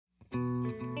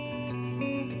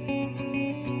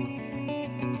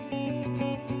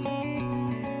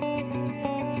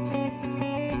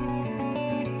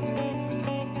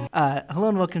Hello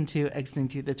and welcome to Exiting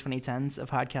Through the 2010s, a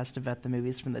podcast about the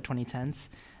movies from the 2010s.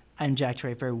 I'm Jack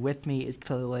Draper. With me is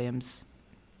Kelly Williams.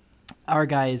 Our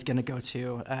guy is going to go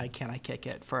to Can I Kick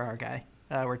It for our guy.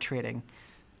 We're trading.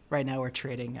 Right now we're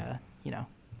trading, 1-1-1.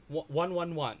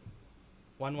 1-1-1.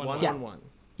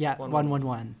 Yeah,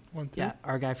 1-1-1. 1-2. Yeah,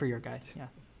 our guy for your guy. Yeah.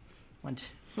 1-2.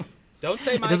 Don't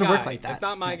say my guy. It doesn't work like that. It's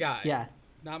not my guy. Yeah.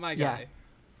 Not my guy.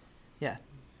 Yeah.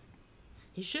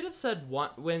 He should have said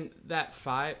when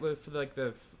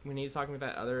he's talking with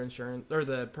that other insurance or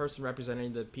the person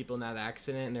representing the people in that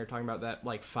accident and they're talking about that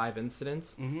like 5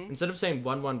 incidents. Mm-hmm. Instead of saying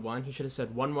 1-1-1, he should have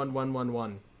said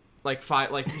 1-1-1-1-1. Like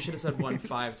 5. Like he should have said 1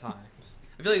 5 times.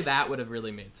 I feel like that would have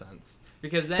really made sense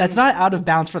because then That's not out of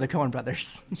bounds for the Coen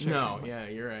brothers. No, yeah,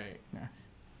 you're right. Yeah.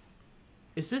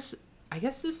 Is this? I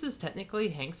guess this is technically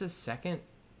Hanks' second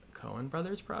Coen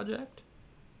brothers project.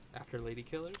 After Lady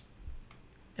Killers?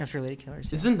 After Lady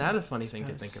Killers. Yeah. Isn't that a funny thing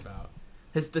to think about?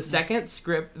 The second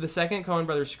Coen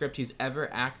brothers script he's ever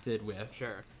acted with.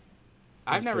 Sure.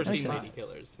 I've never seen Spies. Lady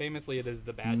Killers. Famously, it is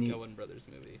the bad Coen brothers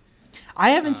movie.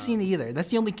 I haven't seen it either. That's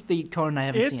the only Coen I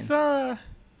haven't seen.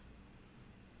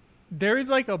 There is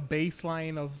like a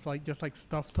baseline of like just like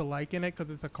stuff to like in it because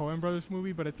it's a Coen brothers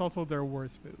movie, but it's also their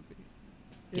worst movie.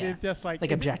 It's just like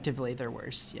objectively they're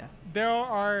worse. Yeah. There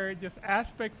are just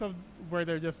aspects of where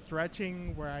they're just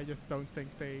stretching where I just don't think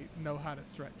they know how to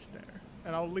stretch there.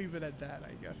 And I'll leave it at that,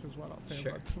 I guess, is what I'll say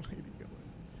about the Lady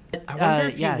Killers. I wonder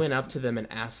if you went up to them and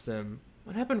asked them,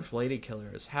 what happened with Lady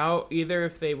Killers? How, either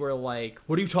if they were like,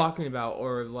 what are you talking about?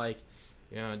 Or like,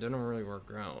 yeah, it didn't really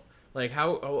work out. Like,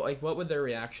 what would their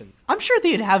reaction? I'm sure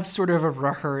they'd have sort of a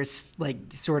rehearsed,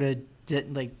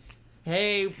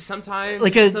 hey, sometimes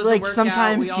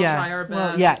sometimes, we all try our best.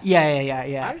 Well,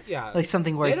 yeah. Like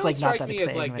something where it's like not that exciting. They don't strike me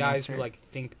as like guys who like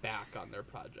think back on their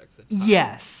projects. At times.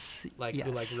 Yes. Who like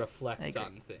reflect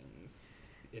on things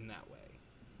in that way.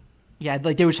 Yeah,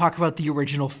 like they would talk about the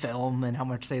original film and how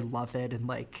much they love it, and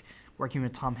like working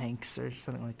with Tom Hanks or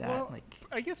something like that. Well,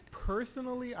 I guess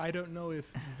personally, I don't know if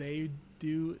they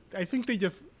do. I think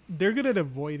they're good at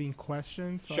avoiding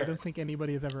questions, so I don't think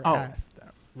anybody has ever asked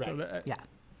them. Right. So yeah.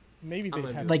 Maybe they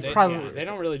have. Probably they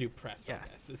don't really do press. I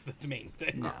guess is the main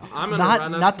thing. No, I'm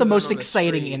not the most the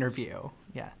exciting street. interview.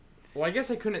 Yeah. Well, I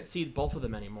guess I couldn't see both of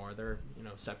them anymore. They're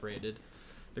separated.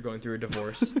 They're going through a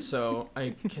divorce, so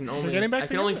I can only. They're getting back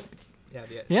together?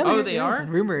 Yeah. They are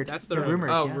rumored. That's the rumored.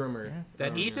 Oh, yeah. rumored. Yeah.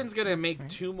 That Ethan's gonna make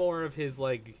 2 more of his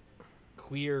like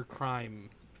queer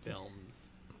crime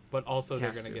films, but also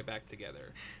they're gonna get back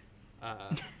together.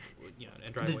 And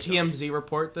drive Did away TMZ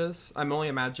report this? I'm only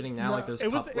imagining now. No, like there's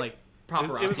it was-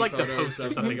 paparazzi it was like the photos post or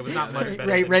of something. It was not much better.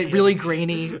 Right, than really TMZ.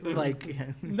 grainy, like.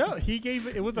 No,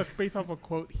 it was based off a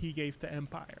quote he gave to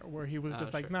Empire, where he was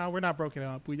just like, sure. "No, we're not broken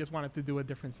up. We just wanted to do a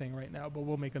different thing right now, but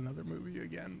we'll make another movie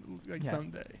again,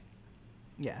 someday."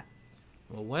 Yeah.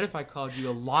 Well, what if I called you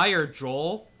a liar,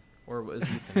 Joel? Or was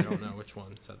Ethan? I don't know which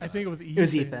one said that. I think it was Ethan. It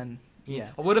was Ethan. Yeah.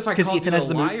 Well, what if I called Ethan you has a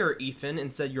the liar, Ethan,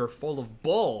 and said you're full of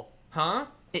bull? Huh?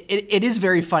 It is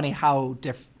very funny how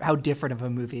different of a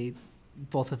movie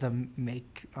both of them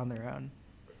make on their own.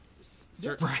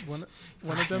 Right.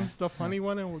 One of them's the funny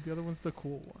one, and the other one's the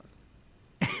cool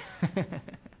one.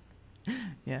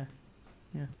 Yeah.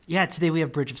 Today we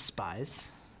have Bridge of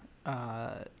Spies,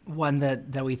 one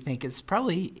that we think is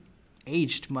probably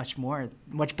aged much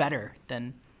better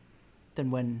than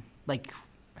when like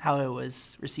how it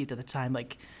was received at the time.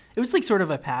 Like it was like sort of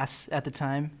a pass at the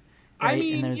time. Right? I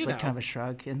mean, and there was like kind of a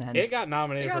shrug, and then it got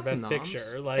nominated for Best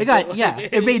Picture. Like,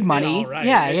 it made money. Right.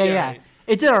 Yeah.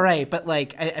 It did all right, but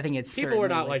like I think it's people were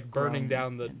not like grown burning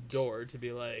down the door to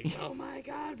be like, "Oh my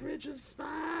God, Bridge of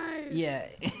Spies!" Yeah,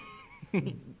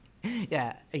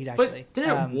 yeah, exactly. But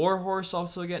didn't War Horse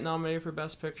also get nominated for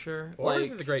Best Picture? War Horse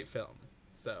is a great film.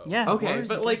 So yeah, okay,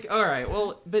 but like, all right,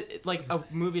 well, but like a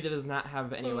movie that does not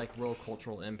have any like real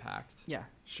cultural impact. Yeah,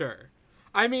 sure.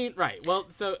 I mean, right. Well,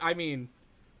 so I mean.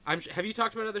 Have you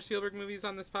talked about other Spielberg movies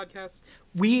on this podcast?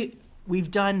 We've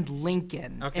done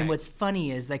Lincoln, okay. And what's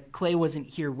funny is that Clay wasn't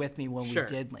here with me when we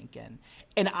did Lincoln,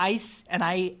 and I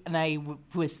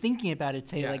was thinking about it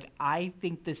today. Like I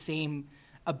think the same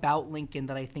about Lincoln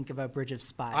that I think about Bridge of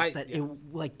Spies. It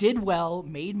like did well,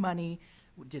 made money,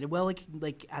 did it well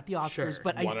like at the Oscars,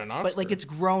 but won an Oscar. But like it's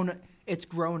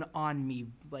grown on me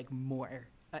like more.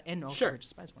 And also Bridge of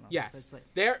Spies went on. Yes, like,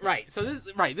 right. So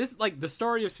this like the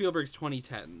story of Spielberg's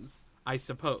 2010s, I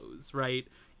suppose, right,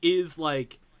 is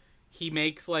like he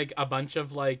makes like a bunch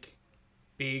of like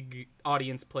big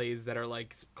audience plays that are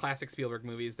like classic Spielberg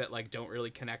movies that like don't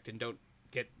really connect and don't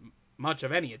get much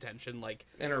of any attention, like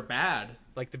and are bad,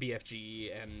 like the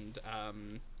BFG and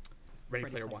Ready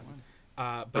Player One.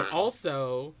 But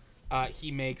also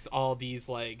he makes all these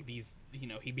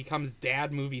he becomes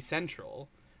dad movie central,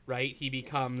 right? He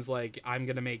becomes like, I'm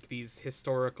gonna make these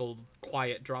historical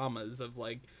quiet dramas of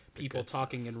like people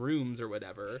talking in rooms or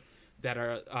whatever that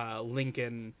are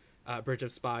Lincoln, Bridge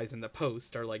of Spies, and The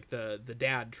Post are like the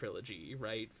dad trilogy,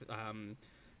 right?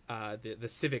 The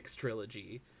Civics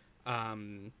trilogy,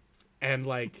 and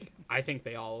like I think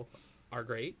they all are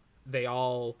great. They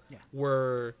all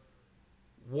were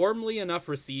warmly enough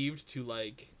received to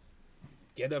like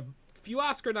get a few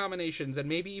Oscar nominations and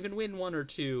maybe even win one or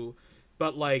two,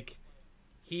 but like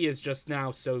he is just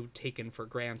now so taken for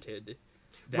granted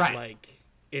that like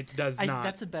it does not.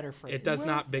 That's a better phrase. It does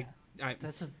not big.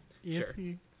 That's a sure.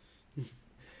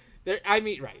 I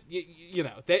mean, right? You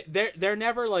know, they're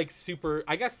never like super.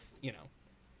 I guess you know,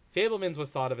 Fabelmans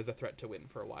was thought of as a threat to win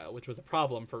for a while, which was a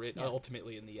problem for it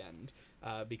ultimately in the end,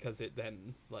 because it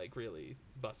then like really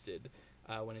busted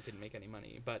when it didn't make any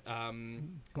money. But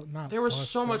there was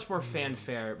so much more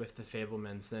fanfare with the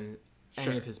Fabelmans than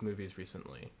any of his movies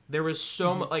recently. There was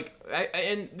so much like,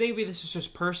 and maybe this is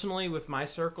just personally with my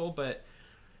circle, but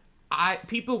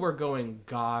people were going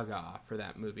gaga for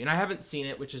that movie, and I haven't seen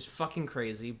it, which is fucking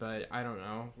crazy. But I don't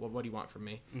know. What do you want from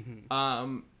me?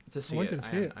 To see it,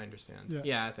 I understand.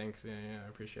 Yeah, thanks. Yeah, I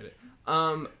appreciate it.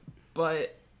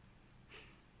 But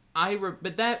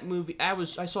that movie, I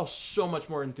saw so much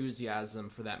more enthusiasm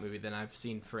for that movie than I've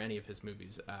seen for any of his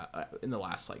movies in the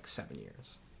last like 7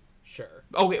 years. Sure.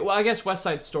 Okay, well, I guess West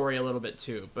Side Story a little bit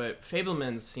too, but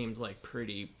Fabelmans seemed like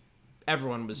pretty.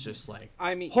 Everyone was just like,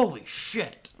 I mean, holy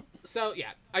shit. So yeah,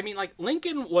 I mean, like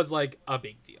Lincoln was like a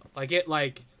big deal.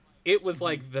 It was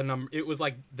like the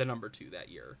number 2 that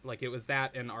year. Like it was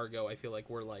that and Argo. I feel like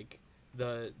were like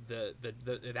the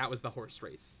that was the horse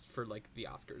race for like the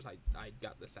Oscars. I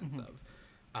got the sense of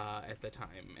at the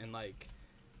time, and like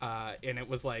and it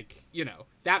was like, you know,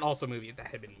 that also movie that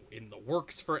had been in the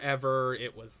works forever.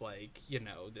 It was like, you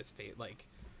know, this like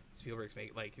Spielberg's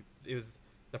it was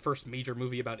the first major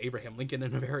movie about Abraham Lincoln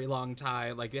in a very long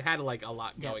time. Like it had like a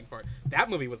lot going for it. That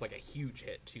movie was like a huge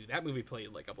hit too. That movie played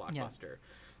like a blockbuster.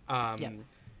 And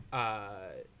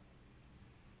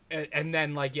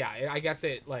then like I guess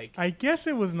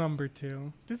it was number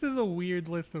 2. This is a weird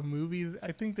list of movies.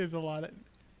 I think there's a lot of.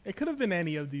 It could have been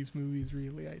any of these movies,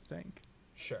 really. I think.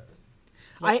 Sure.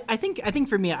 I think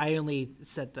for me, I only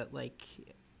said that like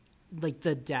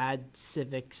the dad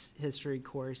civics history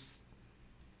course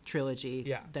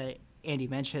trilogy that Andy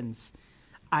mentions,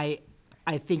 I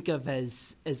think of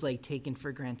as like taken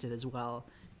for granted as well,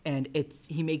 and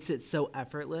he makes it so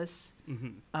effortless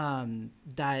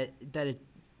that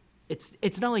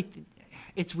it's not like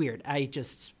it's weird. I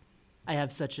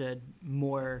have such a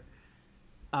more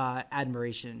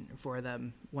admiration for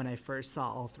them when I first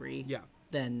saw all 3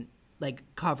 than like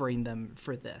covering them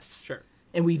for this. Sure.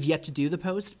 And we've yet to do The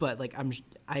Post, but like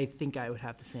I think I would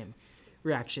have the same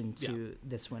reaction to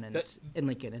this one and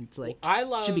Lincoln, and like I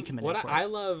love should be commended for I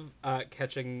love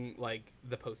catching like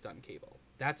The Post on cable.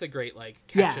 That's a great like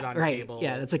catch it on cable.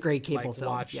 Yeah, that's a great cable like, film.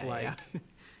 Watch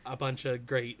a bunch of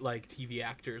great like TV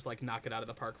actors like knock it out of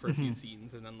the park for a few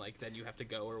scenes, and then you have to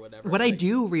go or whatever. What I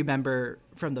do remember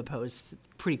from The Post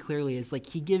pretty clearly is like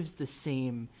he gives the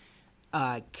same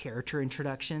character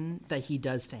introduction that he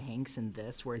does to Hanks in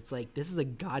this, where it's like, this is a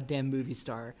goddamn movie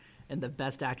star and the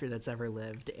best actor that's ever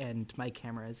lived, and my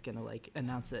camera is gonna like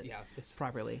announce it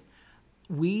properly.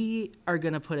 We are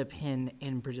gonna put a pin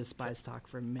in Bridge of Spies talk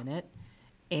for a minute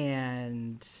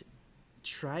and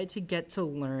try to get to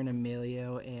learn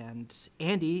Emilio and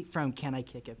Andy from Can I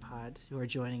Kick It Pod, who are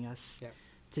joining us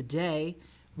today.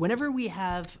 Whenever we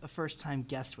have a first-time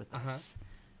guest with us,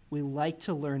 we like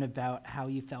to learn about how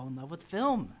you fell in love with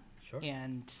film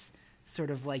and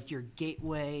sort of like your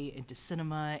gateway into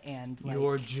cinema and like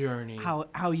your journey,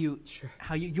 how you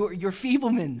your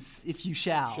Fabelmans, if you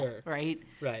shall, right?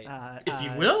 If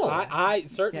you will. I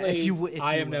certainly. If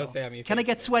I you am will. no Sammy. Can I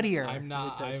get sweatier? I'm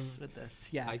not. With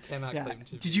this. Yeah. I cannot claim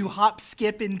to. Did you hop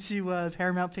skip into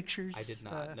Paramount Pictures? I did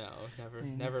not. No,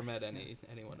 never met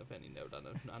anyone of any note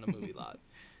on a movie lot.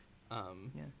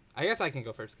 I guess I can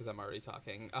go first because I'm already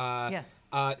talking.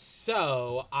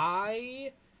 So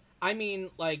I mean,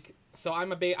 like, so I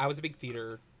was a big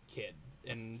theater kid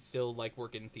and still like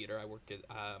work in theater. I work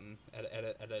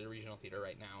at a regional theater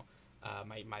right now.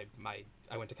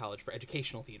 I went to college for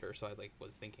educational theater, so I like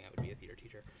was thinking I would be a theater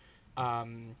teacher.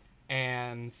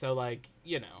 And so like,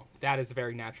 you know, that is a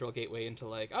very natural gateway into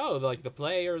like, oh, like the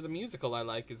play or the musical I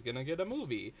like is gonna get a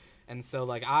movie. And so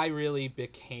like I really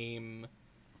became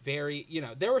very, you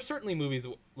know, there were certainly movies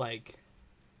like,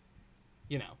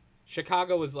 you know,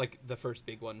 Chicago was like the first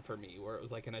big one for me, where it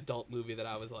was like an adult movie that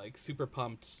I was like super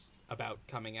pumped about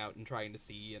coming out and trying to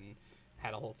see, and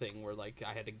had a whole thing where like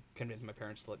I had to convince my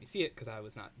parents to let me see it because I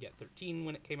was not yet 13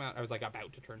 when it came out. I was like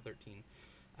about to turn 13,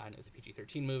 and it was a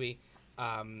PG-13 movie.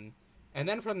 And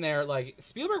then from there, like,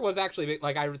 Spielberg was actually,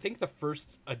 like, I think the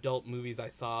first adult movies I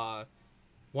saw,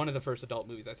 one of the first adult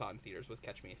movies I saw in theaters was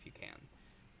Catch Me If You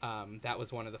Can. That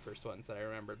was one of the first ones that I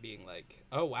remember being like,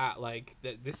 oh, wow, like,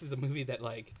 this is a movie that,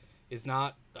 like, is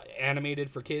not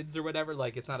animated for kids or whatever.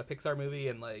 Like, it's not a Pixar movie,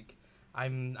 and, like,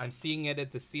 I'm seeing it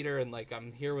at this theater, and, like,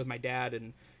 I'm here with my dad,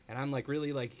 and I'm, like,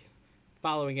 really, like,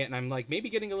 following it, and I'm, like, maybe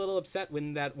getting a little upset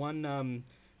when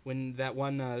when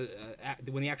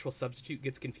the actual substitute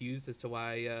gets confused as to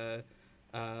why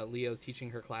Leo's teaching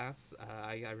her class.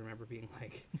 I remember being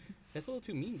like, that's a little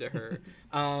too mean to her.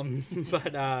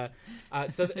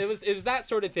 So it was that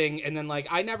sort of thing. And then like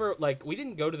I never like we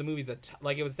didn't go to the movies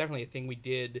like it was definitely a thing we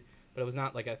did, but it was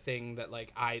not like a thing that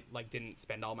like I like didn't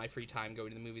spend all my free time going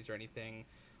to the movies or anything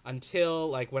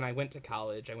until like when I went to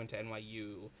college. I went to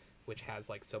NYU, which has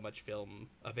like so much film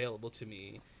available to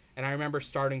me. And I remember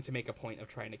starting to make a point of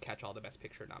trying to catch all the Best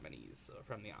Picture nominees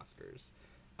from the Oscars.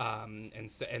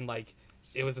 And like,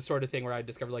 it was the sort of thing where I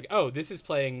discovered, like, oh, this is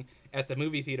playing at the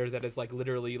movie theater that is, like,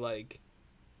 literally, like,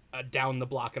 down the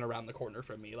block and around the corner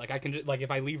from me. Like, I can just, like, if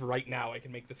I leave right now, I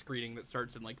can make the screening that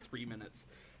starts in, like, 3 minutes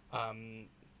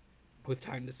with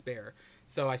time to spare.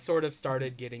 So I sort of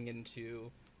started getting into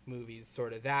movies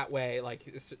sort of that way. Like,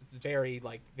 it's very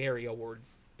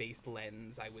awards-based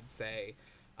lens, I would say.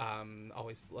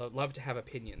 Always love to have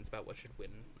opinions about what should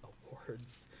win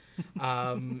awards.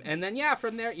 And then, yeah,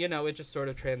 from there, you know, it just sort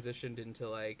of transitioned into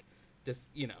like, just,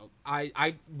 you know,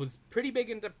 I was pretty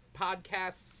big into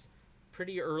podcasts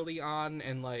pretty early on.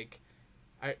 And like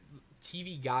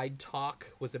TV Guide Talk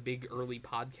was a big early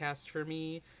podcast for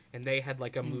me. And they had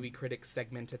like a movie critics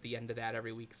segment at the end of that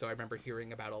every week. So I remember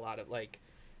hearing about a lot of like,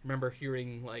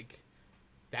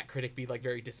 that critic be like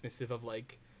very dismissive of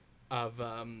like,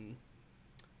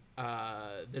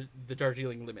 the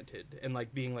Darjeeling Limited, and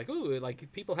like being like, ooh,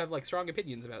 like people have like strong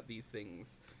opinions about these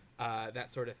things, that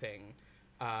sort of thing,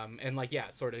 and like, yeah,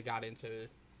 sort of got into,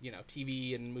 you know,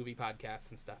 TV and movie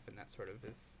podcasts and stuff, and that sort of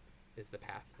is the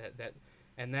path that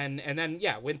and then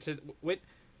yeah, went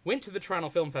to the Toronto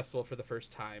Film Festival for the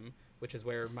first time, which is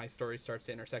where my story starts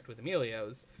to intersect with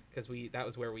Emilio's, because that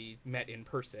was where we met in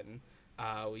person.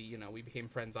 We became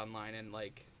friends online, and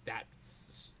like that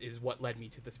is what led me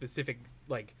to the specific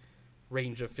like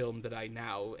range of film that I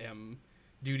now am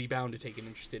duty bound to take an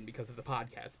interest in because of the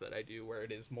podcast that I do, where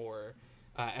it is more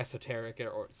esoteric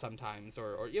or sometimes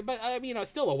or yeah, but I mean, you know,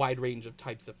 still a wide range of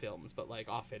types of films, but like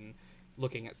often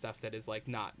looking at stuff that is like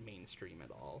not mainstream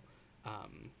at all,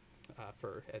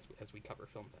 for as we cover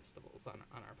film festivals on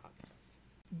our podcast.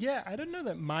 Yeah, I don't know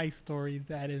that my story is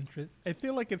that interesting. I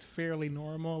feel like it's fairly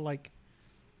normal. Like,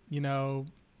 you know,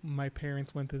 my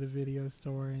parents went to the video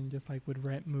store and just like would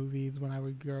rent movies when I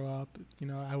would grow up. You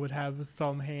know, I would have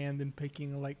some hand in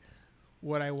picking like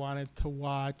what I wanted to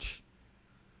watch.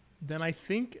 Then I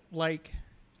think like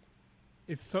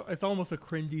it's almost a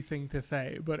cringy thing to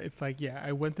say, but it's like, yeah,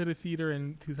 I went to the theater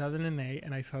in 2008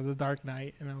 and I saw The Dark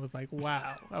Knight, and I was like,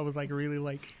 wow. I was like really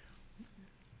like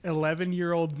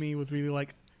 11-year-old me was really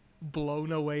like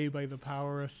blown away by the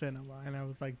power of cinema, and I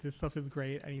was like, this stuff is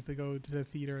great. I need to go to the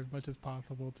theater as much as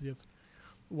possible to just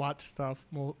watch stuff,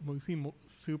 mostly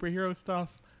superhero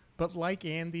stuff. But like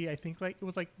Andy, I think like it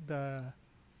was like the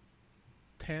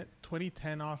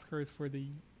 2010 Oscars for the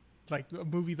like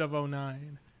movies of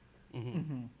 2009.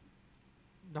 Mm-hmm.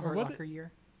 The Hurt Locker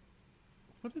year.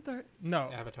 Was it the no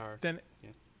Avatar? Then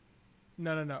yeah.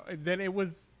 No. Then it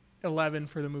was 11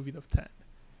 for the movies of 10.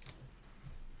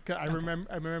 I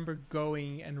remember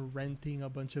going and renting a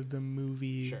bunch of the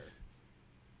movies. Sure.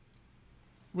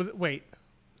 Was it? Wait.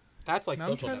 That's like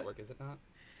Social Network, is it not?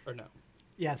 Or no?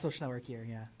 Yeah, Social Network year.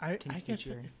 Yeah. I get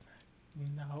year.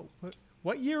 No.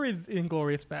 What year is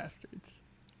Inglourious Bastards?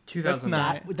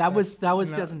 2009. That was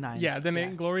 2009. Yeah. Then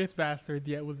Inglourious Bastards.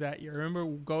 Yeah, it was that year. I remember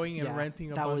going and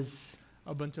renting a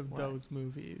bunch of those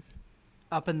movies.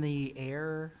 Up in the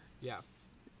Air. Yeah.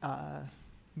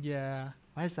 Yeah.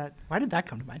 Why did that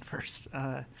come to mind first?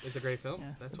 It's a great film.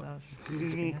 Yeah, that's why.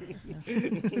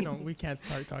 No, we can't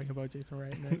start talking about Jason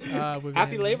Reitman.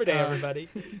 Happy Labor Day, everybody.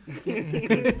 This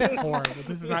is horrible.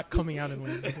 This is not coming out in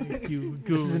Labor Day. You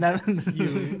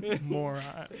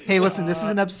moron. Hey, listen, this is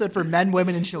an episode for men,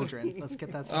 women, and children. Let's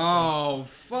get that started. Oh,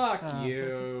 fuck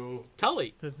you.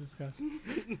 Tully. This discussion.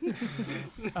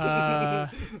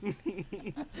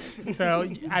 So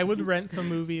I would rent some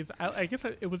movies. I guess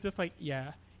it was just like,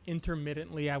 yeah.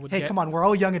 intermittently I would. Hey, come on, we're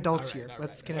all young adults here.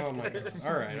 Let's get into it.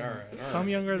 All right. Some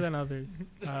younger than others.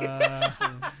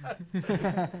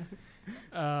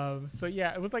 So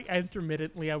yeah, it was like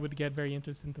intermittently I would get very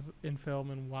interested in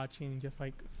film and watching just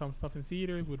like some stuff in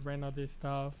theaters, would rent other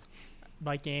stuff.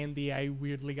 Like Andy, I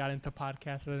weirdly got into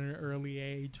podcasts at an early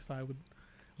age, so I would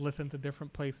listen to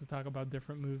different places talk about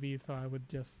different movies. So I would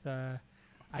just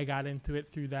I got into it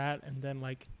through that, and then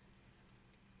like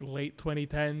late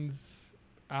 2010s,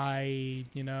 I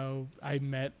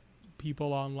met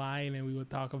people online and we would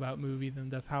talk about movies,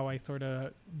 and that's how I sort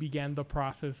of began the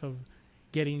process of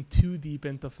getting too deep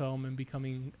into film and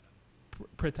becoming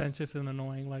pretentious and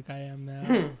annoying like I am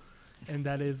now. And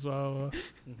that is so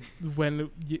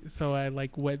I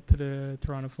like went to the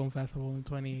Toronto Film Festival in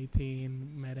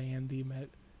 2018, met Andy, met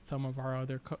some of our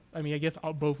other I guess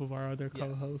both of our other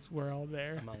co-hosts were all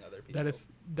there. Among other people.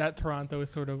 That Toronto is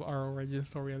sort of our origin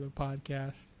story of the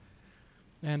podcast.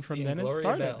 And from then Gloria it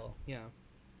started. Bell. Yeah.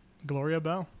 Gloria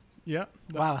Bell. Yeah.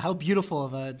 Wow, how beautiful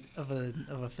of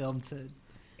a film to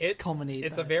culminate.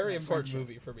 It's a very important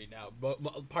movie for me now, but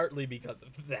partly because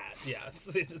of that.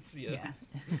 Yes. Yeah.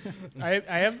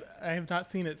 I have not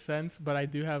seen it since, but I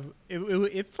do have.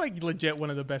 It's like legit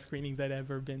one of the best screenings I'd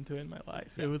ever been to in my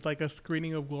life. Yeah. It was like a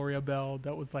screening of Gloria Bell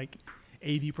that was like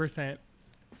 80%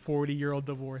 40-year-old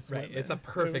divorce. Right. women. It's a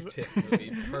perfect hit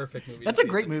movie. Perfect movie. That's a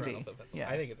great movie. Yeah.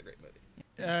 I think it's a great movie.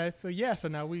 So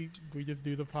now we just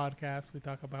do the podcast. We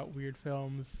talk about weird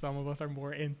films. Some of us are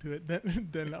more into it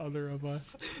than other of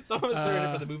us. Some of us are in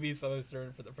it for the movies. Some of us are in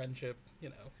it for the friendship.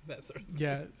 That sort of thing.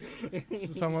 Yeah.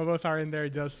 Some of us are in there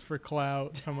just for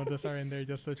clout. Some of us are in there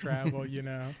just to travel.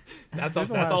 That's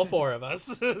all four of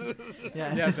us.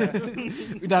 Yeah.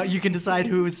 Now you can decide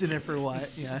who's in it for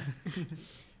what. Yeah.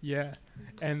 Yeah.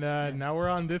 And now we're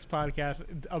on this podcast.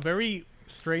 A very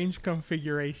strange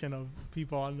configuration of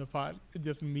people on the pod.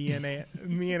 Just me and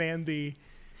Andy.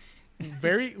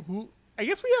 I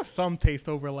guess we have some taste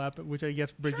overlap, which I guess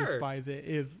Bridge of Spies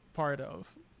is part of.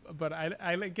 But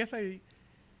I guess I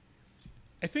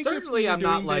think certainly I'm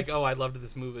not like, oh, I loved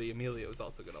this movie. Emilio is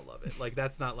also gonna love it. Like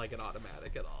that's not like an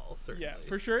automatic at all. Certainly. Yeah,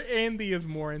 for sure. Andy is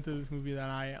more into this movie than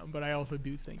I am, but I also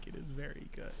do think it is very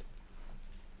good.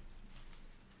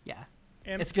 Yeah.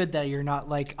 And it's good that you're not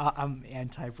like, I'm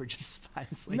anti-Bridge of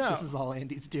Spies. Like, no, this is all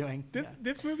Andy's doing.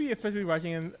 This movie, especially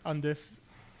watching it on this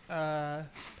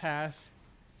pass,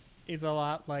 is a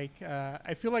lot like,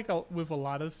 I feel like with a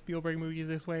lot of Spielberg movies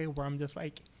this way, where I'm just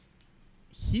like,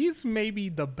 he's maybe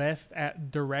the best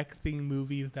at directing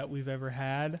movies that we've ever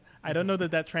had. I don't know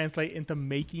that translates into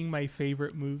making my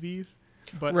favorite movies,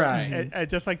 but I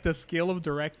just like the skill of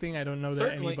directing. I don't know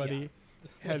certainly, that anybody...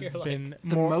 has like been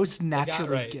the most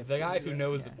naturally gifted. The guy who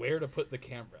knows where to put the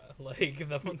camera.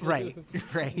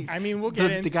 Right. I mean, we'll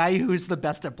get the guy who's the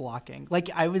best at blocking.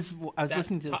 Like I was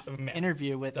listening to this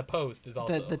interview with the Post is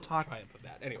also the talk. Try and put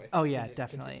that anyway. Oh yeah,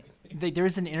 definitely. There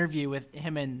was an interview with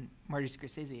him and Marty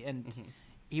Scorsese, and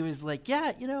he was like,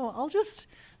 "Yeah, I'll just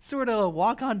sort of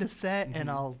walk onto set and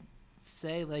I'll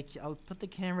say like, I'll put the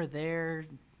camera there,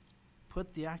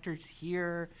 put the actors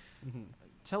here,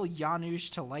 tell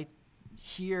Janusz to light."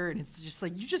 Here, and it's just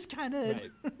like you just kind of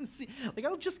like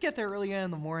I'll just get there early in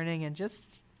the morning and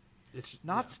just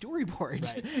storyboard.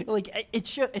 Right. Like it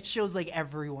shows like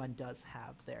everyone does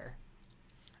have their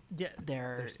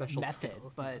special method,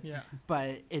 skill.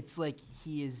 But it's like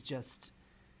he is just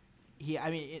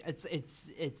I mean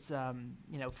it's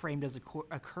framed as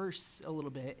a curse a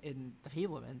little bit in The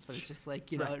Fabelmans, but it's just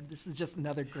like this is just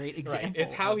another great example. Right.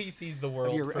 It's how he sees the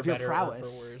world of your prowess. Or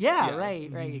for worse. Yeah, right,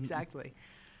 exactly.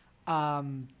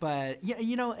 But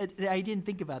I didn't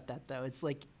think about that though. It's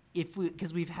like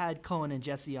because we've had Colin and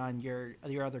Jesse on your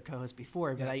other co-hosts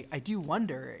before, but I do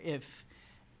wonder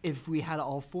if we had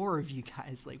all four of you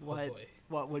guys, like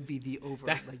what would be the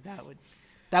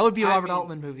that would be a Robert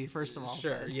Altman movie, first of all.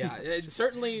 Sure, yeah.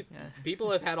 Certainly,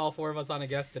 people have had all four of us on a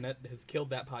guest, and it has killed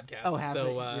that podcast. Oh,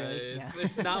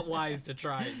 it's not wise to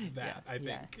try that, I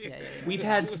think. Yeah. We've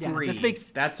had three.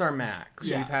 That's our max.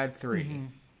 We've had three. Mm-hmm.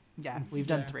 Yeah, we've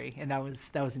done three, and that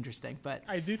was interesting. But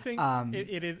I do think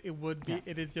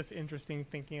it is just interesting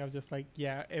thinking of just like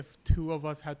if two of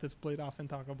us had to split off and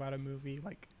talk about a movie,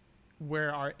 like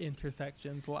where our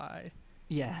intersections lie.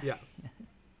 Yeah.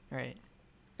 Right.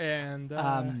 And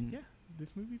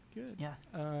this movie's good. Yeah,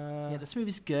 this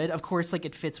movie's good. Of course, like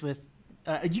it fits with.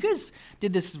 You guys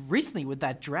did this recently with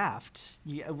that draft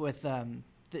with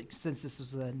since this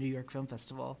was a New York Film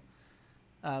Festival.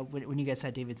 When you guys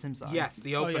had David Sims on. Yes,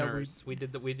 the openers. We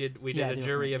did a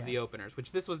jury of the openers,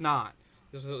 which this was not.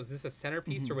 Was this a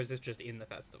centerpiece or was this just in the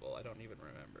festival? I don't even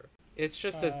remember. It's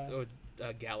just a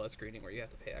a gala screening where you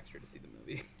have to pay extra to see the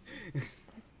movie.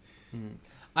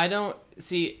 I don't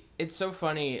see. It's so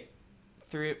funny.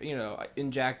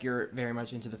 And Jack, you're very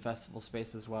much into the festival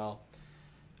space as well.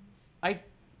 I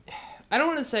don't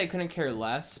want to say I couldn't care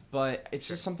less, but it's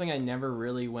just something I never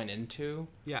really went into.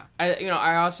 Yeah.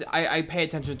 I pay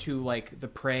attention to like the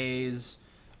praise,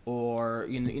 or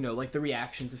like the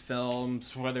reaction to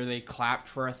films, whether they clapped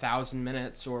for 1,000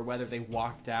 minutes or whether they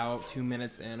walked out 2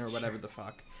 minutes in or whatever the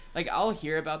fuck. Like, I'll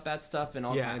hear about that stuff and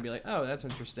I'll kind of be like, oh, that's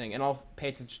interesting, and I'll pay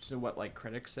attention to what like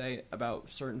critics say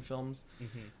about certain films.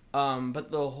 But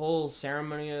the whole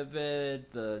ceremony of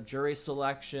it, the jury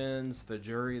selections, the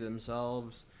jury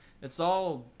themselves, it's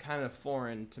all kind of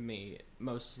foreign to me,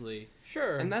 mostly.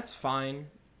 Sure. And that's fine.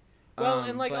 Well,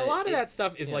 and like a lot of that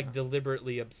stuff is like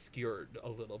deliberately obscured a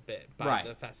little bit by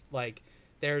the fest. Like,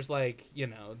 there's like,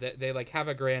 they like have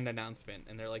a grand announcement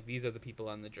and they're like, these are the people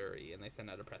on the jury, and they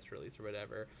send out a press release or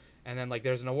whatever. And then like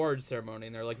there's an awards ceremony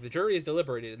and they're like, the jury is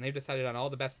deliberated and they've decided on all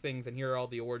the best things and here are all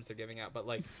the awards they're giving out. But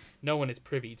like no one is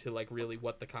privy to like really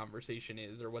what the conversation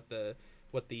is or what the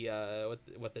like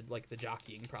the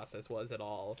jockeying process was at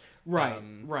all. Right.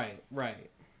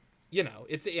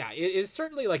 It's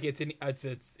certainly like it's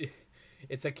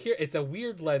a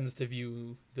weird lens to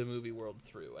view the movie world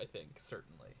through, I think,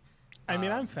 certainly. I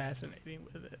mean, I'm fascinated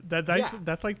with it.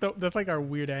 That's like our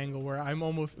weird angle where I'm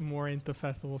almost more into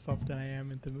festival stuff than I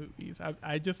am into movies.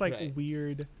 I just like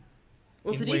weird.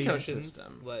 Well, it's an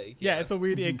ecosystem. Like, it's a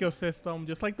weird ecosystem.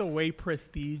 Just like the way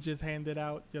prestige is handed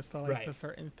out, just to like to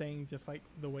certain things, just like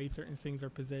the way certain things are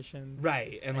positioned.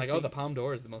 Right, and the Palme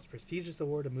d'Or is the most prestigious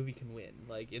award a movie can win,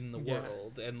 like in the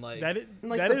world, and like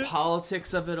the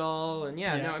politics of it all, and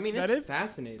I mean, it's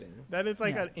fascinating. That is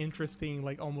like an interesting,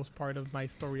 like almost part of my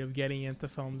story of getting into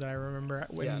films. I remember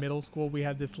in middle school we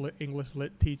had this English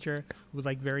lit teacher who was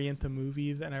like very into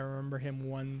movies, and I remember him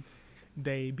one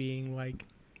day being like,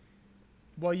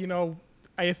 well,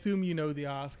 I assume you know the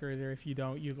Oscars, or if you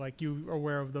don't, you are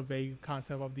aware of the vague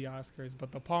concept of the Oscars.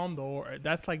 But the Palme d'Or,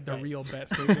 that's like the real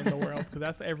best movie in the world, because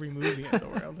that's every movie in the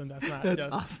world, and that's not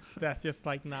that's just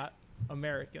like not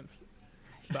American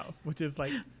stuff, which is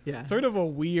like sort of a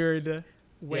weird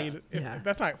way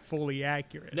that's not fully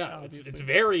accurate. No, it's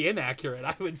very inaccurate,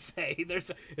 I would say.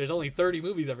 There's only 30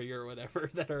 movies every year or whatever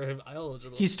that are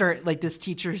eligible. This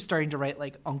teacher is starting to write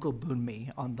like Uncle Boon Me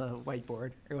on the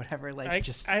whiteboard or whatever. Like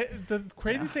the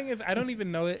crazy thing is I don't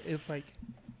even know it. It's like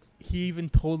he even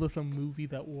told us a movie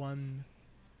that won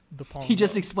the Palme d'Or. He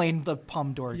just explained the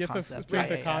Palme d'Or concept. Just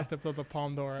explained the concept of the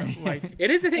Palme d'Or. Like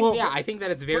it is a thing. I think that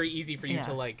it's very easy for you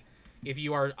to like, if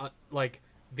you are like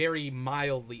very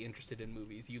mildly interested in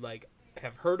movies, you like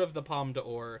have heard of the Palme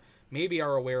d'Or, maybe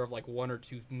are aware of like one or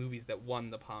two movies that won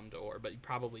the Palme d'Or, but you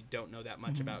probably don't know that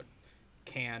much about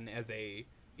Cannes as a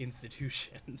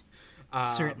institution.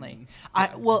 Certainly.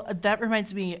 Well, that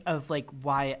reminds me of like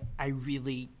why I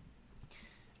really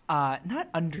not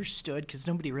understood, because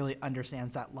nobody really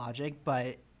understands that logic,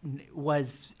 but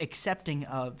was accepting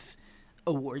of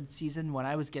award season when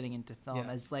I was getting into film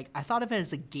as like, I thought of it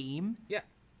as a game.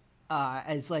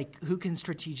 As like who can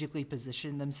strategically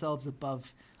position themselves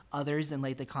above others, and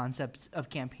like the concept of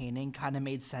campaigning kind of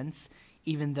made sense,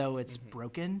 even though it's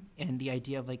broken. And the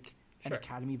idea of like an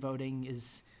Academy voting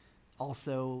is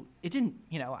also, it didn't,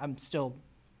 it still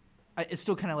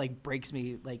kind of like breaks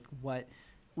me like what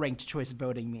ranked choice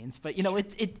voting means. But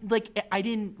it like I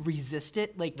didn't resist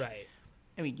it. Like,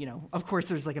 I mean, of course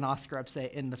there's like an Oscar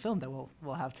upset in the film that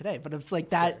we'll have today, but it's like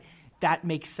that. That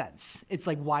makes sense. It's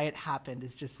like why it happened.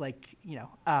 It's just like,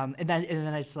 and then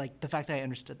it's like the fact that I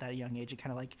understood that at a young age, it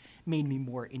kind of like made me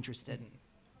more interested.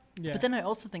 But then I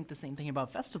also think the same thing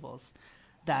about festivals,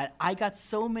 that I got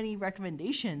so many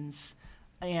recommendations,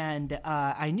 and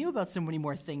I knew about so many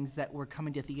more things that were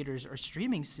coming to theaters or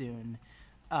streaming soon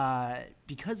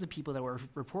because of people that were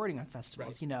reporting on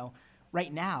festivals.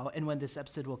 Right now, and when this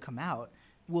episode will come out,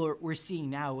 we're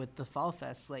seeing now with the Fall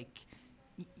Fest, like,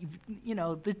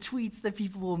 the tweets that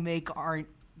people will make aren't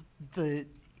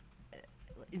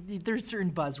there's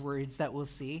certain buzzwords that we'll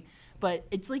see, but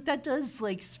it's like that does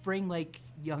like spring like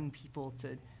young people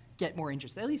to get more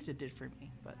interested. At least it did for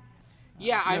me. But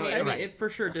I mean, it for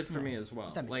sure did for me as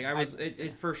well. Like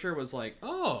it for sure was like,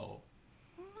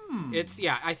 it's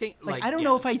I think like I don't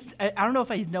know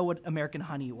if I know what American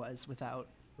Honey was without.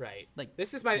 Right. Like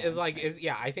this is I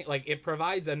think like it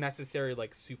provides a necessary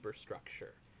like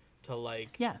superstructure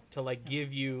to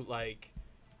give you like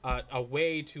a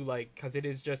way to like, because it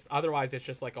is just otherwise it's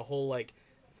just like a whole like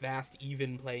vast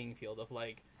even playing field of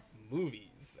like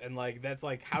movies, and like that's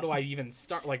like how do I even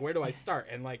start? Like where do I start?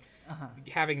 And like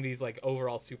having these like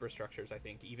overall superstructures, I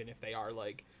think even if they are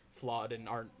like flawed and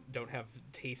don't have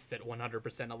taste that 100%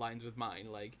 aligns with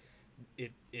mine, like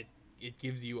it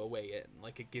gives you a way in.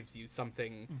 Like it gives you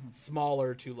something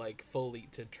smaller to like fully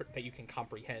that you can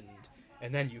comprehend,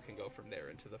 and then you can go from there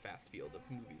into the vast field of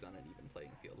movies on an even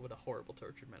playing field. What a horrible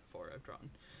tortured metaphor I've drawn.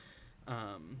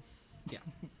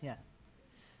 Yeah.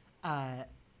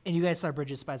 And you guys saw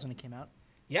Bridge of Spies when it came out?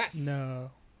 Yes.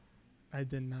 No, I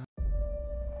did not.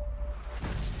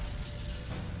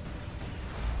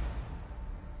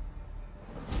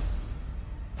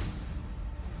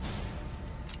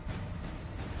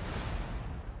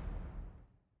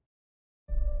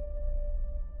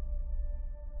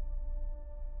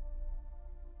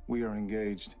 We are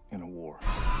engaged in a war.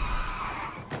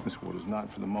 This war does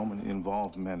not, for the moment,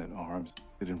 involve men at arms.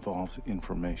 It involves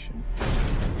information.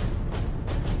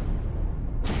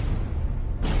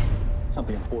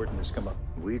 Something important has come up.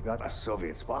 We've got a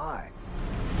Soviet spy.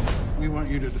 We want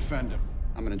you to defend him.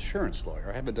 I'm an insurance lawyer.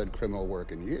 I haven't done criminal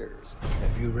work in years.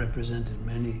 Have you represented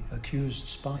many accused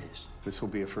spies? This will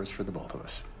be a first for the both of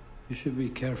us. You should be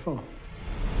careful.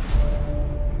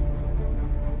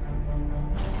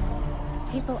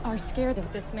 People are scared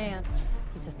of this man.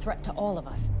 He's a threat to all of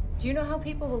us. Do you know how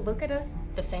people will look at us?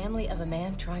 The family of a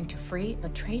man trying to free a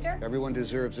traitor? Everyone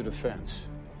deserves a defense.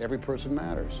 Every person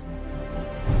matters.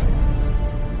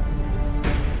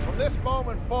 From this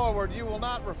moment forward, you will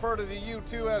not refer to the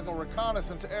U-2 as a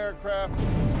reconnaissance aircraft.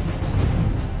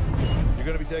 You're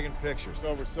going to be taking pictures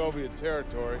over Soviet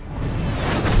territory.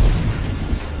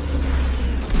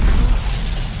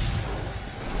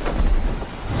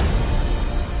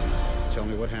 Tell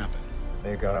me what happened.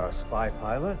 They got our spy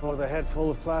pilot with a head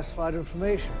full of classified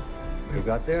information. We've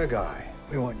got their guy.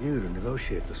 We want you to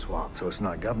negotiate the swap so it's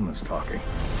not governments talking.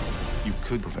 You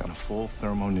could prevent a full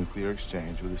thermonuclear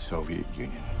exchange with the Soviet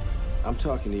Union. I'm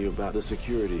talking to you about the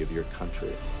security of your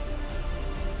country.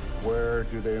 Where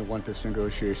do they want this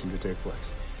negotiation to take place?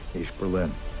 East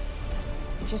Berlin.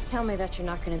 Just tell me that you're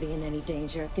not going to be in any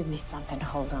danger. Give me something to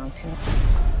hold on to.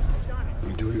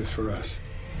 You're doing this for us.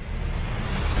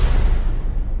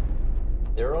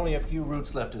 There are only a few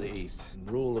routes left to the east.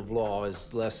 Rule of law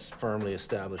is less firmly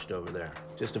established over there.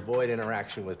 Just avoid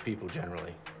interaction with people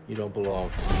generally. You don't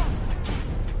belong.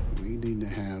 We need to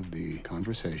have the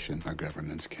conversation our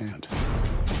governments can't.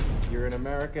 You're an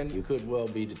American, you could well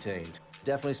be detained.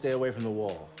 Definitely stay away from the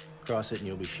wall. Cross it and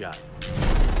you'll be shot.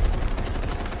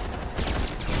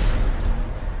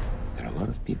 There are a lot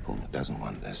of people who doesn't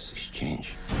want this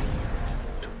exchange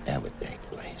to ever take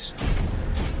place.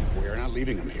 We're not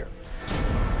leaving them here.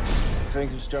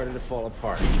 Things have started to fall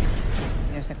apart.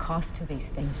 There's a cost to these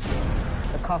things, Joe.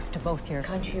 The cost to both your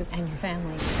country and your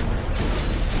family.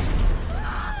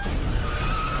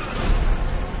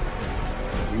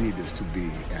 We need this to be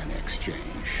an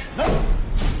exchange. No!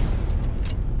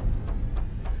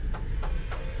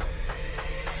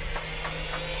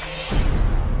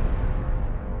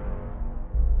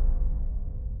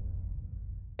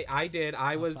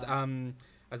 I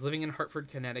was living in Hartford,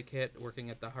 Connecticut, working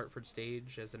at the Hartford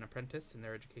Stage as an apprentice in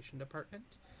their education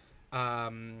department.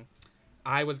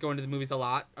 I was going to the movies a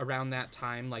lot around that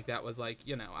time. Like that was like,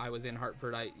 I was in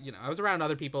Hartford. I was around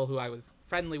other people who I was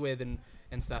friendly with and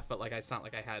stuff, but like, it's not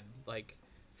like I had like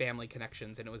family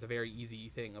connections, and it was a very easy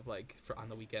thing of like on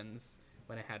the weekends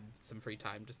when I had some free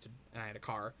time and I had a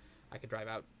car, I could drive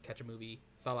out, catch a movie.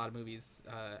 Saw a lot of movies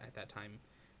at that time,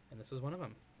 and this was one of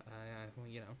them.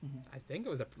 I think it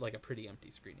was a pretty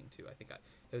empty screening too. I think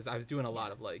I was doing a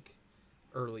lot of like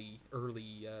early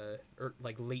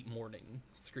like late morning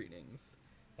screenings.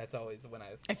 That's always when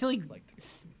I feel like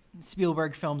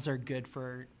Spielberg films are good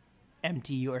for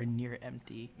empty or near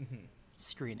empty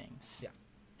screenings.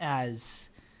 Yeah.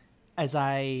 As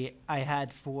I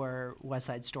had for West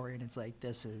Side Story, and it's like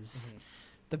this is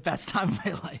the best time of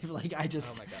my life. Like I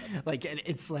just like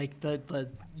it's like the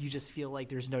you just feel like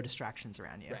there's no distractions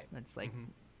around you. Right. It's like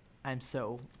I'm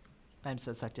so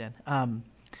sucked in.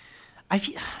 I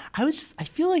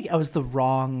feel like it was the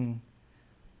wrong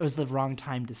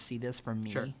time to see this for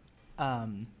me. Sure.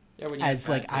 When you as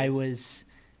like I was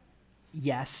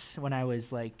when I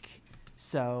was like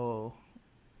so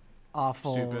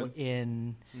awful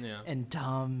and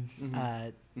dumb.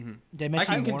 Did I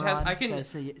mention moron? I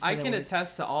can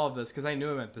attest to all of this because I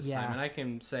knew him at this time, and I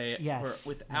can say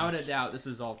without a doubt this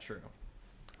is all true.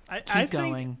 I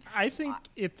think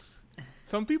it's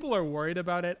some people are worried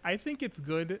about it. I think it's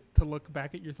good to look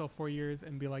back at yourself 4 years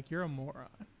and be like, you're a moron.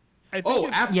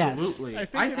 Absolutely. Yes.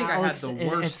 I think I had the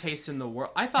worst taste in the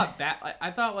world. I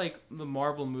thought like the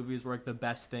Marvel movies were like the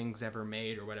best things ever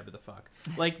made or whatever the fuck.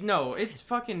 Like, no, it's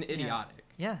fucking idiotic.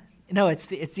 Yeah. No, it's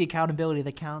the accountability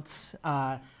that counts.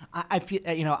 I feel,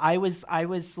 I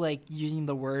was like using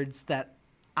the words that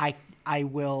I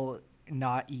will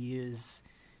not use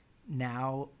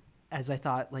now, as I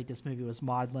thought like this movie was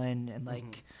maudlin and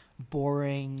like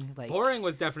boring. Like boring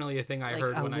was definitely a thing I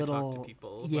heard when I talked to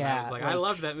people. Yeah, I was like, I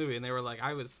loved that movie, and they were like,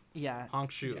 I was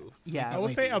honk shoe. Yeah, I will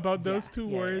say about those two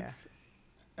words,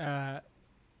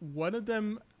 one of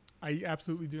them I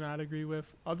absolutely do not agree with.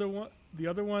 The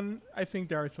other one, I think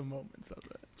there are some moments of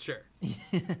it. Sure.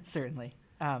 Certainly.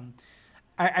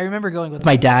 I remember going with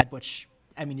my dad, which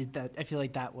I mean, I feel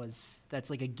like that's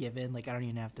like a given. Like I don't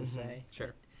even have to say.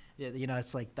 Sure.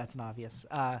 It's like that's an obvious.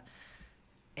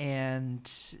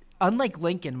 And unlike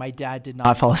Lincoln, my dad did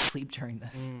not fall asleep during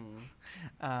this.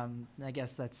 I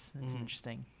guess that's an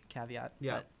interesting caveat.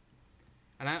 Yeah.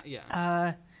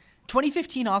 But,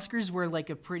 2015 Oscars were like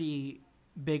a pretty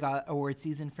big award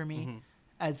season for me,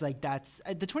 as like that's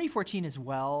the 2014 as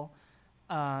well,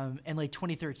 and like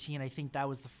 2013. I think that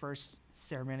was the first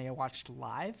ceremony I watched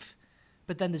live,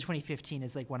 but then the 2015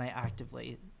 is like when I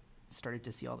actively started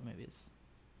to see all the movies.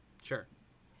 Sure.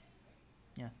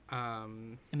 Yeah.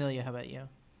 Emilio, how about you?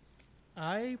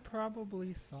 I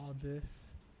probably saw this.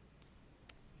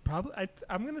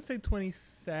 I'm gonna say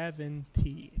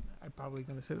 2017. I'm probably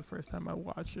gonna say the first time I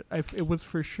watched it. It was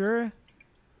for sure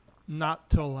not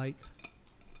till like,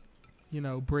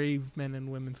 brave men and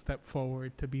women step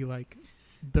forward to be like,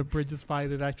 the Bridge of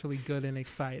Spies is actually good and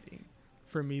exciting.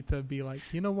 For me to be like,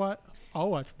 you know what? I'll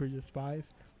watch Bridge of Spies.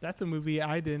 That's a movie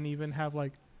I didn't even have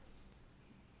like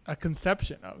a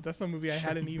conception of. That's a movie I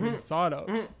hadn't even thought of.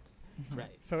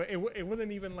 Right. So it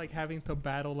wasn't even like having to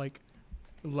battle like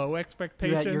low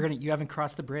expectations. You haven't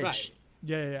crossed the bridge. Right.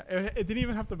 Yeah. It didn't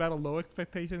even have to battle low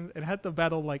expectations. It had to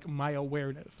battle like my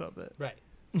awareness of it. Right.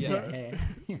 Yeah.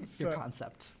 Your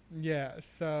concept. Yeah.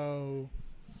 So.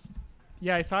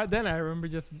 Yeah, I saw it then. I remember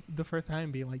just the first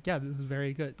time being like, "Yeah, this is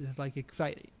very good. This is like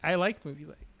exciting." I like movies.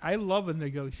 I love a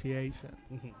negotiation.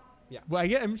 Yeah. Well,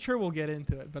 I'm sure we'll get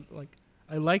into it, but like,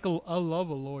 I love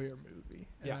a lawyer movie,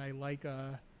 and I like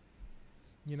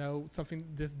something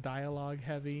this dialogue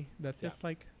heavy. That's just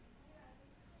like.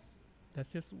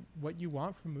 That's just what you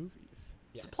want from movies.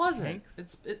 It's pleasant.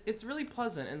 It's really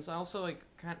pleasant, and it's also like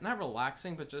not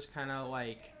relaxing, but just kind of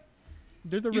like.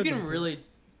 There's a rhythm.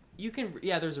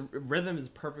 There's a rhythm is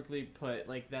perfectly put.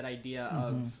 Like that idea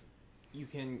of you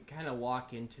can kind of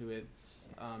walk into its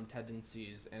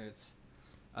tendencies and its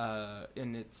how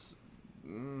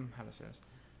to say this.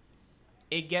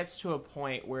 It gets to a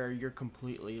point where you're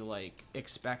completely like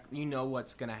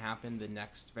what's gonna happen the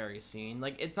next very scene.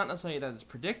 Like it's not necessarily that it's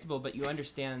predictable, but you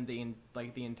understand the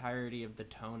entirety of the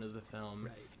tone of the film,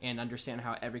 and understand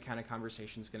how every kind of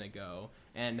conversation is gonna go,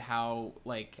 and how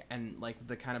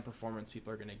the kind of performance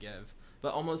people are gonna give,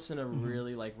 but almost in a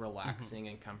really like relaxing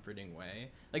and comforting way.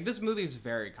 Like this movie is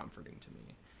very comforting to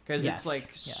me because it's like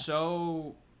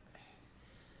so.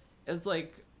 It's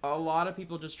like. A lot of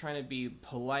people just trying to be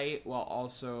polite while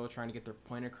also trying to get their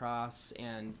point across,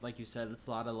 and like you said, it's a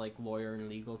lot of like lawyer and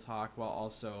legal talk while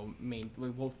also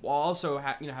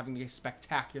having these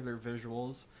spectacular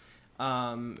visuals,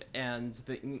 and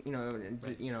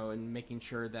making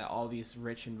sure that all these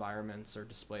rich environments are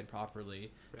displayed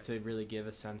properly to really give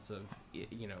a sense of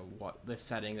what the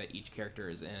setting that each character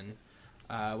is in,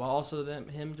 while also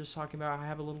him just talking about I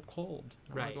have a little cold,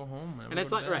 I want to go home, and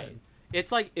it's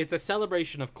like it's a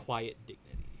celebration of quiet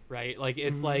dignity, right? Like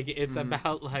it's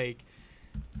about like,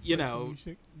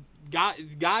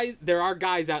 guys. There are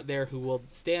guys out there who will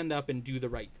stand up and do the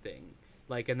right thing,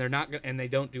 like, and they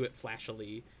don't do it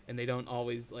flashily, and they don't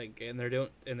always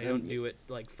don't do it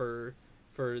like for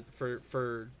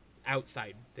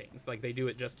outside things. Like they do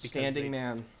it just because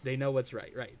they know what's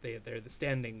right. They're the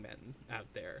standing men out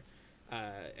there.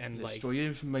 And like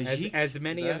as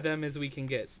many of them as we can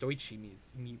get,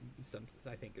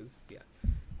 I think is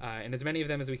and as many of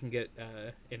them as we can get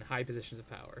in high positions of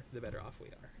power, the better off we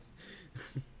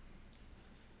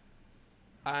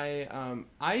are.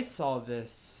 I saw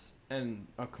this in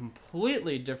a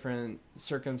completely different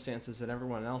circumstances than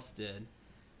everyone else did.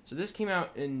 So this came out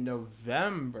in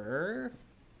November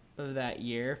of that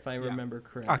year, if I remember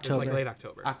correctly. October, like late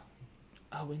October.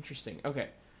 Oh, interesting. Okay,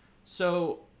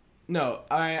 so. No,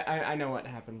 I know what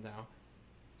happened now.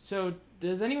 So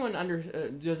does anyone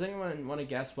want to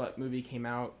guess what movie came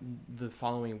out the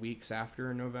following weeks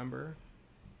after November?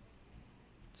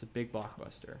 It's a big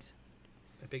blockbuster.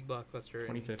 A big blockbuster.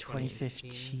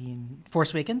 2015.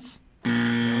 Force Awakens. No,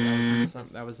 that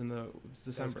That was in the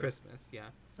December. That was Christmas. Yeah.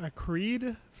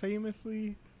 Creed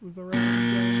famously was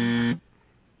around.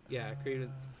 Yeah, Creed.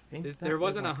 There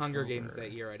wasn't a Hunger Games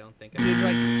that year, I don't think.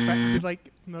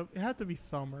 No, it had to be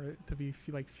summer to be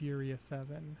like Furious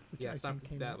 7. Yeah,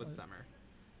 that was summer.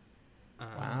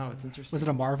 Wow, it's interesting. Was it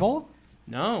a Marvel?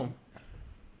 No.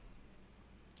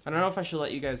 I don't know if I should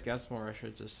let you guys guess more. I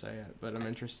should just say it, but I'm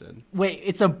interested. Wait,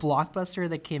 it's a blockbuster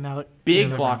that came out. Big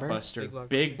blockbuster.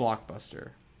 Big blockbuster.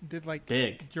 Did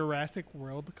big Jurassic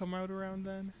World come out around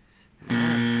then?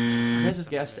 You guys have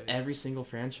guessed every single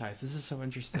franchise. This is so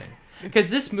interesting because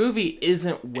this movie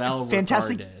isn't well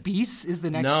Fantastic regarded. Beasts is the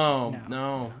next.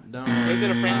 No. Is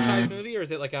it a franchise movie or is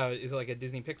it like a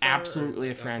Disney Pixar? Absolutely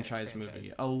a franchise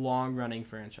movie, a long-running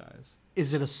franchise.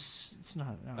 Is it It's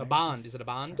not a Bond. Is it a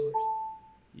Bond?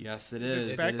 Yes, it is.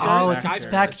 It's a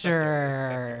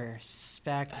Spectre.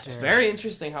 Spectre. It's very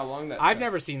interesting how long that. I've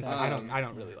never seen. I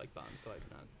don't really like Bond, so I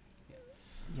cannot.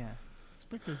 Yeah.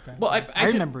 Spectre's bad. Well, I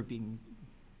remember being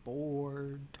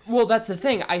bored. Well, that's the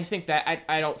thing. I think that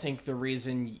I don't think the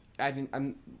reason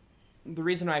the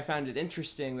reason I found it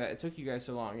interesting that it took you guys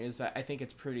so long is that I think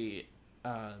it's pretty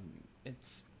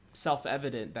it's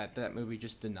self-evident that movie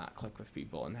just did not click with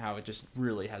people and how it just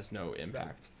really has no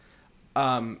impact.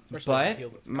 But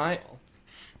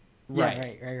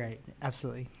right,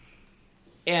 absolutely.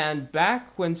 And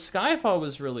back when Skyfall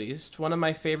was released, one of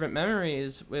my favorite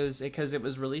memories was because it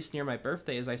was released near my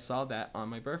birthday. Is I saw that on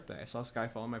my birthday. I saw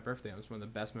Skyfall on my birthday. It was one of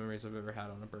the best memories I've ever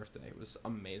had on a birthday. It was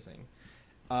amazing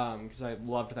because I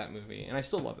loved that movie, and I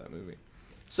still love that movie.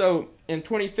 So in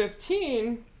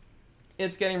 2015,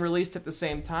 it's getting released at the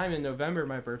same time in November.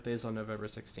 My birthday is on November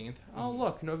 16th. Oh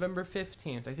look, November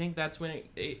 15th. I think that's when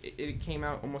it came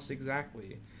out almost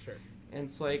exactly. Sure. And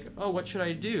it's like, oh, what should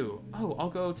I do? Oh, I'll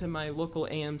go to my local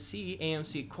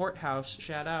AMC Courthouse,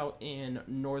 shout out, in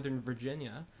Northern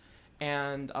Virginia.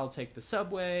 And I'll take the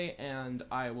subway, and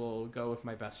I will go with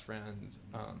my best friend.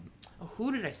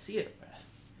 Who did I see it with?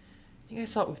 I think I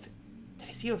saw it with... Did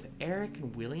I see it with Eric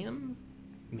and William?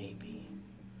 Maybe.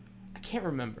 I can't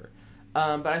remember.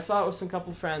 But I saw it with some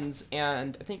couple friends,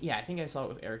 and I think I saw it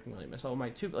with Eric and William. I saw it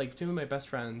with two of my best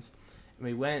friends, and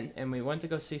we went to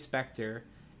go see Spectre.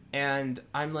 And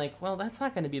I'm like, well, that's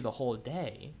not going to be the whole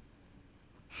day.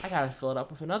 I got to fill it up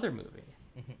with another movie.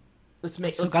 Let's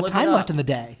got time left in the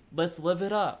day. Let's live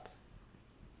it up.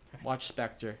 Watch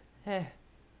Spectre. It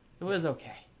was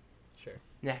okay. Sure.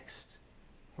 Next.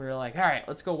 We were like, all right,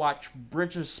 let's go watch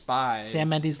Bridge of Spies. Sam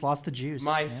Mendes lost the juice.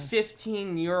 My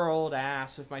 15-year-old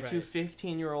ass with my two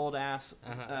 15-year-ld ass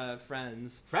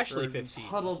friends. Freshly 15,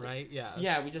 huddled, right? Yeah.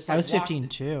 Yeah, we just. I was 15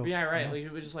 too. Yeah, right.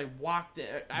 Yeah. We just walked in.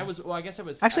 I guess I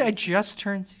was. Actually, I just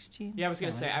turned 16. Yeah, I was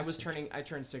gonna say I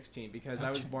turned 16 because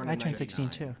I was born. I turned 16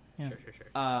 too. Yeah.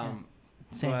 Sure.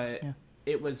 Same. But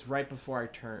it was right before I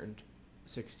turned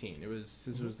 16.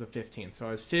 This was the 15th, so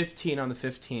I was 15 on the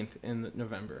 15th in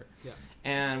November. Yeah.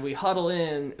 And we huddle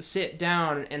in, sit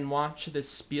down, and watch this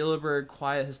Spielberg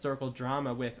quiet historical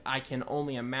drama with, I can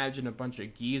only imagine, a bunch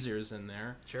of geezers in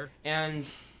there. Sure. And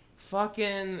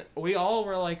we all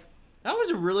were like, that was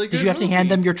a really good movie. Did you have to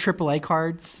hand them your AAA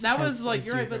cards? That was like,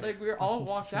 you're right, but like we were all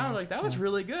walked out like, that was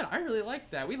really good. I really liked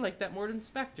that. We liked that more than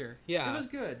Spectre. Yeah. It was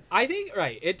good. I think,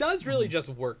 right, it does really just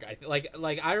work.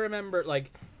 Like I remember,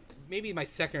 like, maybe my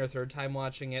second or third time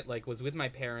watching it, like, was with my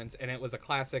parents, and it was a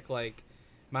classic, like,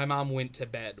 my mom went to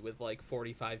bed with, like,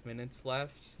 45 minutes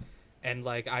left, and,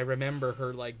 like, I remember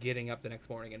her, like, getting up the next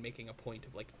morning and making a point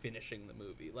of, like, finishing the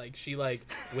movie. Like, she, like,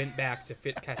 went back to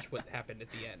catch what happened at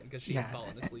the end, because she had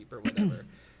fallen asleep or whatever.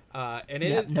 And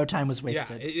it is, no time was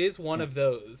wasted. Yeah, it is one of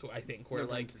those, I think, where,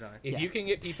 like, if you can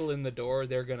get people in the door,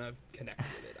 they're gonna connect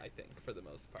with it, I think, for the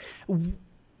most part.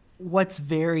 What's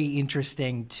very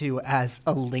interesting, too, as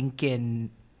a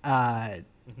Lincoln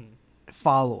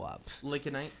follow-up.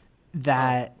 Lincolnite?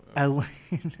 That a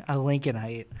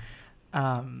Lincolnite.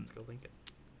 Let's go Lincoln.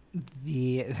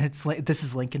 This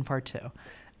is Lincoln Part 2.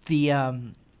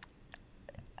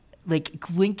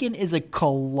 Lincoln is a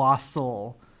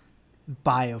colossal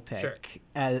biopic.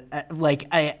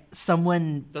 Sure.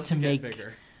 Someone Doesn't to get make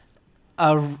bigger.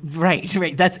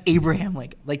 Right. That's Abraham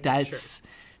Lincoln. Like, that's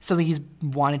something he's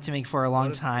wanted to make for a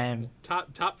long time.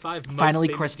 Top 5 most finally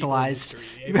famous crystallized. people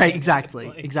in history. Right,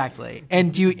 exactly.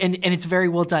 And it's very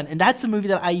well done. And that's a movie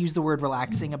that I use the word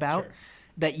relaxing about. Sure.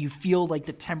 That you feel like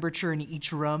the temperature in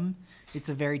each room. It's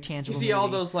a very tangible movie. You see all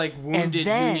those like wounded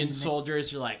Union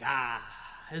soldiers, you're like,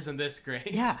 isn't this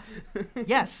great? Yeah.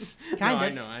 Yes.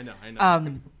 Kind of. I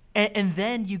know. And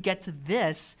then you get to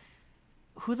this.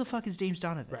 Who the fuck is James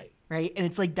Donovan? Right. And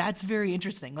it's like, that's very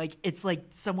interesting. Like, it's like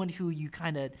someone who you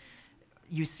kind of,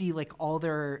 you see like all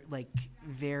their like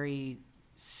very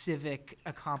civic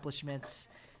accomplishments,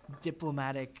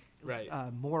 diplomatic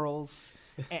morals,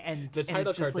 and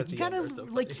it's just like you gotta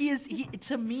like he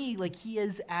to me like he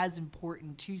is as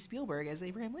important to Spielberg as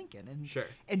Abraham Lincoln,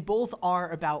 and both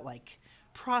are about like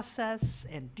process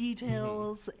and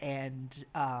details and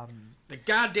the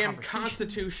goddamn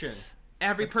Constitution.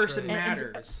 Every person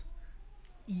matters.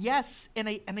 Yes, and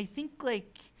I think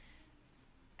like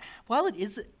while it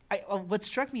is, what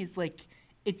struck me is like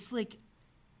it's like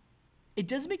it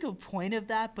does make a point of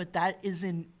that, but that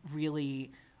isn't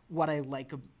really what I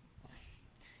like.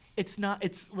 It's not.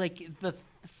 It's like the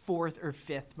fourth or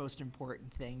fifth most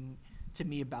important thing to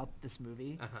me about this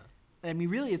movie. I mean,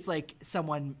 really, it's like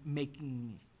someone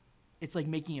making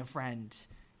a friend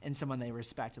and someone they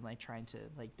respect and like trying to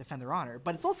like defend their honor.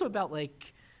 But it's also about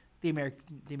like the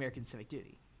American civic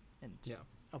duty and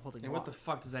upholding. And what the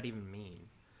fuck does that even mean?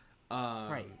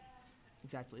 Right.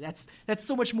 Exactly. That's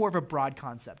so much more of a broad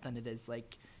concept than it is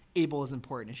like able is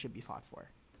important and should be fought for.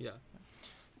 Yeah.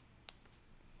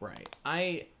 Right.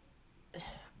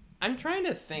 I'm trying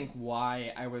to think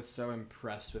why I was so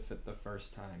impressed with it the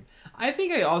first time. I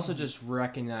think I also just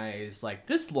recognized like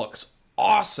this looks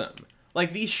awesome.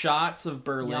 Like these shots of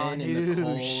Berlin in the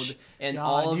cold and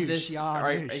all of this,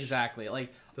 right? Exactly.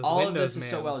 Like those all windows, of this is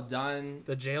so well done.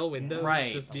 The jail windows,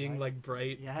 just being like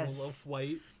bright,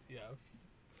 white. Yeah.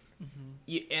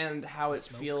 And how it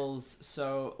feels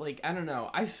so like I don't know.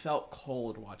 I felt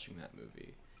cold watching that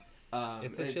movie.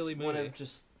 It's a chilly movie.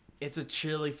 It's a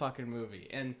chilly fucking movie,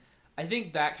 and I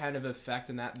think that kind of effect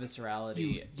and that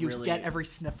viscerality you really get every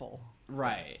sniffle.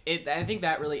 Right. I think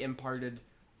that really imparted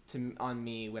on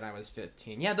me when I was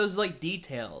 15. Yeah, those like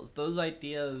details, those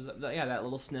ideas. Yeah, that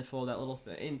little sniffle, that little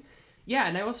thing.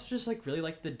 And I also just like really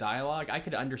liked the dialogue. I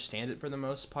could understand it for the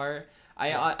most part.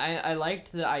 I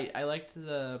liked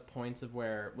the points of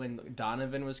where when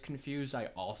Donovan was confused, I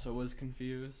also was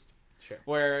confused. Sure.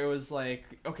 Where it was like,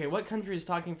 okay, what country is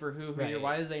talking for who here?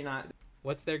 Why is they not?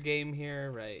 What's their game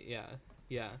here? Right. Yeah.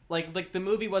 Yeah. Like the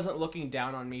movie wasn't looking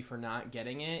down on me for not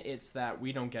getting it. It's that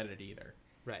we don't get it either.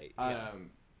 Right. Yeah.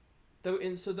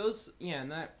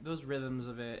 Those rhythms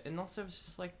of it, and also it's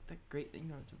just like the great,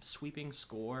 sweeping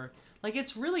score. Like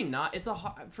it's really not.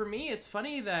 For me. It's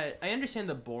funny that I understand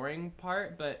the boring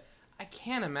part, but I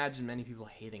can't imagine many people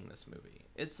hating this movie.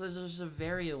 It's just a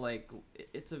very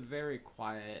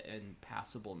quiet and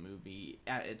passable movie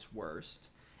at its worst,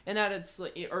 and at its I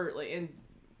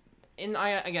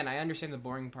understand the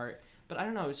boring part, but I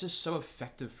don't know. It's just so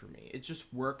effective for me. It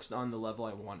just works on the level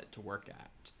I want it to work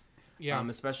at. Yeah.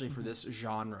 Especially for this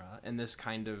genre and this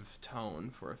kind of tone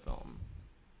for a film.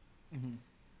 Mm-hmm.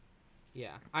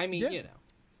 Yeah, I mean,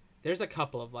 there's a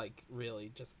couple of like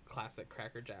really just classic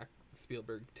crackerjack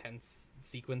Spielberg tense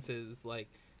sequences. Like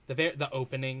the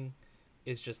opening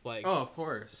is just like, oh, of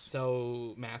course,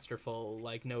 so masterful.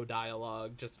 Like no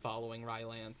dialogue, just following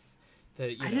Rylance.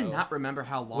 I did not remember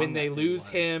how long when they lose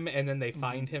him and then they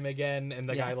find him again, and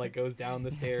the guy like goes down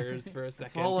the stairs for a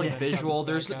second. It's all like visual.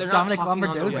 They're not Dominic talking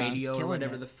on the Lombardozzi radio or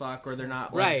whatever the fuck, or they're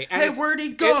not like, right. Hey, where'd he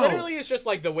go? It literally is just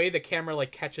like the way the camera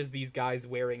like catches these guys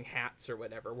wearing hats or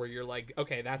whatever, where you're like,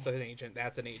 okay, that's an agent,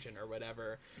 or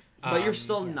whatever. But you're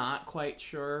still not quite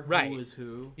sure who is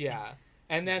who. Yeah,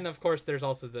 and then of course there's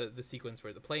also the sequence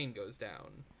where the plane goes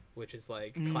down, which is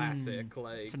like classic,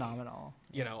 like phenomenal.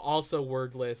 Also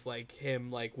wordless, like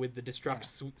him, like with the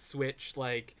destruct switch,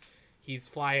 like he's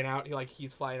flying out,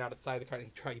 he's flying out outside the car, and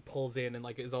he pulls in, and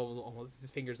like his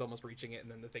fingers almost reaching it,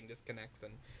 and then the thing disconnects,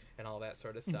 and all that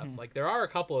sort of stuff. Mm-hmm. Like there are a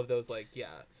couple of those, like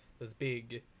those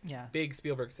big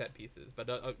Spielberg set pieces, but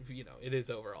it is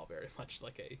overall very much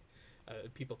like a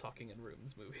people talking in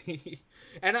rooms movie.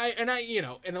 and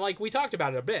like we talked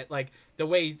about it a bit, like the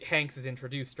way Hanks is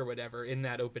introduced or whatever in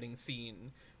that opening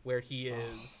scene where he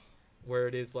is where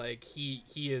it is like he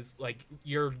is like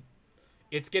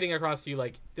it's getting across to you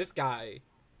like this guy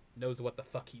knows what the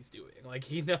fuck he's doing, like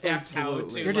he knows how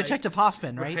to. You're Detective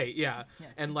Hoffman, right? Right, yeah.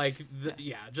 And like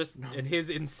and his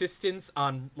insistence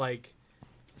on like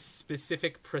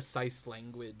specific precise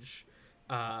language,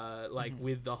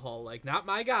 with the whole like, not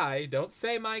my guy, don't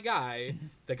say my guy,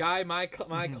 the guy my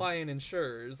client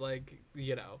insures, like,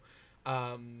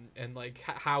 and like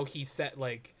how he set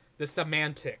like the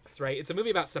semantics, right? It's a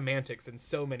movie about semantics in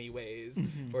so many ways.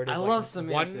 Where it is, I love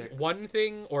semantics. One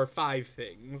thing or five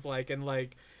things, like, and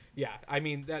like, yeah, I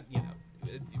mean that,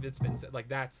 it's been said, like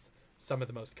that's some of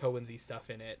the most Coen-y stuff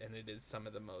in it, and it is some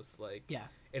of the most like,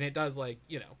 and it does like,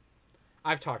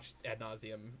 I've talked ad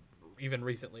nauseum even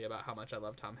recently about how much I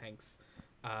love Tom Hanks,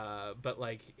 but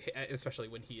like especially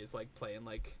when he is like playing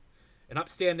like an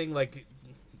upstanding like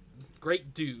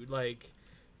great dude, like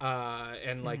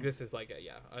And like this is like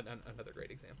another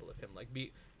great example of him like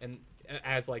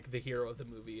as like the hero of the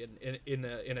movie in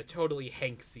a totally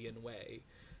Hanksian way,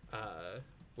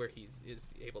 where he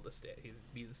is able to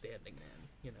be the standing man,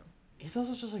 you know. He's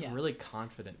also just like really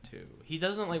confident too. He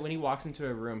doesn't like when he walks into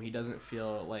a room, he doesn't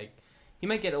feel like he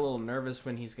might get a little nervous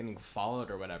when he's getting followed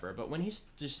or whatever, but when he's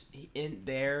just in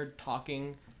there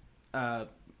talking,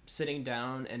 sitting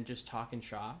down and just talking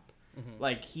shop,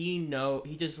 like he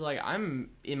just like,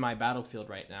 I'm in my battlefield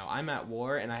right now. I'm at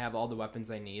war and I have all the weapons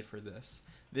I need for this.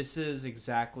 This is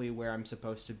exactly where I'm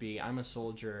supposed to be. I'm a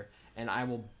soldier and I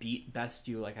will best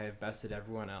you like I have bested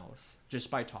everyone else just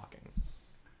by talking.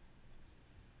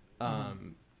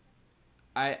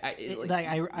 I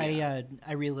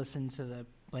re-listened to the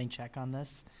blank check on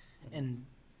this, and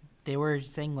they were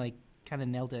saying like kind of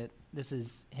nailed it. This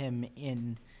is him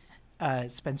in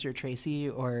Spencer Tracy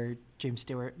or James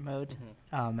Stewart mode,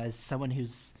 as someone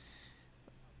who's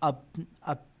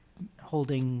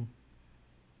upholding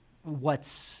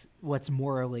what's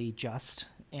morally just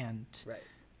and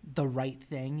the right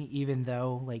thing, even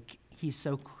though like he's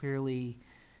so clearly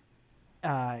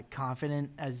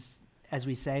confident as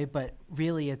we say, but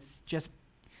really it's just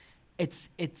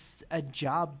it's a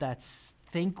job that's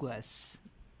thankless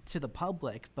to the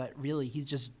public, but really he's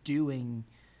just doing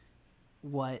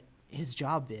what his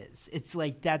job is. It's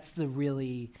like that's the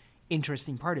really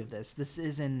interesting part of this. This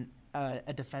isn't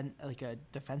a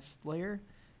defense lawyer.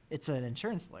 It's an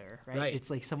insurance lawyer, right? It's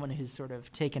like someone who's sort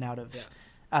of taken out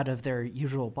of their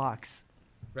usual box.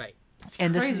 Right. It's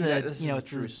crazy this is a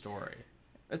true story.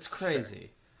 It's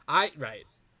crazy. Sure.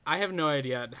 I have no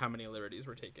idea how many liberties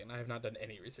were taken. I have not done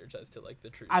any research as to like the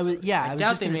true story. I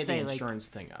doubt they made the insurance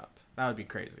thing up. That would be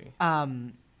crazy.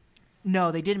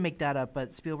 No, they didn't make that up,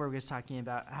 but Spielberg was talking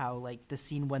about how like the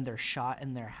scene when they're shot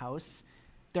in their house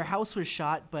was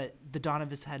shot, but the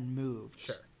Donovans had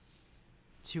moved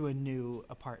to a new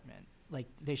apartment. Like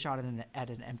they shot it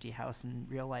at an empty house in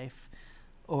real life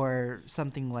or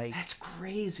something like. That's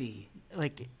crazy.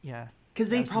 Like, yeah. Because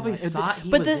they probably thought he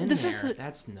was in there.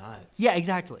 That's nuts. Yeah,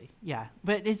 exactly. Yeah.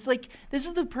 But it's like, this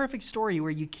is the perfect story where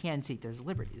you can take those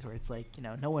liberties, where it's like, you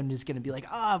know, no one is going to be like,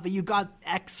 but you got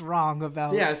X wrong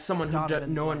about. Yeah, it's someone who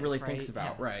no one really thinks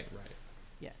about. Yeah. Right.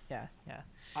 Yeah.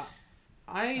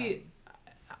 I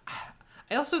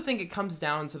also think it comes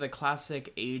down to the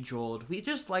classic age-old, we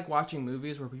just like watching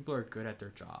movies where people are good at their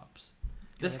jobs.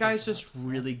 This guy's just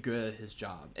really good at his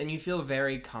job, and you feel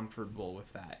very comfortable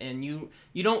with that. And you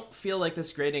don't feel like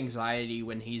this great anxiety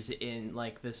when he's in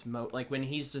like this when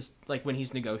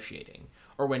he's negotiating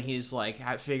or when he's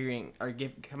like figuring or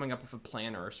coming up with a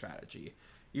plan or a strategy.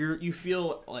 You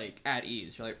feel like at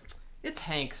ease. You're like, it's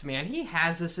Hanks, man. He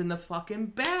has this in the fucking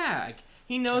bag.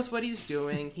 He knows what he's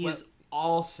doing. He's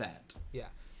all set. Yeah.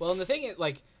 Well, and the thing is,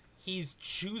 like, he's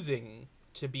choosing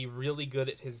to be really good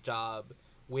at his job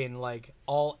when like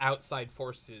all outside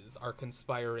forces are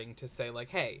conspiring to say like,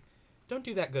 hey, don't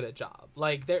do that good a job.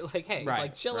 Like they're like, hey,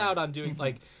 like chill out on doing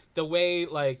like the way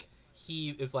like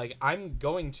he is like, I'm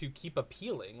going to keep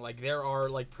appealing. Like there are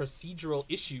like procedural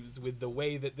issues with the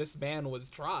way that this man was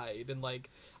tried, and like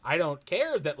I don't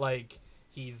care that like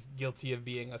he's guilty of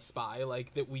being a spy.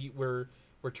 Like that we're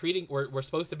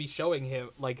supposed to be showing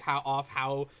him like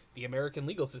how the American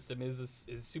legal system is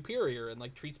superior and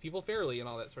like treats people fairly and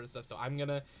all that sort of stuff. So I'm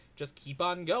gonna just keep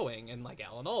on going. And like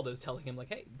Alan Alda is telling him like,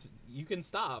 hey, you can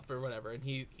stop or whatever. And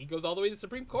he goes all the way to the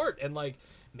Supreme Court and like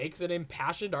makes an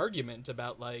impassioned argument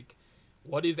about like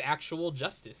what is actual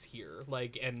justice here.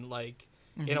 Like and like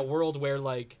in a world where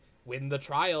like when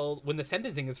the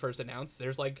sentencing is first announced,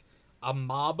 there's like a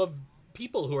mob of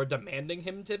people who are demanding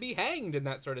him to be hanged and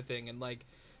that sort of thing. And like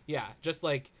just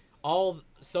like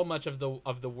so much of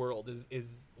the world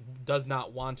does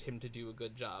not want him to do a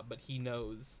good job, but he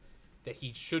knows that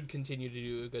he should continue to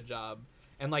do a good job.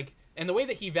 And like and the way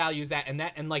that he values that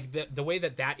and like the way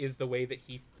that is the way that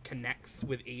he connects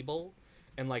with Abel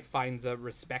and like finds a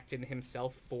respect in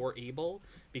himself for Abel,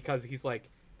 because he's like,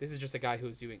 this is just a guy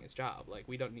who's doing his job. Like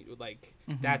we don't need like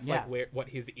that's like what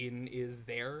his in is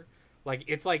there. Like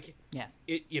it's like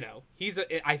it, you know,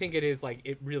 I think it is like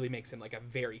it really makes him like a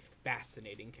very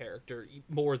fascinating character,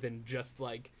 more than just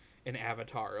like an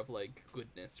avatar of like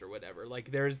goodness or whatever.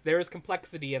 Like there's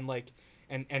complexity and like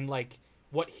and like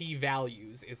what he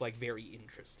values is like very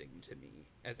interesting to me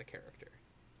as a character.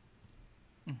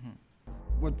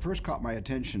 What first caught my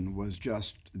attention was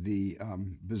just the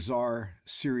bizarre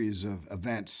series of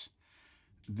events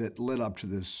that led up to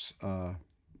this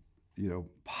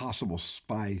possible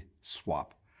spy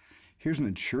swap. Here's an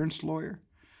insurance lawyer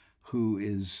who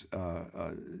is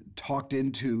talked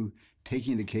into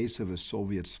taking the case of a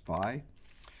Soviet spy.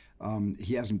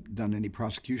 He hasn't done any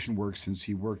prosecution work since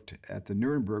he worked at the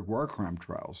Nuremberg war crime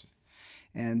trials.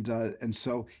 And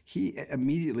so he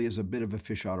immediately is a bit of a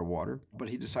fish out of water, but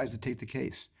he decides to take the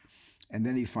case. And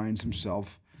then he finds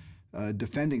himself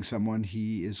defending someone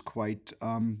he is quite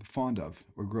fond of,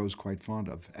 or grows quite fond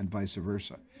of, and vice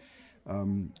versa,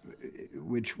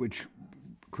 which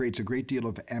creates a great deal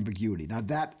of ambiguity. Now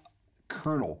that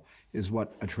kernel is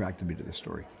what attracted me to the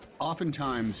story.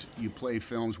 Oftentimes you play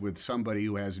films with somebody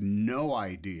who has no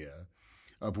idea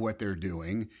of what they're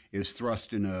doing, is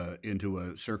thrust into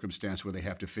a circumstance where they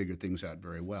have to figure things out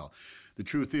very well. The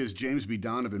truth is, James B.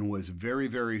 Donovan was very,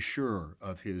 very sure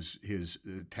of his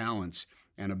talents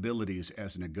and abilities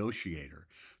as a negotiator.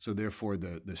 So therefore,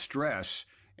 the stress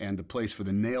and the place for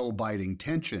the nail-biting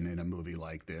tension in a movie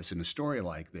like this, in a story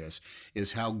like this,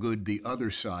 is how good the other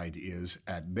side is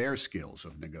at their skills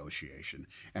of negotiation.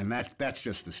 And that's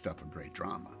just the stuff of great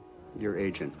drama. You're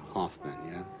Agent Hoffman,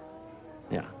 yeah?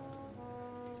 Yeah.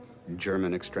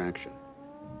 German extraction.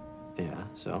 Yeah,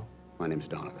 so? My name's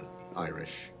Donovan.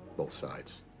 Irish, both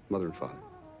sides. Mother and father.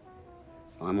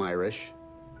 I'm Irish,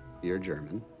 you're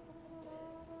German.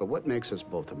 But what makes us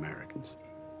both Americans?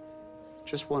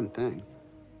 Just one thing.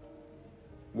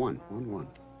 One.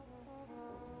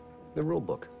 The rule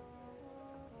book.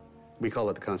 We call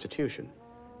it the Constitution,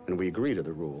 and we agree to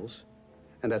the rules,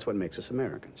 and that's what makes us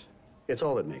Americans. It's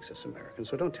all that makes us Americans,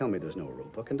 so don't tell me there's no rule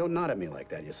book, and don't nod at me like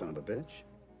that, you son of a bitch.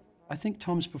 I think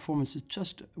Tom's performance is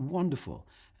just wonderful,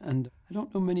 and I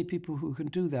don't know many people who can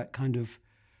do that kind of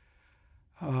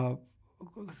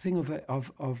thing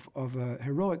of a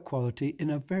heroic quality in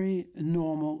a very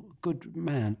normal, good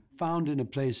man, found in a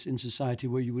place in society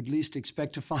where you would least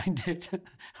expect to find it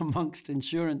amongst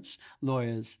insurance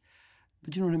lawyers.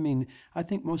 But you know what I mean? I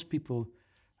think most people,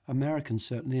 Americans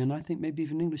certainly, and I think maybe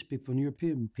even English people and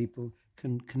European people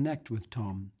can connect with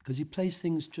Tom, because he plays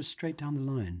things just straight down the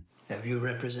line. Have you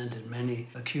represented many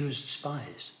accused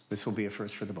spies? This will be a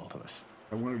first for the both of us.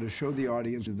 I wanted to show the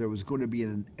audience that there was going to be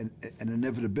an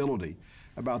inevitability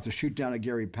about the shoot down of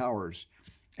Gary Powers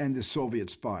and the Soviet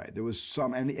spy. There was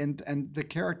some, and the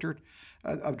character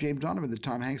of James Donovan that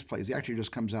Tom Hanks plays, he actually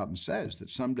just comes out and says that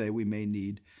someday we may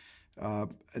need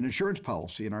an insurance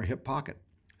policy in our hip pocket,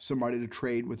 somebody to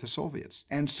trade with the Soviets.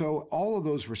 And so all of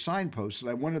those were signposts, and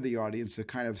I wanted the audience to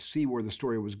kind of see where the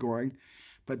story was going.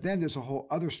 But then there's a whole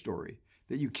other story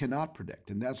that you cannot predict,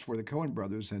 and that's where the Coen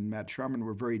brothers and Matt Sharman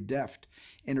were very deft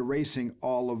in erasing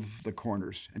all of the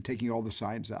corners and taking all the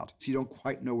signs out, so you don't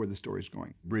quite know where the story's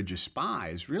going. Bridge of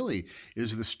Spies really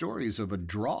is the stories of a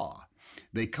draw.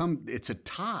 It's a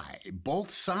tie.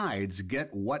 Both sides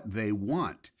get what they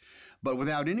want. But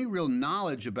without any real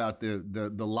knowledge about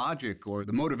the logic or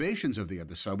the motivations of the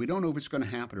other side, we don't know if it's going to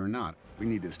happen or not. We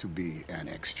need this to be an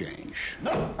exchange.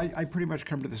 No! I pretty much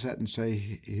come to the set and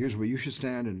say, here's where you should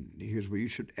stand, and here's where you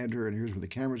should enter, and here's where the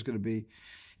camera's going to be.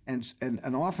 And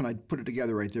often I put it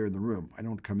together right there in the room. I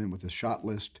don't come in with a shot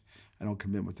list. I don't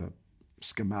come in with a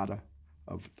schemata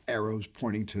of arrows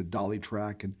pointing to dolly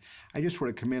track. And I just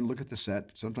sort of come in, look at the set.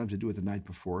 Sometimes I do it the night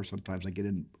before. Sometimes I get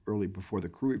in early before the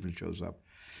crew even shows up.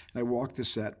 And I walk the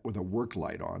set with a work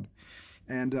light on.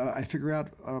 And I figure out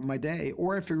my day,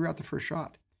 or I figure out the first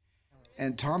shot.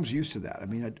 And Tom's used to that. I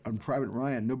mean, on Private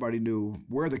Ryan, nobody knew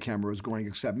where the camera was going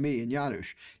except me and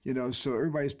Janusz. You know, so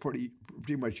everybody's pretty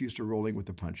much used to rolling with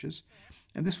the punches.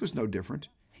 And this was no different.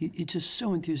 He's just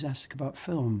so enthusiastic about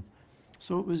film.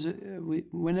 So it was,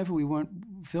 whenever we weren't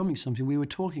filming something, we were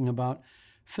talking about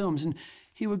films. And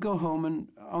he would go home, and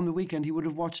on the weekend, he would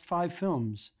have watched 5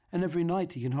 films. And every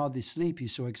night, he can hardly sleep.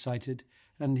 He's so excited.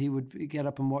 And he would get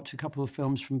up and watch a couple of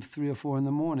films from 3 or 4 in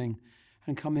the morning.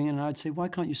 And coming in, and I'd say, why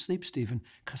can't you sleep, Stephen?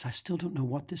 Because I still don't know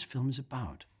what this film is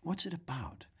about. What's it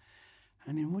about?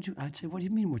 I mean, I'd say, what do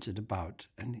you mean, what's it about?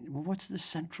 And, well, what's the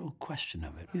central question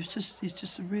of it? He's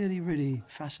just a really, really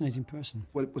fascinating person.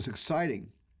 What was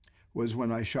exciting was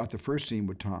when I shot the first scene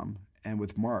with Tom and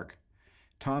with Mark.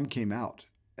 Tom came out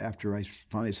after I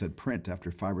finally said print,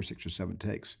 after 5 or 6 or 7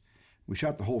 takes. We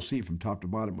shot the whole scene from top to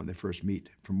bottom when they first meet,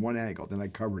 from one angle. Then I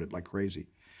covered it like crazy.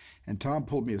 And Tom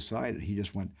pulled me aside and he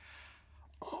just went,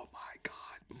 "Oh my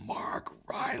God, Mark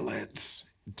Rylance."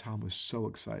 And Tom was so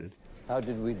excited. How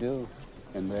did we do?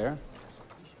 In there?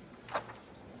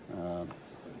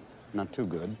 Not too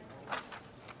good.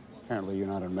 Apparently you're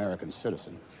not an American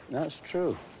citizen. That's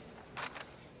true.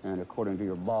 And according to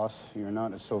your boss, you're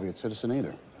not a Soviet citizen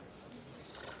either.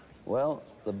 Well,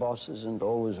 the boss isn't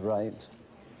always right,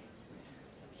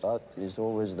 but he's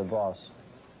always the boss.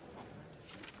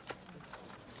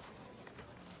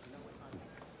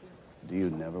 Do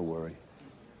you never worry?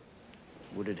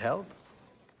 Would it help?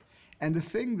 And the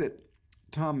thing that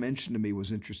Tom mentioned to me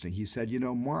was interesting. He said,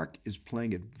 Mark is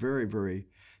playing it very, very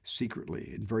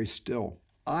secretly and very still.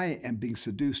 I am being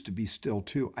seduced to be still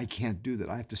too. I can't do that.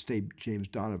 I have to stay James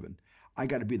Donovan. I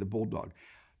got to be the bulldog.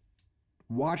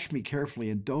 Watch me carefully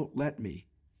and don't let me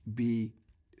be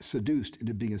seduced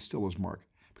into being as still as Mark,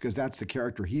 because that's the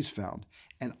character he's found.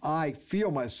 And I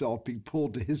feel myself being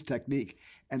pulled to his technique,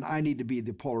 and I need to be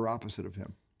the polar opposite of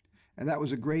him. And that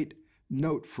was a great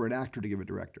note for an actor to give a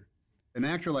director. An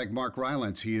actor like Mark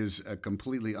Rylance, he is a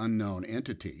completely unknown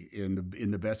entity in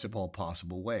the best of all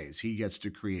possible ways. He gets to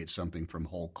create something from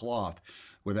whole cloth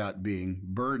without being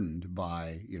burdened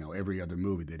by, every other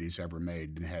movie that he's ever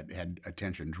made and had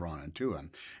attention drawn into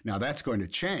him. Now that's going to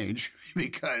change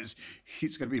because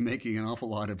he's going to be making an awful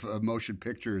lot of motion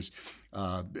pictures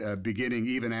beginning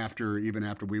even after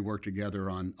we work together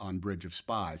on Bridge of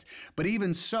Spies. But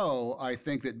even so, I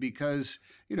think that because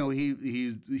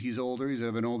he's older, he's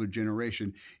of an older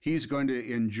generation, he's going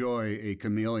to enjoy a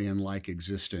chameleon-like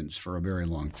existence for a very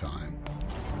long time.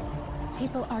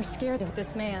 People are scared of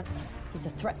this man. He's a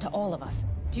threat to all of us.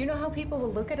 Do you know how people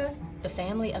will look at us? The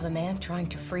family of a man trying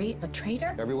to free a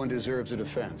traitor? Everyone deserves a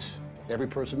defense. Every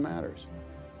person matters.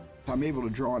 I'm able to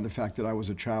draw on the fact that I was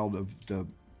a child of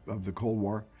the Cold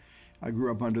War. I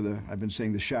grew up under I've been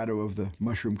saying, the shadow of the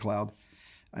mushroom cloud.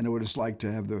 I know what it's like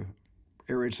to have the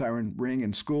air raid siren ring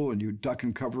in school and you duck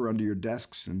and cover under your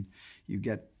desks and you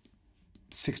get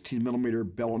 16-millimeter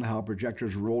Bell and Howell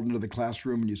projectors rolled into the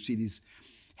classroom and you see these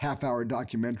half-hour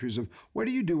documentaries of what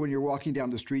do you do when you're walking down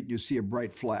the street and you see a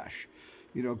bright flash?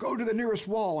 Go to the nearest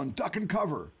wall and duck and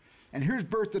cover. And here's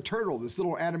Bert the Turtle, this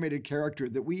little animated character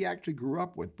that we actually grew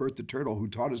up with, Bert the Turtle, who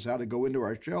taught us how to go into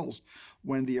our shells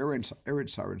when the air raid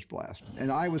sirens blast.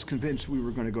 And I was convinced we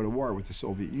were going to go to war with the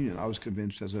Soviet Union. I was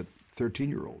convinced as a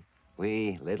 13-year-old.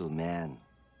 We, little men,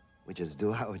 we just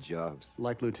do our jobs.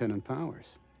 Like Lieutenant Powers.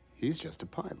 He's just a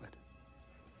pilot.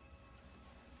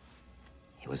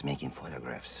 He was making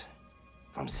photographs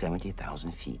from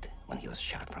 70,000 feet when he was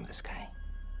shot from the sky.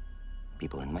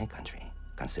 People in my country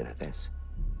consider this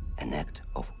an act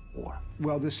of war.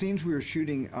 Well, the scenes we were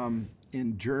shooting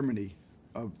in Germany,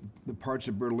 of the parts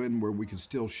of Berlin where we could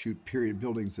still shoot period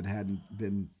buildings that hadn't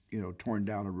been, torn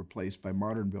down or replaced by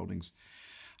modern buildings,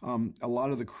 a lot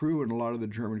of the crew and a lot of the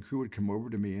German crew would come over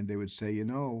to me and they would say,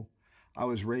 I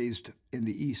was raised in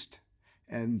the East,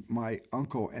 and my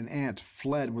uncle and aunt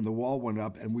fled when the wall went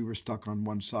up, and we were stuck on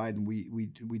one side, and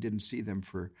we didn't see them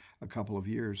for a couple of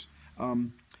years.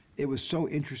 It was so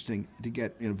interesting to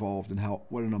get involved in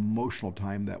what an emotional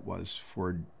time that was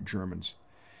for Germans,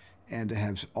 and to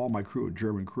have all my crew,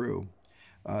 German crew,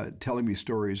 telling me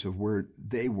stories of where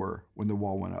they were when the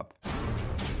wall went up.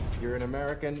 You're an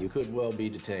American, you could well be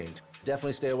detained.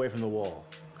 Definitely stay away from the wall.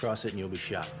 Cross it and you'll be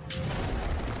shot.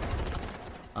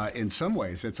 In some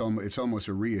ways, it's almost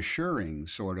a reassuring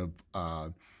sort of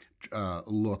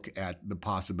look at the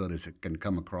possibilities that can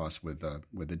come across with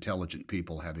intelligent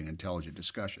people having intelligent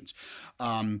discussions.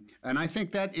 And I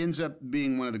think that ends up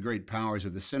being one of the great powers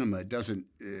of the cinema. It doesn't,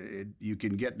 you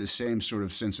can get the same sort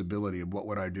of sensibility of what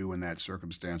would I do in that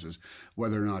circumstances,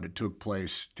 whether or not it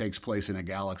takes place in a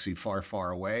galaxy far,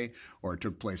 far away, or it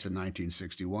took place in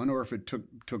 1961, or if it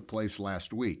took place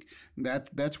last week.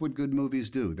 That's what good movies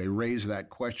do. They raise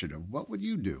that question of what would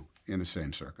you do in the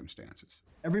same circumstances.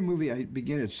 Every movie I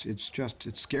begin, it's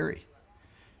scary.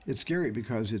 It's scary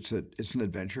because it's an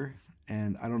adventure,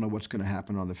 and I don't know what's going to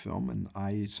happen on the film. And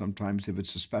I sometimes, if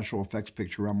it's a special effects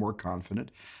picture, I'm more confident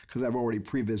because I've already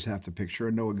previs half the picture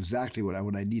and know exactly what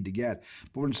I need to get.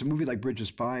 But when it's a movie like Bridge of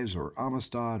Spies or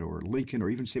Amistad or Lincoln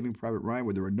or even Saving Private Ryan,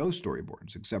 where there were no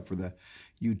storyboards except for the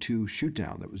U2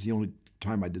 shoot-down, that was the only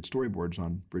time I did storyboards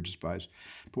on Bridge of Spies.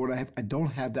 But when I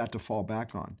don't have that to fall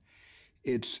back on.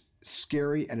 It's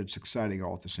scary and it's exciting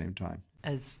all at the same time.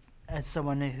 As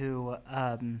someone who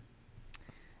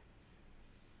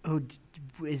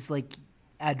is like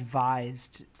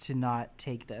advised to not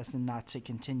take this and not to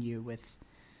continue with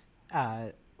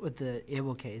the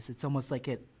Abel case, it's almost like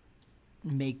it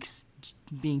makes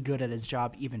being good at his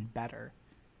job even better.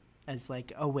 As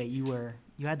like, oh wait, you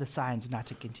had the signs not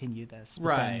to continue this, but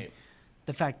right?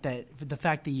 The fact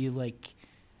that you like,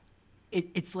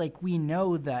 it's like we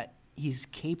know that he's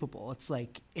capable. It's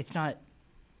like, it's not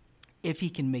if he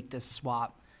can make this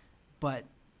swap, but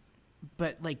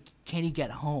like, can he get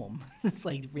home? It's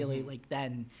like really like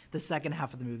then the second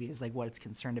half of the movie is like what it's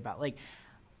concerned about. Like,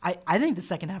 I think the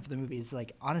second half of the movie is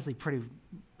like honestly pretty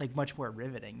like much more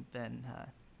riveting than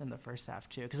the first half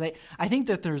too, because I think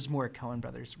that there's more Coen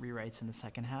Brothers rewrites in the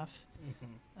second half.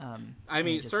 Mm-hmm. I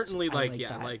mean, certainly like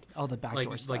all the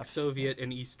backdoor stuff, like Soviet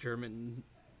and East German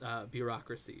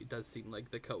bureaucracy does seem like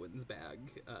the Coens' bag.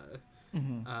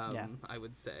 I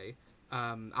would say.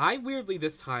 I weirdly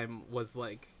this time was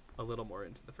like a little more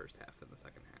into the first half than the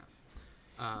second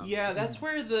half. Yeah, that's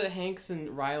where the Hanks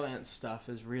and Rylance stuff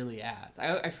is really at.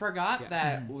 I forgot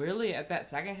that really at that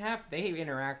second half they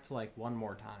interact like one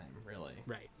more time, really.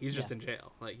 Right. He's just in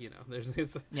jail. Like, you know,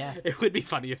 it would be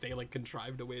funny if they like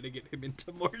contrived a way to get him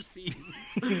into more scenes.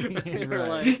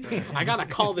 I gotta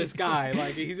call this guy.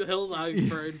 Like he'll ask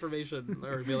for information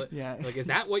or be like, is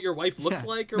that what your wife looks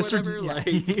like or whatever? Like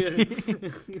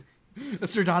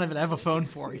Mr. Donovan, I have a phone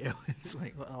for you. It's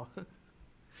like, well.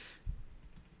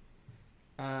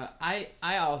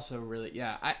 I also really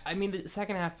I mean the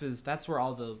second half that's where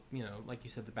all the, you know, like you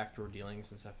said, the backdoor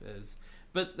dealings and stuff is,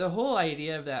 but the whole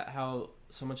idea of that, how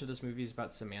so much of this movie is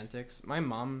about semantics. My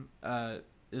mom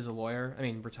is a lawyer, I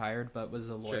mean retired, but was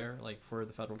a lawyer like for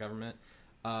the federal government.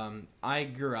 I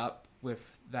grew up with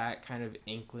that kind of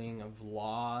inkling of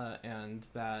law and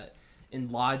that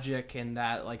in logic and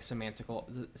that like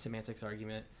semantics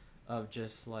argument of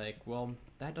just like, well,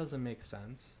 that doesn't make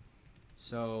sense,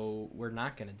 so we're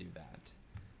not going to do that.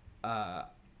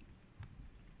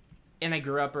 And I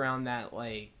grew up around that,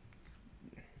 like,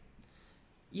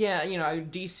 yeah, you know,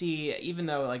 DC, even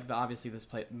though, like, obviously this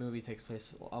movie takes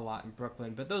place a lot in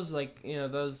Brooklyn, but those, like, you know,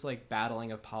 those, like,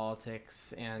 battling of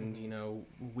politics and, you know,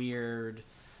 weird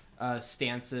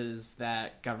stances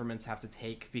that governments have to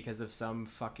take because of some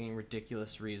fucking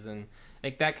ridiculous reason.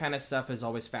 Like, that kind of stuff has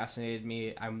always fascinated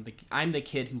me. I'm the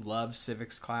kid who loves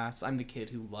civics class. I'm the kid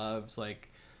who loves, like,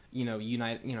 you know,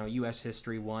 U.S.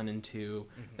 history 1 and 2.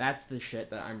 That's the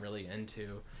shit that I'm really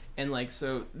into. And, like,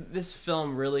 so this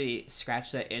film really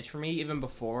scratched that itch for me even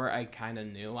before I kind of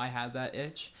knew I had that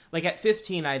itch. Like, at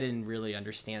 15, I didn't really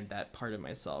understand that part of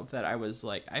myself, that I was,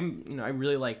 like, I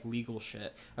really like legal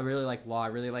shit. I really like law. I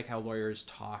really like how lawyers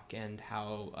talk and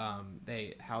how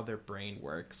their brain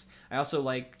works. I also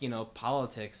like, you know,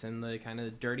 politics and the kind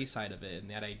of dirty side of it and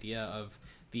that idea of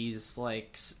these,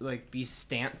 like these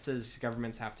stances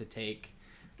governments have to take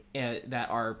that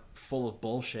are full of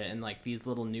bullshit, and like these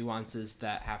little nuances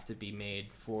that have to be made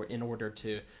in order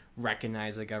to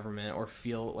recognize a government or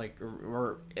feel like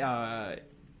or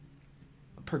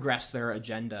progress their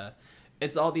agenda.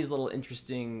 It's all these little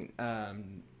interesting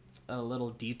little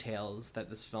details that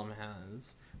this film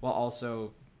has, while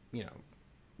also, you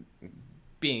know,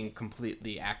 being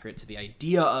completely accurate to the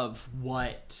idea of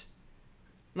what.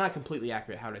 Not completely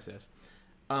accurate. How do I say this?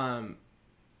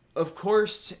 Of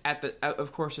course, at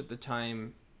the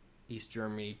time, East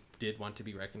Germany did want to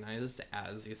be recognized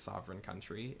as a sovereign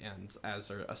country and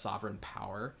as a sovereign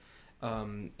power,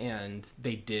 and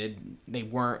they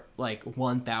weren't like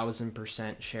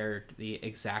 1,000% shared the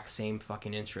exact same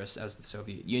fucking interests as the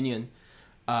Soviet Union,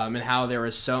 and how there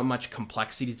was so much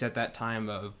complexity at that time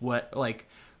of what, like,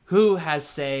 who has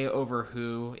say over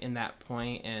who in that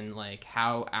point, and like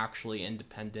how actually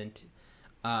independent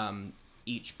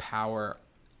each power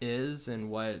is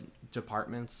and what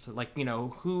departments, like, you know,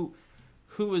 who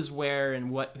is where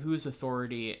and whose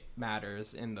authority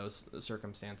matters in those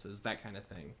circumstances, that kind of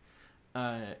thing.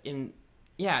 And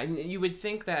you would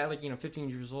think that, like, you know, 15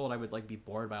 years old, I would like be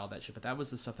bored by all that shit, but that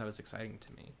was the stuff that was exciting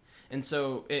to me, and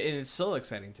so it's still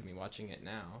exciting to me watching it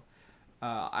now.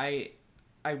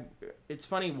 It's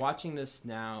funny watching this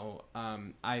now.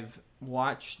 I've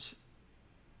watched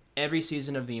every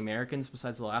season of The Americans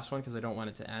besides the last one because I don't want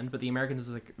it to end. But The Americans is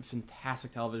like a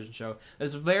fantastic television show that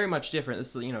is very much different.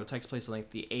 This is, you know, it takes place in like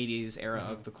the 80s era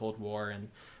of the Cold War and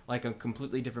like a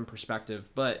completely different perspective.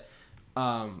 But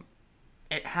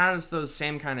it has those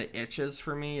same kind of itches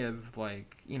for me of,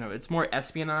 like, you know, it's more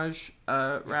espionage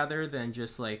rather than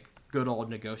just like good old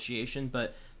negotiation,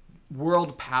 but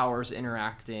world powers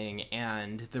interacting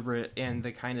and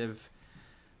the kind of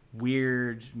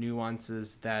weird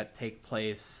nuances that take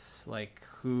place, like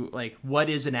what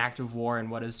is an act of war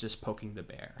and what is just poking the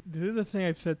bear. This is the thing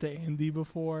I've said to Andy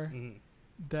before,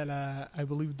 that I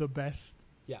believe the best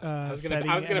I was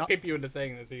gonna pimp you into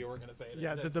saying this, so you weren't gonna say it.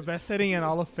 Yeah, the best setting in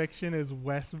all of fiction is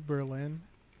West Berlin.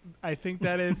 I think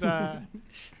that is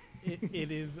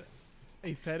it is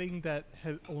a setting that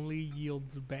only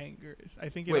yields bangers. I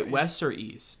think. Wait, west or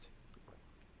east?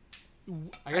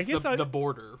 I guess the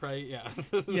border, right? Yeah.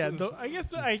 Yeah.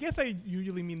 I guess I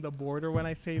usually mean the border when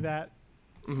I say that.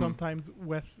 Mm-hmm. Sometimes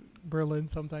West Berlin,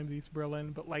 sometimes East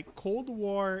Berlin, but like Cold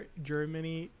War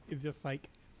Germany is just like,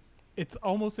 it's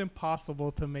almost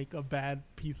impossible to make a bad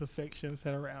piece of fiction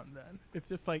set around then. It's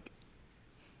just like,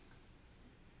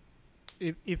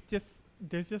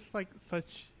 there's just like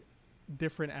such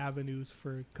different avenues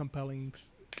for compelling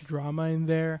drama in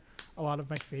there. A lot of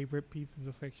my favorite pieces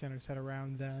of fiction are set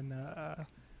around then.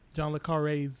 John le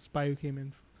Carré's Spy Who Came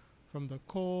in from the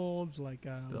Cold, like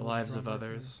The Lives of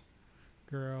Others,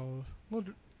 Girls. Well,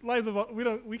 Lives of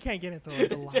we can't get into like,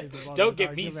 the Lives of Others. Don't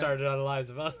get me started on the Lives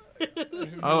of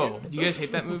Others. Oh, do you guys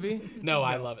hate that movie? No,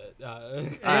 I love it.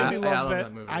 Andy loves love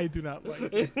that movie. I do not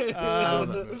like it. I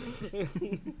love that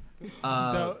movie.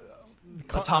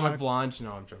 Atomic Blonde.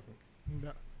 No, I'm joking.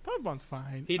 No, Atomic Blonde's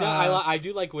fine. He does, I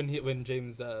do like when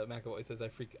James McAvoy says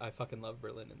I fucking love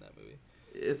Berlin in that movie.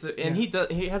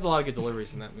 He has a lot of good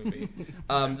deliveries in that movie.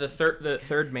 The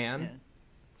Third Man. Yeah.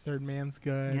 Third Man's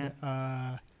good.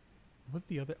 Yeah. What's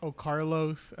the other? Oh,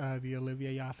 Carlos, the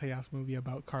Olivia Assayas movie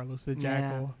about Carlos the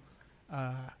Jackal.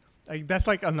 Yeah. Like that's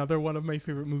like another one of my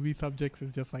favorite movie subjects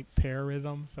is just like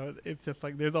terrorism. So it's just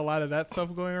like there's a lot of that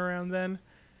stuff going around then.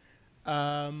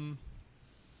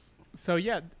 So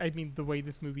yeah, I mean the way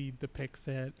this movie depicts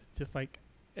it, just like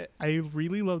I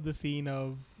really love the scene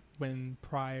of when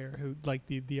Pryor, who like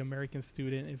the American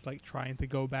student, is like trying to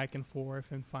go back and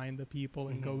forth and find the people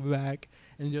and go back,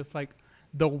 and just like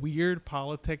the weird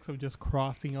politics of just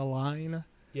crossing a line.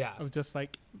 Yeah. Of just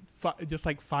like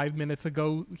 5 minutes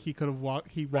ago he could have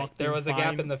walked. He walked. There was fine. a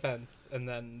gap in the fence, and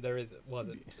then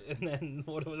wasn't. And then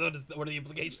what are the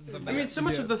implications of that? I mean, so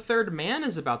much of the Third Man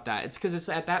is about that. It's because it's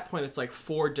at that point it's like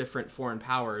 4 different foreign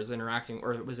powers interacting,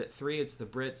 or was it 3? It's the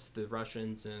Brits, the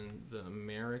Russians, and the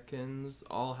Americans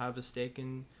all have a stake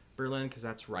in Berlin because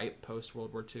that's right post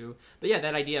World War II. But yeah,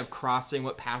 that idea of crossing,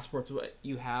 what passports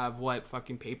you have, what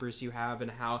fucking papers you have,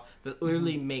 and how that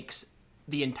literally makes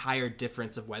the entire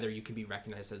difference of whether you can be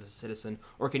recognized as a citizen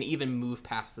or can even move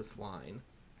past this line.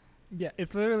 Yeah,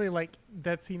 it's literally like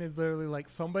that scene is literally like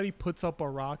somebody puts up a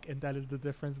rock, and that is the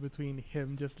difference between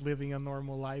him just living a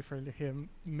normal life and him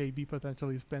maybe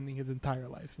potentially spending his entire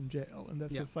life in jail. And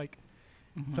that's just like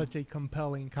such a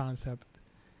compelling concept.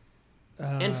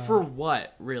 And for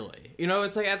what, really? You know,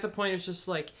 it's like at the point it's just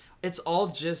like it's all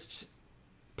just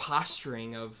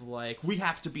posturing of like we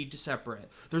have to be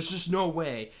separate. There's just no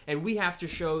way, and we have to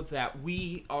show that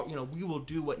we are. You know, we will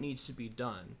do what needs to be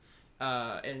done.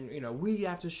 And you know, we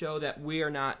have to show that we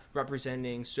are not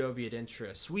representing Soviet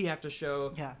interests. We have to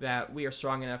show that we are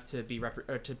strong enough to be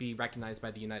recognized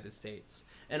by the United States,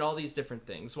 and all these different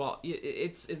things. Well,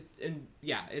 it's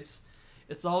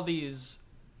all these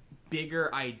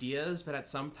bigger ideas, but at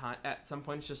some point,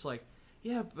 it's just like,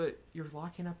 yeah, but you're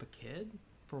locking up a kid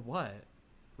for what?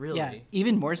 Really? Yeah,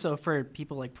 even more so for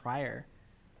people like Pryor,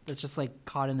 that's just like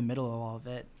caught in the middle of all of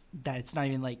it. That it's not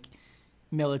even like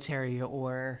military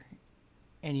or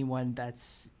anyone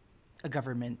that's a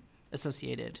government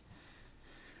associated.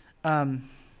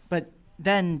 But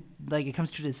then like it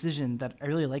comes to a decision that I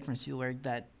really like from Spielberg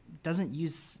that doesn't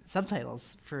use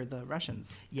subtitles for the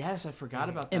Russians. Yes, I forgot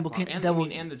about that.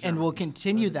 And we'll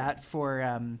continue that for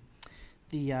in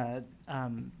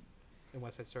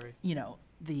West Side Story. You know,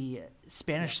 the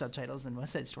Spanish subtitles in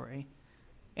West Side Story.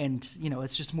 And, you know,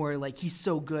 it's just more like he's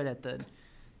so good at the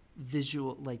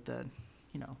visual, like the,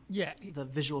 you know, the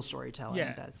visual storytelling.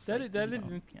 Yeah,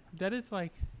 that is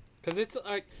like, because it's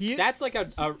like that's like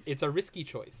it's a risky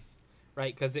choice,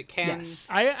 right? Because it can. Yes,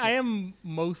 I am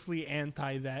mostly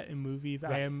anti that in movies.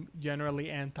 Right. I am generally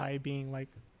anti being like,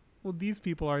 well, these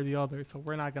people are the others, so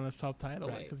we're not going to subtitle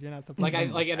it because you're not supposed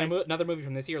to. Like another movie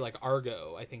from this year, like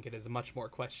Argo, I think it is much more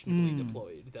questionably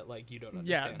deployed that like you don't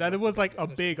understand. Yeah, that it was like a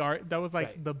big that was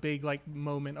like the big like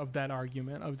moment of that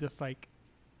argument of just like,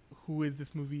 who is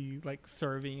this movie like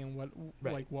serving and what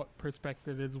like what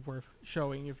perspective is worth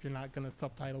showing if you're not going to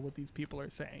subtitle what these people are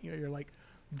saying. You're like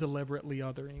deliberately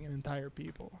othering an entire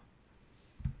people.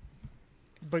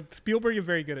 But Spielberg is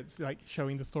very good at like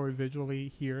showing the story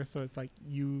visually here, so it's like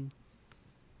you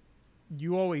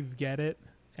always get it,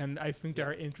 and I think there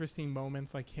are interesting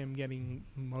moments like him getting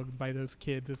mugged by those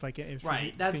kids. It's like an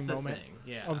interesting that's the moment thing.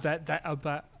 Yeah.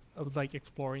 of like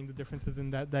exploring the differences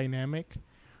in that dynamic.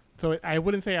 So I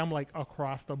wouldn't say I'm like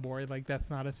across the board like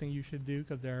that's not a thing you should do,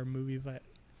 because there are movies that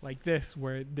like this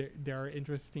where there are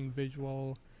interesting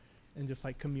visual and just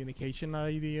like communication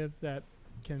ideas that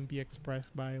can be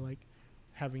expressed by like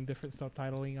having different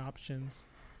subtitling options,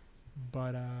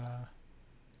 but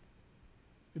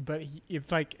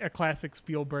it's like a classic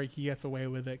Spielberg. He gets away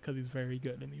with it because he's very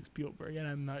good and he's Spielberg, and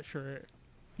I'm not sure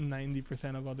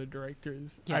 90% of other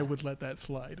directors I would let that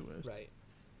slide with. Right.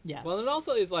 Yeah. Well, it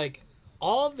also is like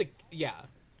all the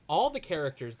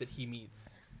characters that he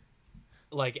meets,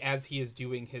 like as he is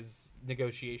doing his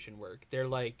negotiation work, they're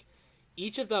like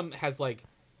each of them has like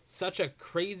such a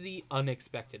crazy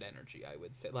unexpected energy, I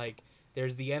would say. Like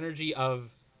there's the energy of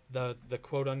the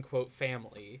quote unquote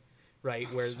family, right?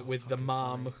 Where so with the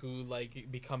mom who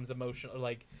like becomes emotional,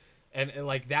 like and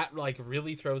like that like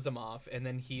really throws him off, and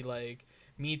then he like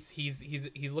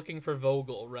he's looking for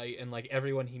Vogel, right? And like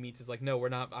everyone he meets is like, no,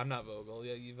 I'm not Vogel.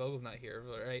 Yeah, Vogel's not here,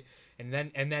 right? And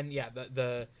then yeah,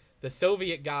 the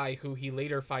Soviet guy who he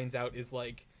later finds out is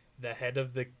like the head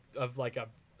of like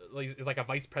a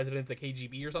vice president of the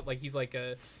KGB or something. Like he's like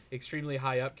a extremely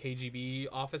high up KGB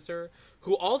officer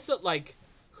who also like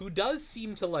who does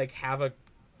seem to like have a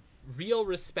real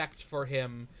respect for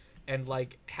him and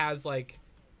like has like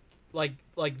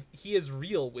he is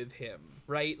real with him,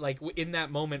 right? Like in that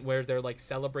moment where they're like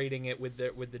celebrating it with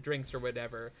the drinks or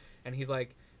whatever, and he's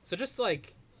like, so just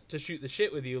like to shoot the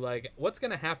shit with you, like what's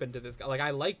gonna happen to this guy? Like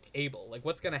I like Abel, like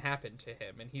what's gonna happen to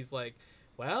him? And he's like,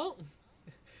 well,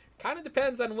 kind of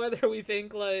depends on whether we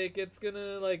think like it's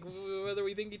gonna like whether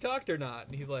we think he talked or not.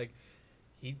 And he's like,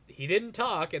 he didn't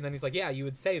talk. And then he's like, yeah, you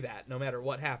would say that no matter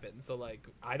what happened. So like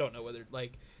I don't know whether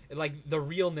like the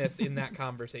realness in that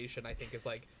conversation I think is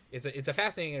like it's a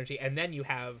fascinating energy. And then you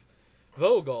have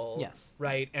Vogel, yes,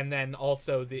 right? And then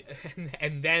also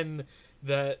and then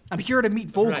I'm here to meet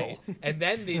Vogel, right. And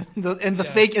then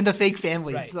the fake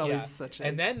family right, is always such a...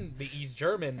 And then the East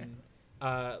German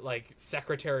like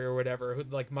secretary or whatever, who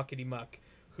like muckety muck,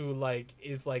 who like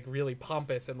is like really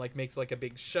pompous and like makes like a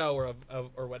big show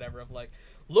or whatever of like,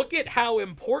 look at how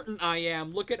important I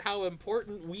am, look at how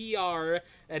important we are,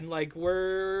 and like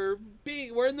we're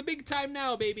in the big time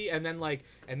now, baby. And then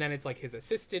it's like his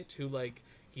assistant who like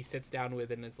he sits down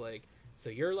with and is like, so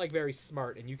you're like very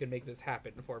smart and you can make this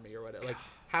happen for me or whatever. Like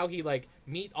how he like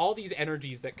meet all these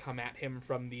energies that come at him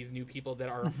from these new people that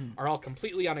are all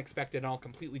completely unexpected and all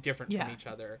completely different from each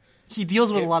other. He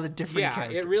deals with a lot of different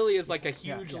characters. It really is like a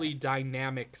hugely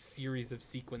dynamic series of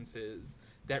sequences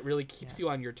that really keeps you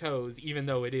on your toes, even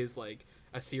though it is like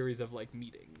a series of like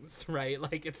meetings, right?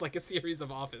 Like it's like a series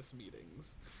of office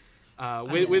meetings.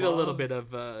 With a little bit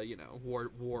of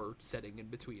war setting in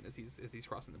between as he's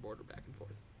crossing the border back and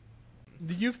forth.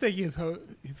 The youth taking his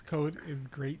coat is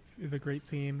great. Is a great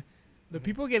scene. The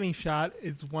people getting shot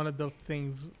is one of those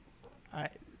things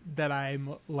that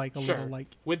I'm like a little like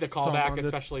with the callback,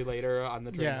 especially later on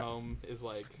the train home, is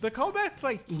like the callback's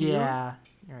like cute. Yeah,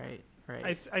 right.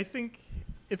 I think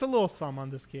it's a little thumb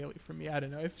on the scale for me. I don't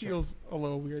know. It feels a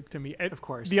little weird to me. Of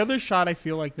course. The other shot I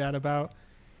feel like that about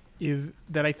is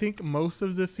that I think most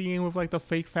of the scene with like the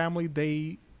fake family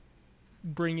they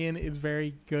bring in is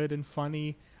very good and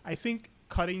funny. I think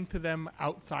cutting to them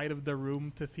outside of the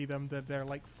room to see them that they're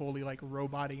like fully like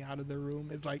roboting out of the room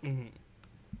is like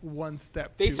one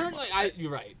step. They certainly,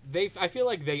 you're right. I feel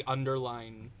like they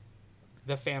underline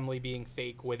the family being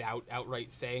fake without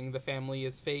outright saying the family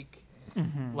is fake.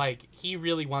 Mm-hmm. Like he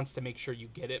really wants to make sure you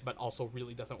get it, but also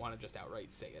really doesn't want to just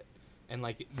outright say it. And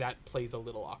like that plays a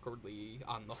little awkwardly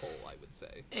on the whole, I would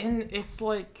say. And it's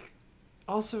like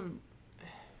also,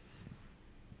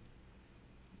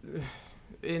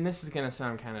 and this is gonna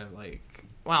sound kind of like,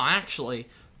 well, actually,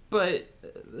 but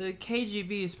the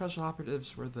KGB special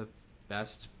operatives were the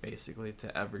best basically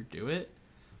to ever do it.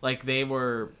 Like they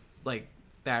were like,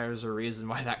 there's a reason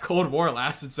why that Cold War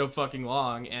lasted so fucking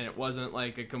long, and it wasn't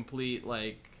like a complete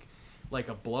like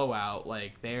a blowout.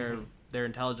 Like their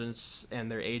intelligence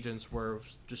and their agents were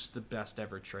just the best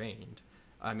ever trained.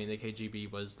 I mean, the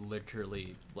KGB was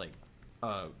literally like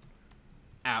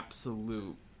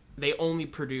absolute. They only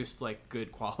produced like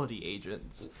good quality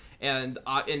agents, and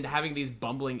having these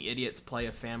bumbling idiots play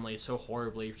a family so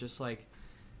horribly, you're just like,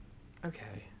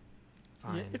 okay,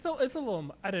 fine. Yeah, it's a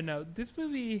little. I don't know. This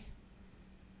movie.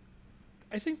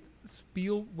 I think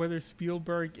whether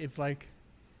Spielberg is like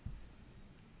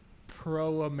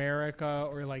pro-America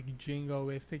or like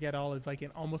jingoistic at all is like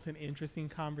almost an interesting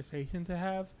conversation to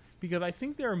have, because I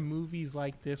think there are movies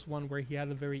like this one where he had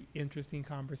a very interesting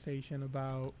conversation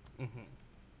about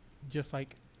just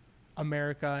like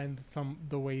America and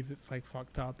the ways it's like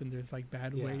fucked up and there's like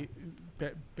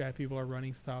bad people are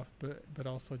running stuff, but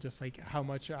also just like how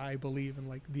much I believe in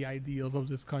like the ideals of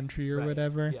this country or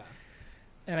whatever. Yeah.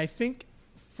 And I think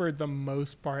for the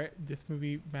most part, this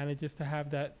movie manages to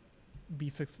have that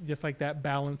be just like that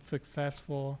balance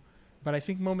successful. But I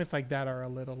think moments like that are a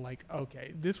little like,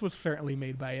 okay, this was certainly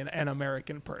made by an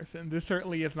American person. This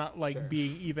certainly is not like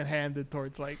being even-handed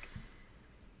towards like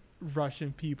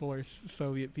Russian people or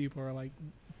Soviet people or like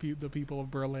the people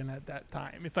of Berlin at that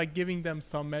time. It's like giving them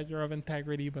some measure of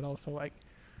integrity, but also like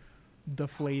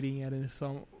deflating it in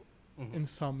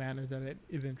some manners that it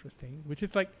is interesting, which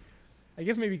is like, I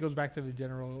guess maybe it goes back to the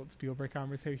general Spielberg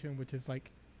conversation, which is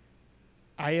like,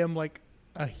 I am like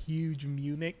a huge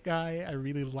Munich guy. I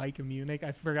really like Munich.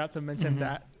 I forgot to mention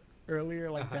that earlier,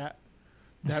 like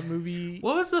that movie.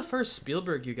 What was the first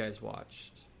Spielberg you guys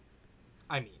watched?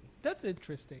 I mean, That's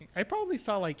interesting. I probably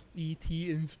saw like E.T.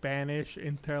 in Spanish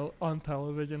on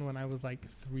television when I was like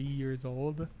 3 years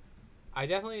old. I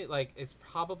definitely like. It's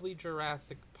probably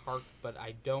Jurassic Park, but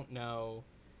I don't know.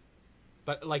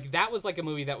 But like that was like a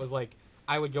movie that was like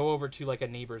I would go over to like a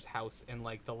neighbor's house and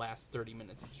like the last 30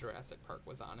 minutes of Jurassic Park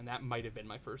was on, and that might have been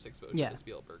my first exposure to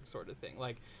Spielberg sort of thing.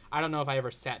 Like I don't know if I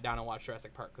ever sat down and watched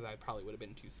Jurassic Park because I probably would have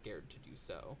been too scared to do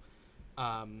so.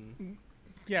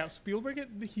 Yeah,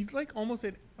 Spielberg, he's like almost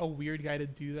a weird guy to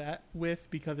do that with,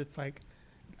 because it's like,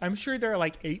 I'm sure there are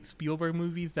like 8 Spielberg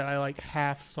movies that I like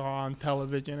half saw on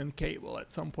television and cable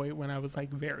at some point when I was like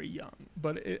very young.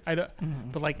 But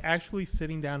but like actually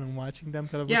sitting down and watching them.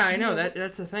 Yeah, I know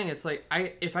that's the thing. It's like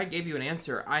if I gave you an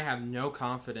answer, I have no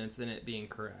confidence in it being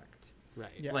correct. Right.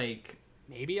 Yeah. Like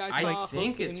maybe I saw. I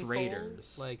think Hook it's in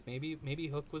Raiders. Full. Like maybe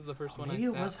Hook was the first one maybe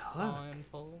I saw Hook. in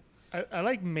full. I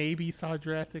like maybe saw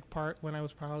Jurassic Park when I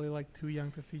was probably like too young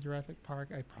to see Jurassic Park.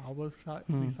 I probably saw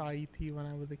E.T. when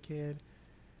I was a kid.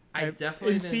 I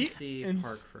definitely didn't see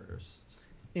Park first.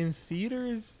 In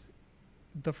theaters,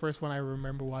 the first one I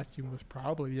remember watching was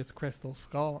probably just Crystal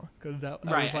Skull.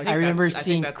 I remember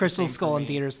seeing Crystal Skull in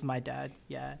theaters with my dad.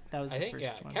 Yeah, that was the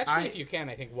first one. Catch Me If You Can,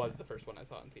 I think, was the first one I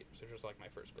saw in theaters, which was like my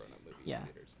first grown-up movie in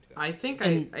theaters. I think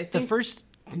the first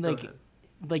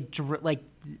like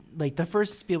the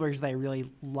first Spielbergs that I really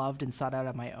loved and sought out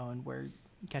on my own were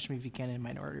Catch Me If You Can and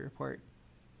Minority Report.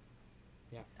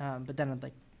 Yeah. But then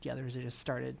like the others I just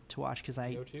started to watch because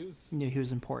I knew he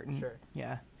was important. Sure.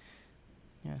 Yeah.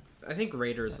 Yeah. I think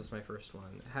Raiders was my first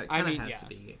one. Had to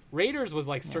be. Raiders was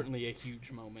like certainly a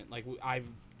huge moment. Like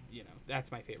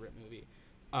that's my favorite movie.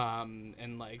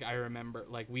 And like I remember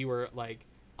like we were like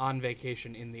on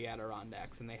vacation in the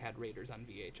Adirondacks and they had Raiders on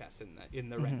VHS in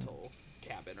the rental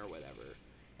cabin or whatever.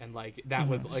 And like that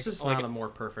was like it's just like not a more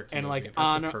perfect and movie. like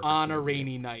on a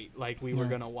rainy night like we were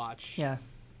gonna watch. Yeah.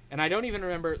 And I don't even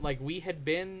remember like we had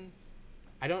been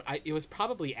it was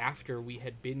probably after we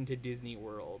had been to Disney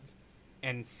World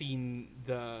and seen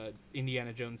the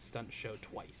Indiana Jones stunt show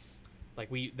twice. Like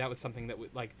that was something that we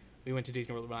went to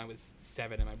Disney World when I was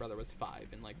 7 and my brother was 5,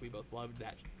 and like we both loved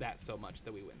that so much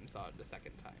that we went and saw it the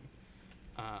second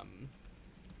time.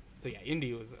 So yeah,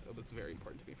 Indy was very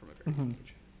important to me from a very young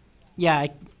age. Yeah,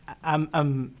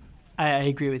 I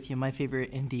agree with you. My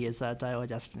favorite Indy is Dial of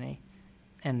Destiny,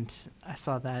 and I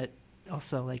saw that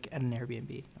also like at an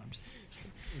Airbnb. No, I'm just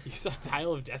you saw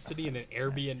Dial of Destiny in an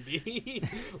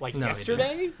Airbnb like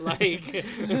yesterday? Like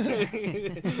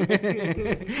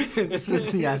this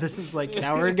is like an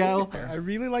hour ago. I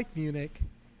really like Munich.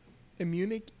 And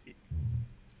Munich,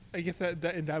 I guess that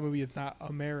in that movie is not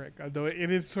America, though it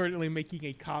is certainly making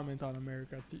a comment on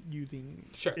America using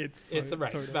it's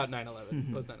about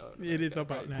 9/11, post 9/11. It is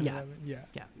about 9/11. Yeah.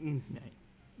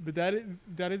 But that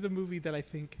is a movie that I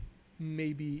think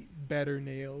maybe better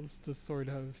nails the sort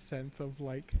of sense of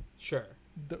like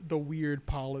the weird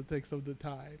politics of the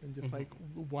time and just like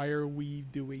why are we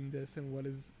doing this and what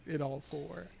is it all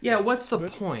for? Yeah, what's the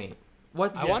point?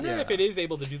 I wonder if it is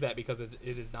able to do that because it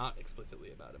is not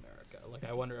explicitly about America. Like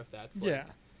I wonder if that's like,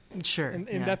 sure.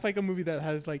 And that's like a movie that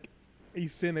has like a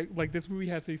cynic, like this movie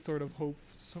has a sort of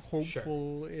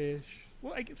hopeful-ish.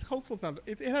 Well, like hopeful sounds.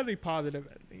 It has a positive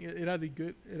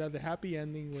ending. It has a happy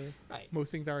ending where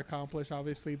most things are accomplished.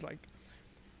 Obviously, like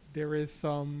there is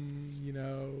some,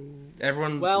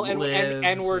 everyone. Well,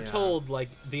 and we're told like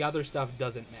the other stuff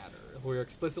doesn't matter. We're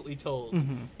explicitly told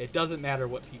it doesn't matter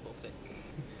what people think.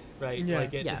 Right? Yeah.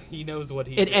 Like he knows what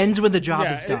he. It ends when the job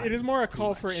is done. It is more a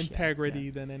call for integrity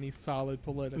than any solid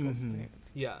political stance.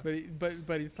 Yeah.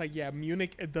 But it's like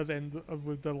Munich. It does end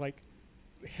with the like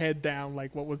head down.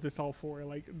 Like what was this all for?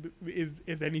 Like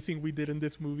is anything we did in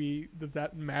this movie, does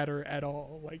that matter at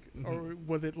all? Like or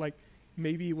was it like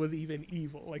maybe it was even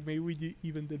evil? Like maybe we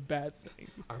even did bad things.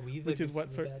 Are we the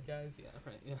bad guys? Yeah.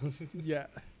 Right. Yeah. Yeah.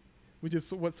 Which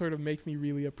is what sort of makes me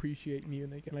really appreciate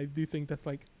Munich, and I do think that's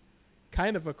like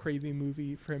kind of a crazy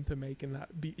movie for him to make and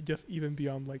not be just even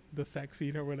beyond like the sex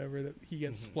scene or whatever that he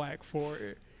gets flack for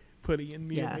putting in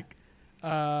Munich.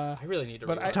 I really need to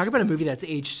rewatch talk about a movie that's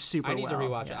aged super well. I need to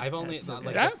rewatch it. I've only so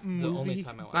like that the movie, only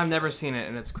time I watched I've never seen it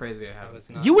and it's crazy I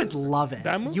haven't. You would love it.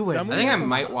 You would. I think I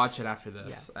might watch it after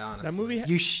this. Honestly. That movie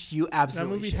you absolutely that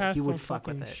movie should. has You would some fuck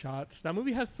with it. shots. That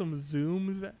movie has some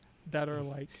zooms that are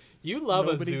like you love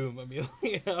a zoom, Emilio.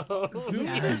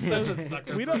 You're such a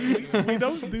sucker. We don't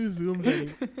do zooms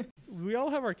anymore. We all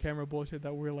have our camera bullshit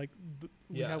that we're like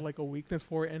we have like a weakness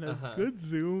for, and a good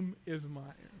zoom is mine.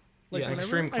 Like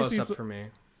extreme close up for me.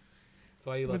 That's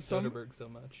why you love Soderbergh so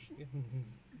much.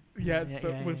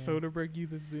 When Soderbergh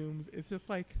uses zooms, it's just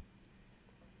like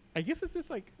I guess it's just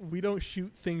like we don't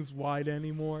shoot things wide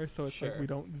anymore, so it's Sure. like we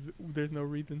don't. There's no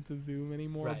reason to zoom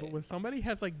anymore. Right. But when somebody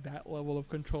has like that level of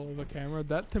control of a camera,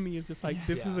 that to me is just like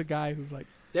this is a guy who's like.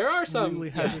 There are some really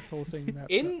has this whole thing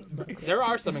there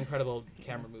are some incredible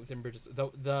camera moves in Bridges.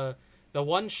 The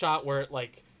one shot where it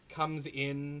like comes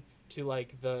in to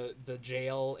like the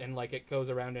jail and like it goes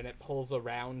around and it pulls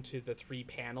around to the 3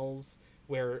 panels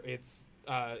where it's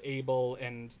Abel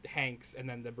and Hanks and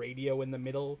then the radio in the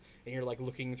middle and you're like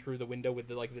looking through the window with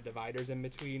the like the dividers in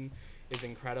between is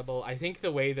incredible. I think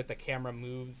the way that the camera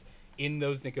moves in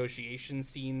those negotiation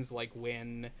scenes, like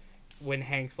when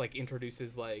Hanks like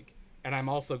introduces like, and I'm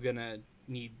also gonna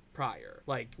need Pryor,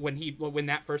 like when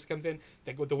that first comes in,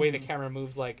 like the way the camera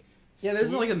moves, like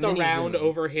there's like a around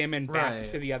over him and back Right.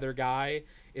 to the other guy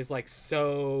is like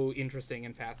so interesting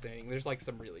and fascinating. There's like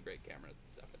some really great camera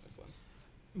stuff in this one.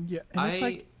 Yeah,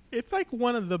 and it's like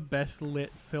one of the best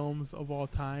lit films of all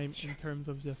time in terms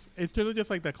of just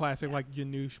like the classic like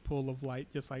Janusz pull of light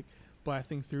just like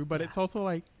blasting through. But it's also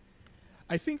like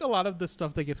I think a lot of the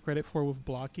stuff that gets credit for with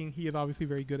blocking, he is obviously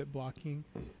very good at blocking.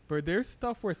 But there's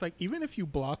stuff where it's like even if you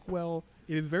block well,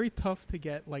 it is very tough to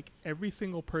get like every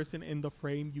single person in the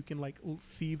frame. You can like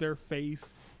see their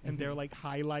face and they're like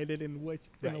highlighted in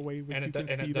a way which and you can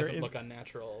see it doesn't look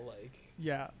unnatural. Like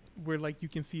where like you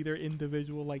can see their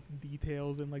individual like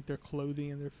details and like their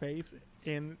clothing and their face,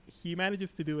 and he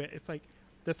manages to do it. It's like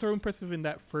that's so impressive in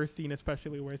that first scene,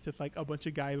 especially where it's just like a bunch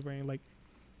of guys wearing like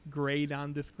gray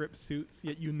nondescript suits,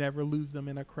 yet you never lose them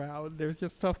in a crowd. There's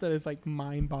just stuff that is like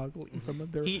mind-boggling from a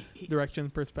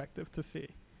direction perspective to see.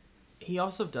 He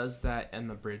also does that in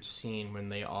the bridge scene when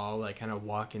they all like kind of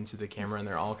walk into the camera and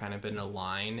they're all kind of in a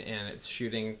line and it's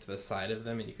shooting to the side of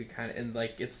them and you could kind of, and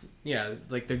like it's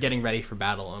like they're getting ready for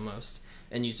battle almost,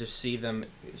 and you just see them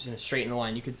straight in a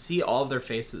line. You could see all of their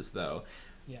faces though.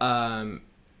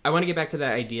 I want to get back to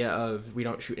that idea of we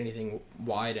don't shoot anything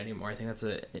wide anymore. I think that's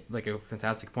a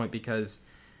fantastic point, because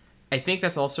I think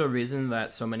that's also a reason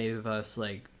that so many of us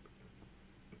like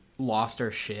lost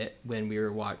our shit when we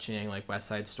were watching like West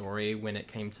Side Story when it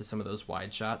came to some of those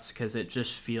wide shots, because it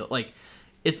just feel like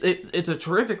it's a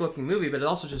terrific looking movie, but it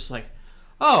also just like,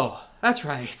 oh, that's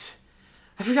right,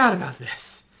 I forgot about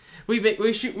this. We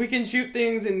can shoot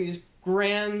things in these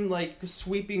grand like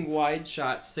sweeping wide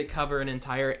shots to cover an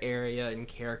entire area and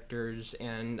characters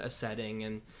and a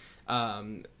setting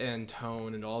and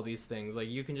tone and all these things. Like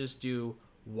you can just do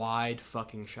wide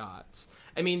fucking shots.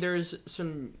 I mean, there's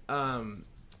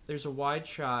a wide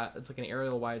shot, it's like an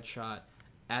aerial wide shot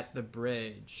at the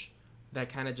bridge that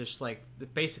kind of just like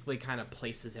basically kind of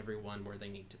places everyone where they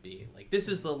need to be. Like this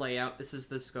is the layout, this is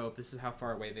the scope, this is how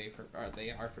far away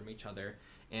they are from each other,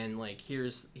 and like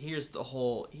here's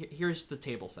the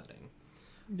table setting.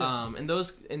 And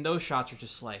those shots are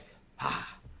just like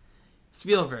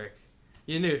Spielberg,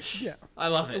 Janusz. Yeah, I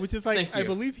love it. Which is like I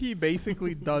believe he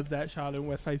basically does that shot in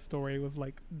West Side Story with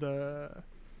like the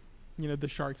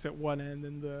sharks at one end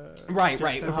and the right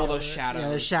with all those shadows. Yeah,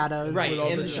 the shadows. Right,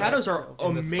 and the shadows are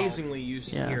amazingly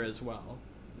used here as well,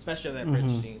 especially that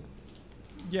bridge scene.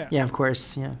 Yeah. Yeah, of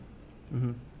course. Yeah.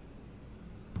 Mm-hmm.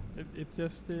 It's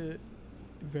just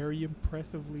very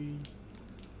impressively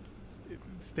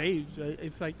staged.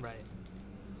 It's like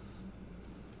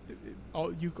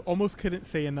you almost couldn't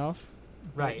say enough.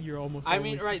 Right. You're almost. I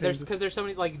mean, right. There's so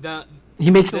many like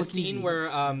he makes the it scene easy. where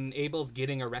Abel's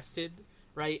getting arrested.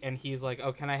 Right, and he's like,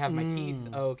 "Oh, can I have my teeth?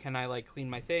 Oh, can I like clean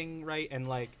my thing?" Right, and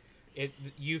like,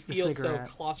 you feel so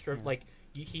claustrophobic. Like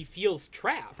he feels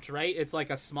trapped. Right, it's like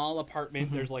a small apartment.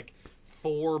 Mm-hmm. There's like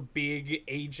 4 big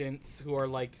agents who are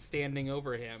like standing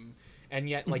over him, and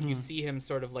yet like you see him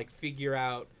sort of like figure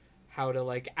out how to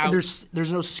like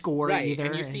there's no score either,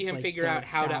 and you see him like figure out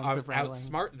how to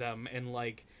outsmart them and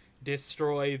like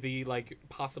destroy the like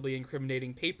possibly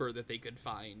incriminating paper that they could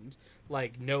find,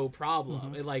 like no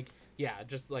problem. It like. Yeah,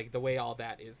 just like the way all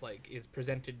that is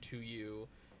presented to you,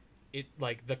 it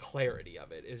like the clarity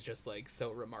of it is just like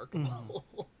so remarkable.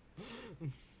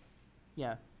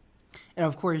 Yeah, and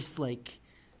of course like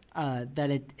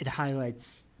that it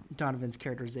highlights Donovan's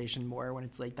characterization more when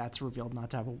it's like that's revealed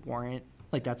not to have a warrant.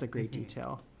 Like that's a great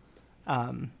detail.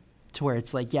 To where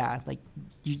it's like like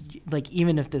you like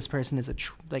even if this person is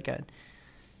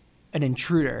an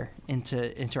intruder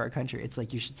into our country, it's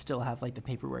like you should still have like the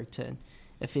paperwork to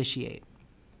officiate.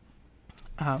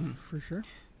 For sure.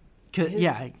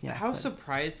 How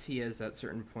surprised he is at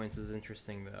certain points is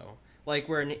interesting though. Like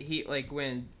when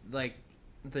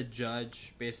the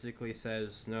judge basically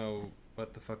says, "No,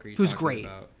 what the fuck are you?" Who's talking great?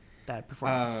 About? That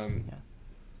performance.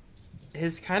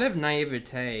 his kind of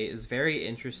naivete is very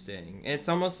interesting. It's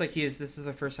almost like this is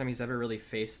the first time he's ever really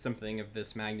faced something of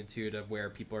this magnitude, of where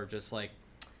people are just like,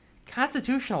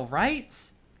 constitutional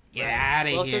rights? Get out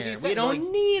of here. We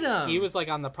don't need them. He was like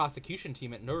on the prosecution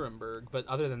team at Nuremberg, but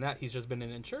other than that, he's just been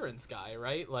an insurance guy,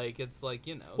 right? Like, it's like,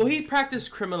 you know. Well, he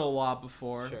practiced criminal law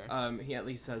before. Sure. He at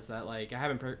least says that, like, I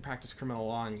haven't practiced criminal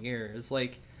law in years.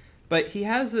 Like, but he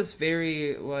has this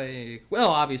very, like,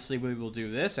 well, obviously we will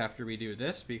do this after we do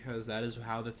this because that is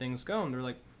how the things go. And they're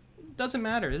like, doesn't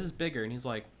matter. This is bigger. And he's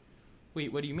like,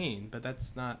 wait, what do you mean? But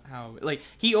that's not how, like,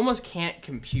 he almost can't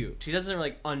compute. He doesn't,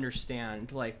 like,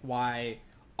 understand, like, why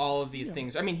all of these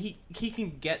things. I mean, he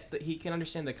can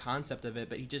understand the concept of it,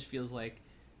 but he just feels like,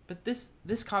 but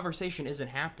this conversation isn't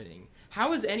happening.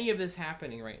 How is any of this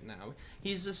happening right now?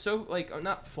 He's just so, like,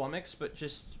 not flummoxed, but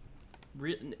just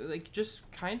just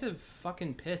kind of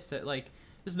fucking pissed at, like,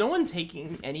 is no one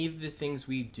taking any of the things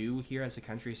we do here as a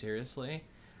country seriously?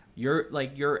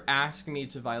 You're asking me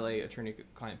to violate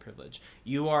attorney-client privilege.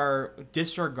 You are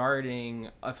disregarding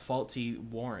a faulty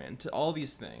warrant. All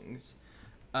these things.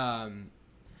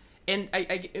 And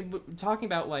I talking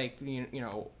about, like, you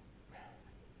know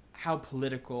how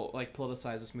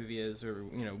politicized this movie is, or,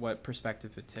 you know, what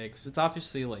perspective it takes. It's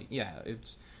obviously, like, yeah,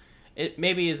 it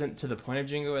maybe isn't to the point of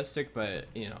jingoistic, but,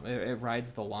 you know, it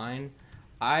rides the line.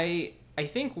 I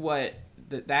think what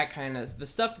that kind of the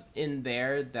stuff in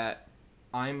there that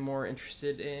I'm more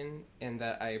interested in and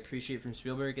that I appreciate from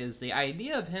Spielberg is the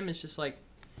idea of him is just like,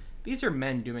 these are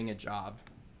men doing a job.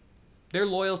 They're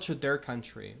loyal to their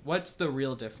country. What's the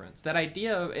real difference? That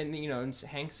idea of, and, you know, and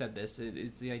Hank said this,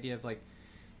 it's the idea of, like,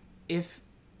 if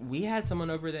we had someone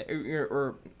over there,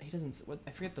 or he doesn't,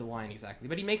 I forget the line exactly,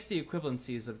 but he makes the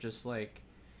equivalencies of just, like,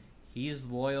 he's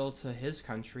loyal to his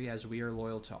country as we are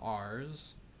loyal to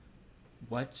ours.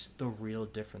 What's the real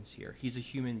difference here? He's a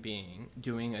human being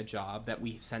doing a job that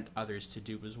we've sent others to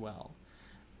do as well.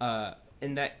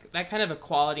 And that kind of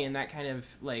equality and that kind of,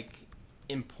 like,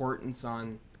 importance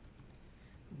on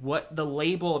what the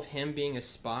label of him being a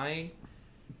spy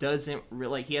doesn't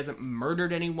really, like, he hasn't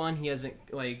murdered anyone, he hasn't,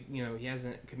 like, you know, he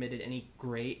hasn't committed any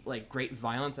great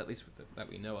violence, at least that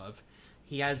we know of.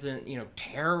 He hasn't, you know,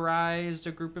 terrorized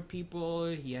a group of people.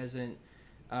 He hasn't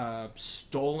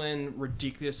stolen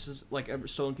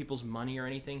stolen people's money or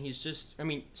anything. He's just, I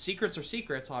mean, secrets are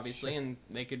secrets, obviously, and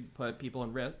they could put people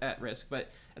at risk, but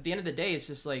at the end of the day, it's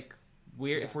just like,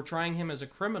 if we're trying him as a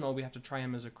criminal, we have to try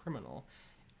him as a criminal.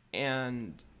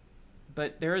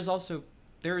 But he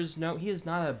is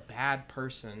not a bad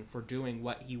person for doing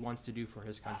what he wants to do for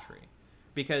his country,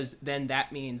 because then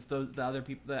that means the other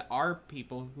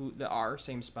people that are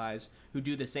same spies who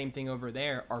do the same thing over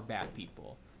there are bad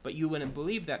people, but you wouldn't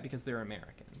believe that because they're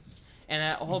Americans. And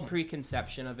that whole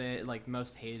preconception of it, like,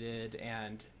 most hated,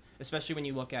 and especially when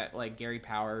you look at, like, Gary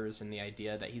Powers and the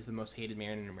idea that he's the most hated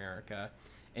man in America,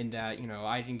 and that, you know,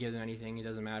 I didn't give them anything, it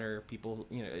doesn't matter, people,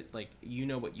 you know, like, you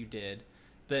know what you did.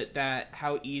 But that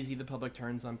how easy the public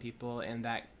turns on people, and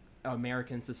that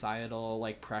American societal,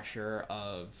 like, pressure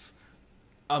of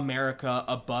America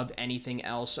above anything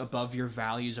else, above your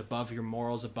values, above your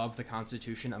morals, above the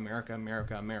Constitution, America,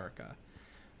 America, America.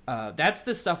 That's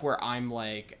the stuff where I'm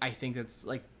like, I think it's,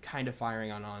 like, kind of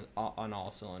firing on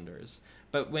all cylinders.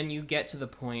 But when you get to the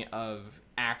point of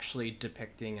actually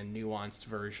depicting a nuanced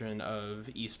version of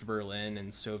East Berlin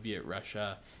and Soviet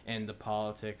Russia and the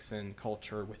politics and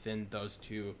culture within those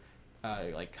two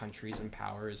like, countries and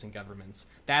powers and governments,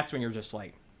 that's when you're just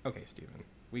like, okay, Steven,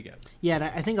 we get it. Yeah, and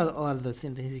I think a lot of those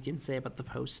same things you can say about The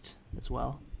Post as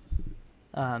well,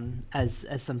 as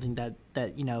something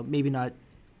that you know,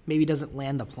 maybe doesn't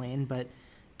land the plane, but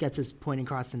gets his point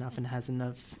across enough and has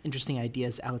enough interesting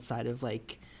ideas outside of,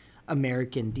 like,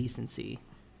 American decency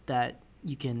that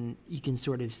you can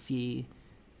sort of see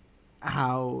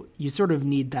how you sort of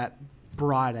need that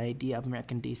broad idea of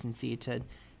American decency to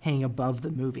hang above the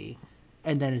movie,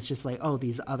 and then it's just like, oh,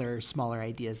 these other smaller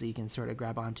ideas that you can sort of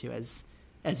grab onto as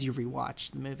you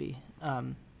rewatch the movie.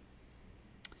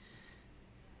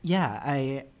 Yeah,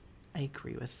 I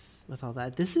agree with all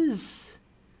that. This is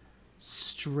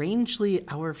strangely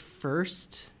our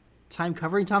first time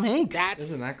covering Tom Hanks.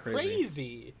 Isn't that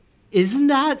crazy? Isn't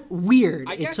that weird?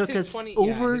 I guess it took us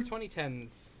over his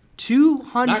 2010s.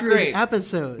 200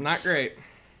 episodes. Not great.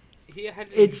 He had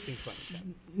it's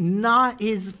not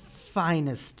his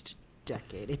finest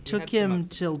decade. It took him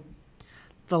till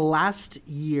the last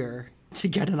year to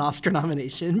get an Oscar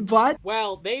nomination, but...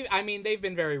 Well, they've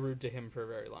been very rude to him for a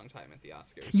very long time at the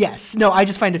Oscars. Yes. No, I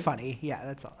just find it funny. Yeah,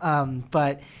 that's all.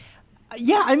 But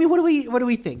Yeah, I mean, what do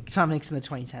we think? Tom Hanks in the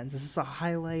 2010s. Is this a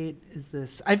highlight? Is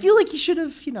this? I feel like he should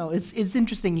have. It's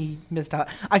interesting he missed out.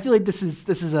 I feel like this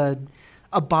is a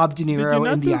Bob De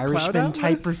Niro in The Irishman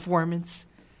type performance.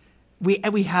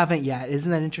 We haven't yet.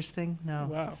 Isn't that interesting? No.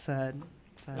 Wow. It's,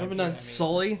 haven't done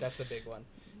Sully. That's a big one.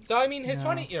 So I mean, his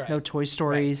 20. You're right. No Toy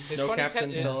Stories. Right. No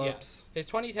Captain Phillips. His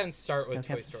 2010s start with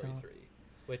Toy Story 3,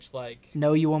 which like.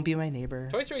 No, You Won't Be My Neighbor.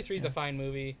 Toy Story 3 is a fine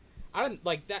movie. I don't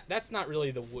like that. That's not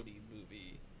really the Woody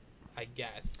movie, I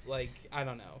guess. Like I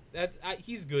don't know. That's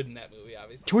he's good in that movie,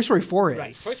 obviously. Toy Story 4 is.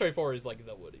 Right. Toy Story 4 is like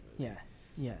the Woody movie.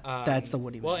 Yeah. That's the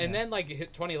Woody movie. Well, and then like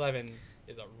 2011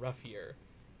 is a rough year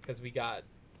because we got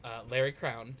Larry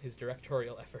Crown, his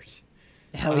directorial effort.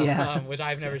 Hell yeah. Which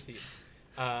I've never seen.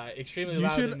 Extremely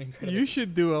loud and incredible. You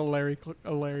should do a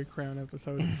Larry Crown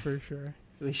episode for sure.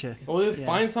 We should. Well,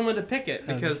 find someone to pick it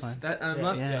because that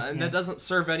doesn't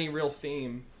serve any real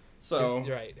theme. So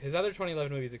you're right. His other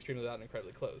 2011 movie is Extremely Loud and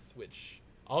Incredibly Close, which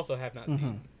also have not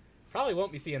seen. Probably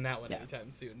won't be seeing that one anytime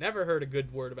soon. Never heard a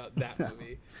good word about that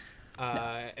movie.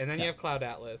 And then you have Cloud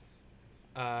Atlas,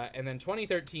 and then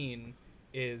 2013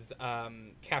 is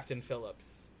Captain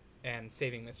Phillips and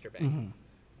Saving Mr. Banks,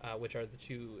 which are the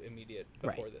two immediate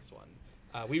before this one.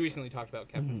 We recently talked about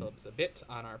Captain Phillips a bit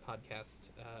on our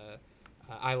podcast.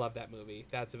 I love that movie.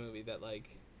 That's a movie that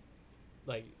like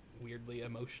weirdly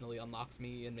emotionally unlocks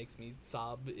me and makes me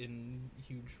sob in a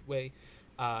huge way.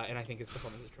 And I think his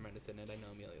performance is tremendous in it. I know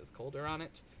Emilio's colder on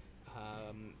it.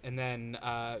 And then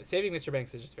Saving Mr.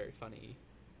 Banks is just very funny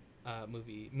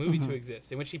movie to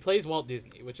exist, in which he plays Walt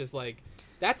Disney, which is like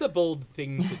that's a bold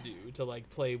thing to do to like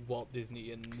play Walt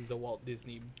Disney in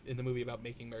the movie about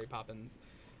making Mary Poppins.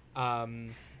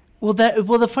 Well,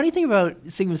 the funny thing about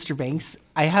Saving Mr. Banks,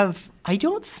 I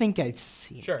don't think I've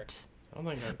seen it.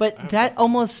 But that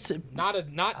almost not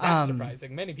that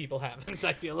surprising. Many people haven't.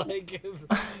 I feel like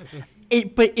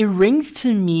it rings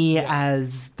to me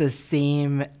as the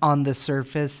same on the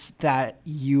surface that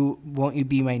You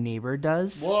Be My Neighbor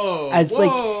does. Let's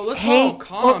all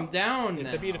calm down.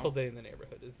 It's now. A Beautiful Day in the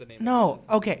Neighborhood is the name. No,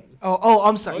 okay. Oh,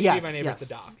 I'm sorry. Yes, Be My Neighbor is the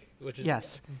doc, which is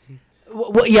yes.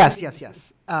 Well, yes.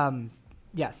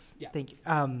 Yes. Yeah. Thank you.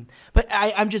 But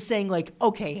I'm just saying, like,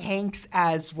 okay, Hanks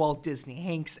as Walt Disney,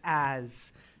 Hanks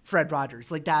as Fred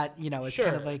Rogers, like that, it's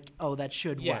kind of like, oh, that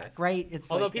should work, right?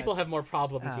 It's although like people have more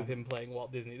problems with him playing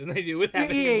Walt Disney than they do with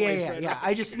having him play Fred Rogers.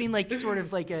 I just mean like sort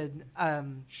of like an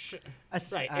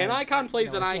icon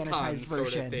plays an icon sort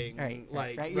version. Of thing,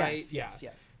 right?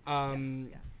 Yes.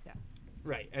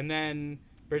 Right, and then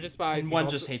Bridge of Spies. And one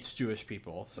just hates Jewish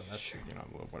people, so that's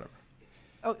whatever.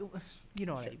 Oh, you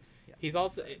know what I mean. He's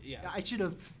also I should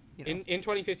have. In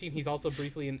 2015, he's also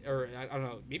briefly in, or I don't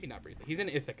know, maybe not briefly. He's in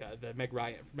Ithaca, the Meg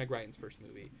Ryan's first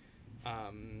movie.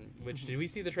 Which did we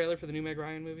see the trailer for the new Meg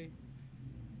Ryan movie?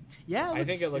 Yeah, I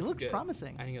think it looks good.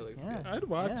 promising. I think it looks good. I'd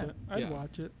watch it. I'd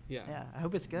watch it. Yeah, I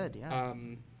hope it's good. Yeah.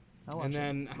 I'll watch and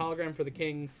then Hologram for the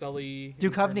King, Sully.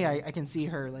 Duchovny, I can see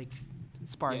her like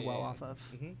sparring well off of.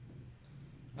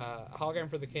 Hologram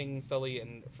for the King, Sully,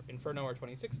 and Inferno are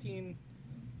 2016.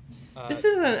 This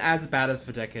isn't as bad of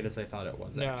a decade as I thought it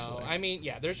was. No, actually. I mean,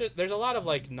 there's a lot of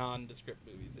like nondescript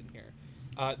movies in here.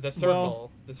 The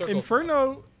Circle.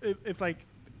 Inferno. It's like,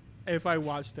 if I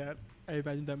watched that, I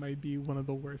imagine that might be one of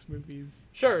the worst movies.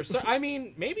 Sure. So I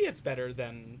mean, maybe it's better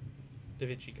than Da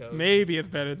Vinci Code. Maybe it's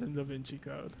better than Da Vinci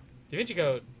Code. Da Vinci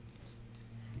Code,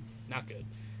 not good.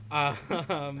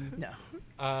 No.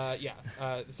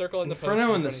 The Circle and the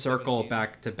Inferno and the Circle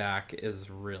back to back is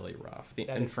really rough. The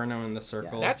Inferno and the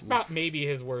Circle. That's maybe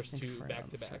his worst two back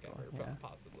to back ever,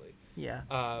 possibly. Yeah.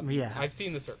 I've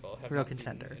seen the Circle. Real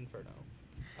contender. Inferno.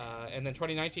 And then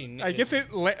 2019. I get it.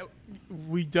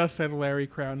 We just said Larry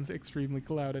Crown's Extremely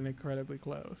Loud and Incredibly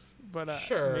Close, but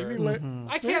sure. Maybe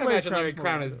I can't imagine Larry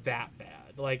Crown is that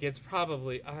bad. Like it's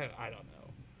probably I don't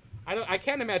know. I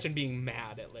can't imagine being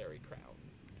mad at Larry Crown.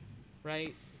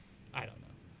 Right? I don't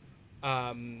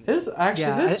know. His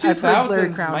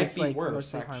 2000s might be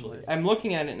worse. Actually, I'm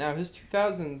looking at it now. His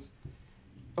 2000s.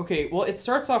 Okay, well, it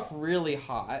starts off really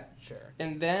hot. Sure.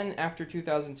 And then after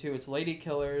 2002, it's Lady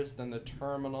Killers, then The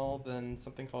Terminal, then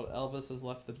something called Elvis Has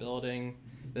Left the Building,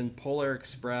 then Polar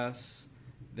Express,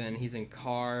 then he's in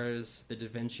Cars, The Da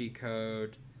Vinci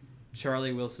Code,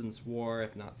 Charlie Wilson's War,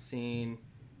 I've not seen,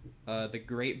 The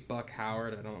Great Buck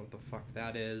Howard, I don't know what the fuck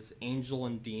that is, Angel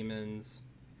and Demons,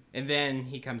 and then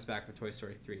he comes back with Toy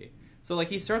Story 3. So, like,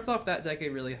 he starts off that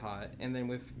decade really hot, and then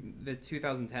with the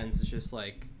 2010s, it's just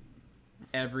like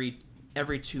every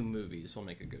 2 movies will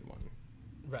make a good one.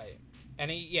 Right.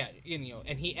 And he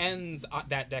ends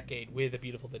that decade with A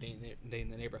Beautiful Day in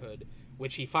the Neighborhood,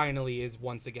 which he finally is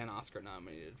once again Oscar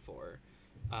nominated for.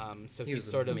 So he's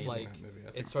sort of like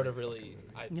it's sort of really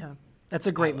that's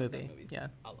a great movie. Yeah,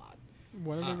 a lot.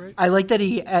 One of the great. I like that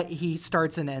he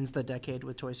starts and ends the decade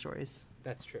with Toy Stories.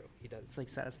 That's true. He does. It's like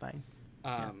satisfying.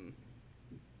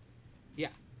 Yeah.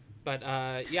 But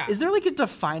yeah. Is there like a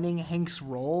defining Hank's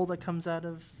role that comes out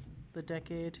of the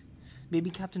decade? Maybe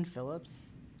Captain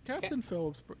Phillips. Captain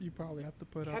Phillips, you probably have to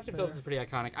put up. Captain Phillips is pretty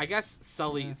iconic. I guess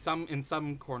Sully. In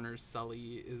some corners,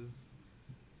 Sully is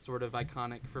sort of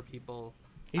iconic for people.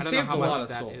 He I don't know saved how a much lot of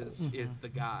that souls. is the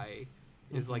guy.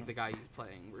 Is like the guy he's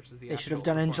playing versus the. They should have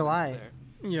done it in July.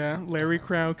 There. Yeah, Larry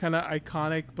Crown, kind of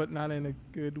iconic, but not in a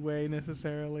good way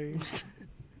necessarily.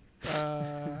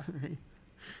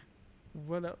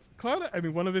 What else? Cloud. I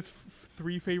mean, one of his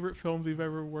 3 favorite films we've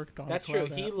ever worked on. That's Cloud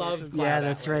true. He Atlas. loves. Cloud yeah,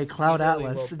 that's Atlas. right. Cloud Really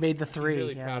Atlas made the 3.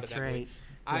 Really yeah, proud that's of that right.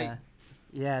 Movie.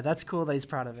 Yeah, that's cool that he's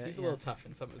proud of it. He's a little tough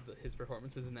in some of his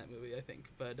performances in that movie, I think.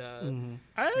 But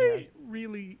I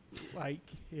really like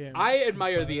him. I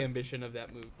admire the ambition of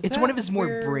that movie. It's one of his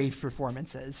more brave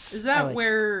performances. Is that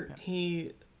where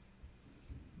he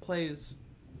plays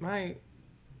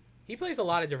He plays a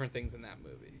lot of different things in that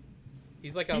movie.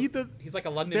 He's like he's like a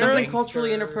London something gangster.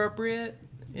 culturally inappropriate.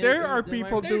 There are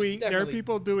people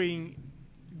doing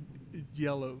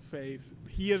yellow face.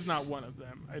 He is not one of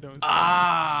them. I don't.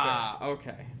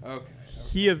 Okay.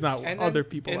 He is not. Other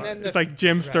people are. It's like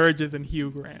Jim Sturgis and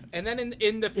Hugh Grant. And then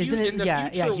in the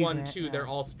future one too, they're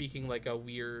all speaking like a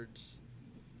weird.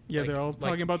 Yeah, they're all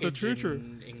talking about the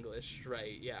true English,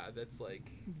 right? Yeah, that's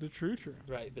like the true.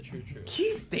 Right, the true.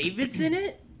 Keith David's in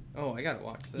it. Oh, I gotta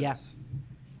watch this. Yeah.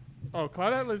 Oh,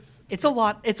 Cloud Atlas. It's a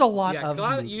lot. It's a lot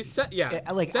of. You set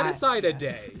set aside a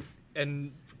day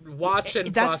and watch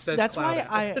and process. That's Cloud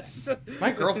why Atlas.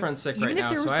 My girlfriend's sick right now,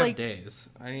 so I have like, days.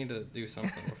 I need to do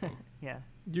something with him. Yeah,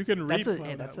 you can read.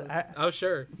 Oh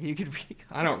sure, you could read.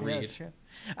 I don't read. That's true.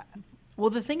 Well,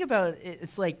 the thing about it,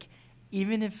 it's like,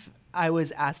 even if I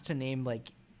was asked to name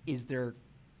like, is there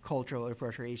cultural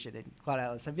appropriation in Cloud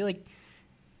Atlas, I'd be like,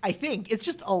 I think it's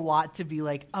just a lot to be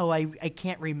like, oh, I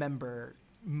can't remember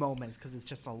moments because it's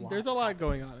just a lot. There's a lot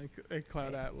going on in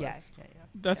Cloud Atlas. Yeah.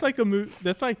 That's like a movie.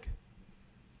 That's like.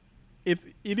 It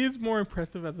is more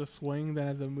impressive as a swing than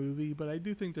as a movie, but I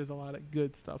do think there's a lot of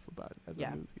good stuff about it as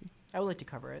a movie. I would like to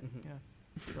cover it.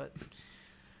 But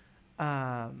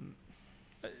I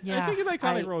think an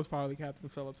iconic role is probably Captain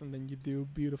Phillips, and then you do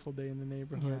Beautiful Day in the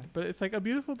Neighborhood. But it's like A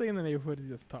Beautiful Day in the Neighborhood is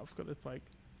just tough because it's like,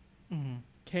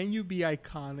 can you be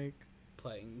iconic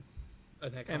playing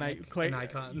an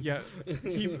icon? Yeah,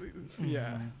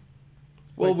 yeah.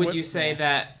 Well, would you say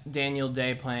that Daniel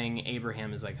Day playing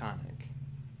Abraham is iconic?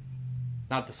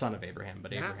 Not the son of Abraham,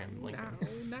 but Abraham Lincoln.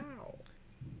 Now.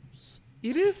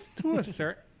 It is to a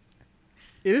certain.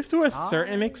 It is to a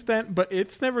certain extent, but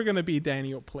it's never going to be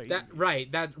Daniel Plague. Right.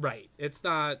 It's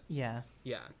not. Yeah.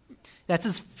 Yeah. That's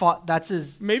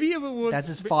his. Maybe if it was. That's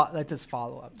his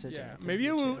follow up to. Yeah. Maybe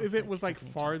if it was like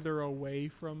farther away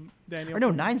from Daniel. Or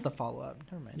no, 9's the follow up.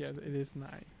 Never mind. Yeah, it is 9.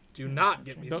 Do not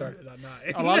get me started on 9.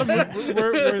 A lot of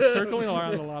we're circling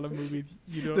around a lot of movies.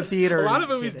 The theater. A lot of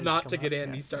movies not to get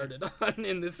Andy started on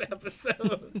in this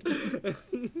episode.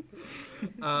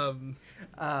 Well,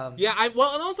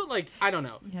 and also like I don't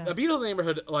know, A Beautiful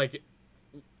Neighborhood. Like,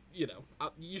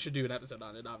 you should do an episode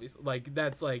on it. Obviously, like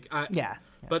that's like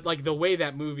But like the way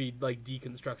that movie like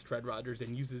deconstructs Fred Rogers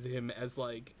and uses him as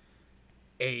like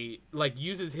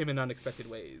uses him in unexpected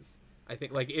ways. I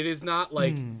think like it is not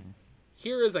like.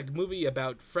 Here is a movie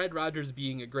about Fred Rogers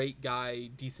being a great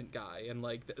guy, decent guy, and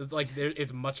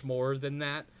it's much more than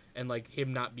that. And like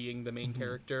him not being the main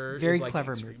character Very is like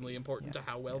clever extremely movie. important to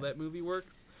how well that movie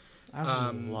works. I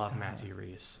love Matthew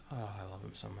Rhys. Oh, I love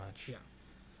him so much. Yeah.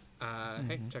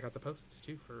 Hey, check out the post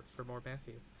too for more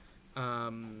Matthew.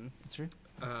 That's true.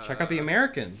 Check out The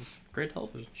Americans. Great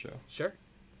television show. Sure.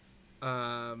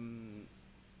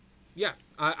 Yeah.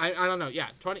 I don't know. Yeah.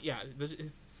 20. Yeah.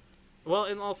 Well,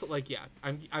 and also like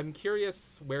I'm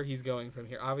curious where he's going from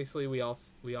here. Obviously, we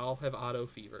all have Otto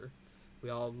fever.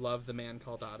 We all love the man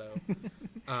called Otto.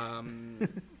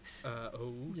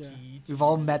 We've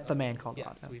all met the man called Otto.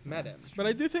 Yes, we've met him. But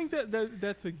I do think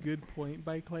that's a good point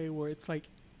by Clay, where it's like,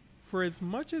 for as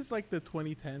much as like the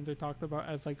 2010s are talked about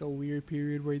as like a weird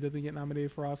period where he doesn't get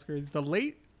nominated for Oscars, the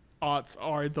late aughts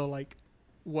are the like,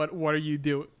 what are you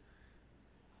doing?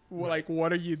 Like,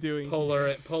 what are you doing?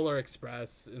 Polar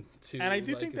Express. And I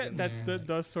do think that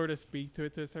does sort of speak to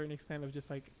it to a certain extent of just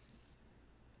like,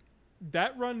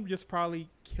 that run just probably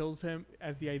kills him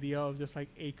as the idea of just like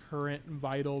a current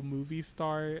vital movie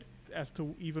star, as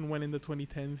to even when in the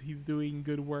 2010s he's doing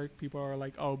good work, people are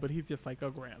like, oh, but he's just like a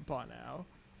grandpa now.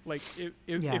 Like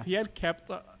if he had kept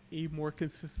a more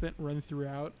consistent run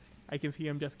throughout, I can see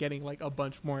him just getting like a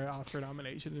bunch more Oscar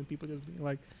nominations and people just being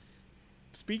like,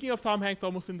 speaking of Tom Hanks,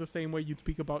 almost in the same way you'd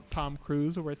speak about Tom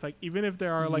Cruise, where it's like, even if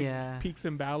there are like peaks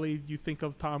and valleys, you think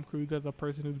of Tom Cruise as a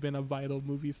person who's been a vital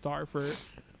movie star for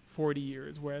 40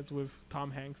 years. Whereas with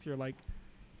Tom Hanks, you're like,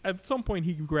 at some point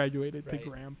he graduated to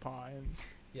grandpa. And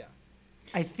yeah.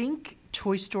 I think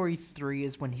Toy Story 3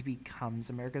 is when he becomes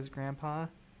America's grandpa.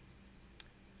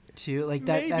 Too like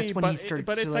that. Maybe, that's when he starts.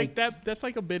 But to it's like that. That's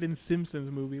like a bit in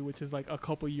Simpsons movie, which is like a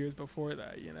couple years before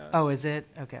that. You know. Oh, is it?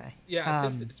 Okay. Yeah,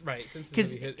 Simpsons. Right,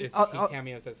 Simpsons movie. He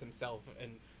cameos as himself,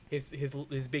 and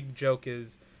his big joke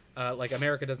is like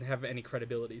America doesn't have any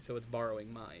credibility, so it's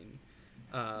borrowing mine.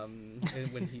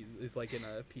 When he is like in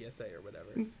a PSA or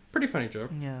whatever. Pretty funny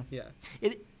joke. Yeah. Yeah.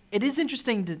 It is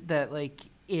interesting that like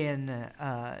in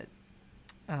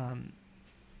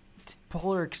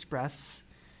Polar Express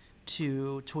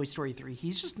to Toy Story 3,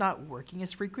 he's just not working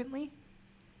as frequently.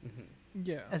 Mm-hmm.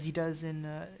 Yeah. As he does in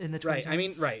the 20s. Right. I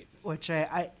mean, right. Which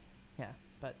I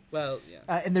but well,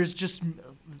 yeah. And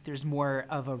there's more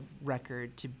of a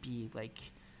record to be like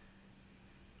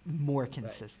more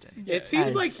consistent. Right. It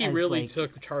seems like he really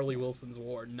took Charlie Wilson's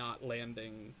War not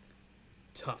landing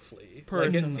toughly.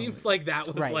 Like it seems like that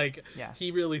was like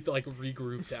he really like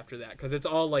regrouped after that, because it's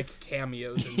all like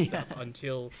cameos and stuff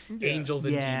until Angels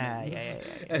and Demons.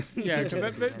 Yeah,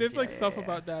 because there's like stuff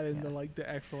about that in the like the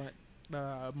excellent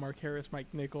Mark Harris,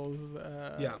 Mike Nichols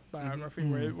biography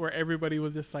where everybody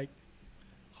was just like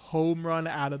home run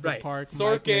out of the park.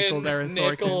 Sorkin,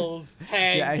 Nichols,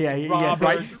 Hanks,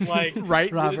 Roberts, like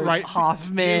Roberts,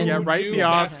 Hoffman, the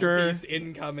Oscar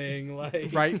incoming,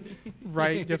 like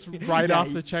just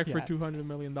off the check for $200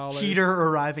 million. Peter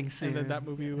arriving soon, and then that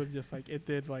movie was just like it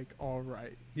did like all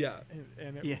right. Yeah,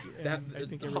 and I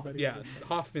think everybody.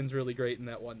 Hoffman's really great in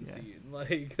that one scene.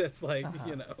 Like that's like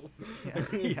you know.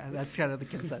 That's kind of the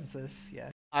consensus.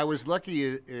 Yeah, I was lucky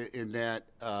in that.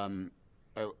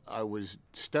 I was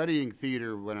studying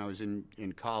theater when I was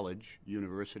in college,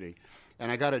 university, and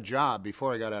I got a job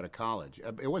before I got out of college.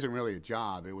 It wasn't really a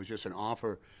job. It was just an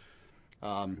offer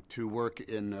to work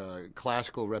in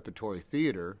classical repertory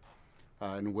theater,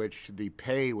 in which the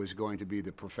pay was going to be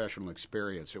the professional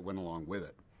experience that went along with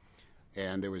it.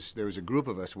 And there was a group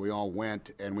of us. We all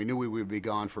went, and we knew we would be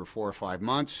gone for 4 or 5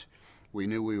 months. We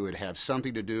knew we would have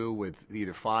something to do with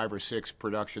either 5 or 6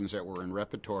 productions that were in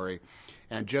repertory,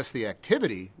 and just the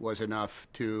activity was enough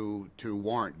to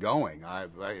warrant going. I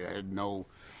had no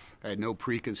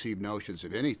preconceived notions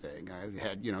of anything. I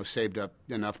had saved up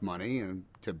enough money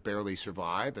to barely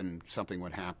survive, and something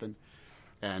would happen.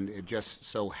 And it just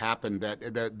so happened that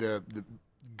the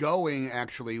going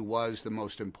actually was the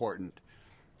most important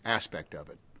aspect of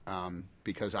it,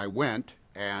 because I went,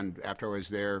 and after I was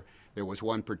there was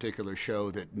one particular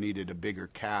show that needed a bigger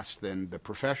cast than the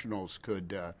professionals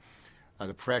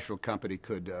the professional company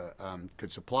could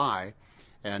supply,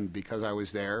 and because I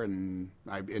was there, and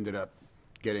I ended up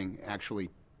getting actually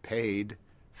paid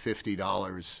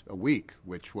 $50 a week,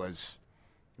 which was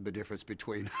the difference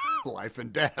between life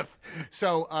and death.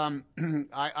 So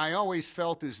I always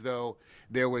felt as though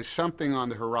there was something on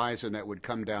the horizon that would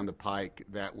come down the pike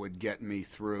that would get me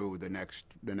through the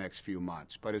next few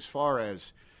months. But as far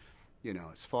as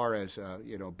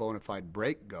bona fide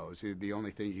break goes, the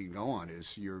only thing you can go on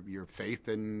is your faith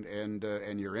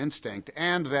and your instinct,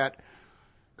 and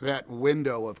that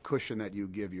window of cushion that you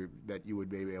would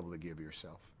be able to give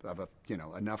yourself of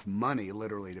enough money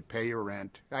literally to pay your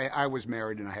rent. I was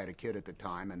married and I had a kid at the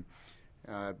time,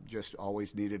 and just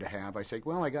always needed to have. I said,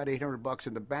 well, I got $800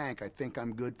 in the bank. I think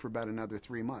I'm good for about another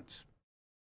 3 months.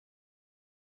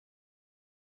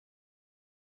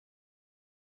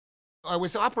 I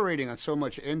was operating on so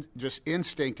much just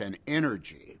instinct and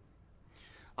energy.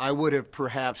 I would have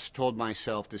perhaps told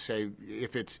myself to say,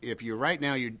 if you're right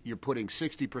now you're putting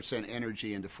 60%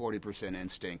 energy into 40%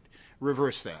 instinct,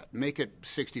 reverse that. Make it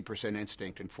 60%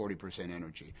 instinct and 40%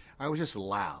 energy. I was just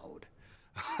loud.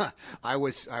 I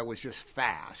was just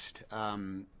fast,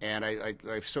 and I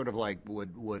sort of like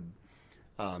would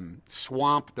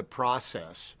swamp the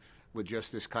process with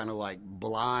just this kind of like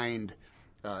blind.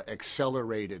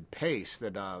 Accelerated pace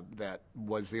that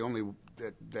was the only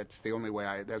that's the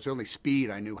only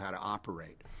speed I knew how to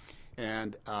operate,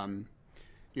 and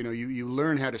you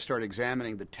learn how to start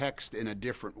examining the text in a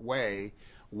different way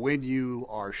when you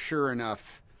are sure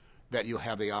enough that you'll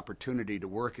have the opportunity to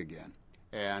work again.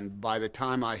 And by the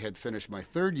time I had finished my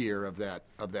 3rd year of that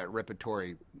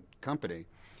repertory company,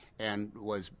 and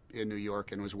was in New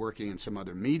York and was working in some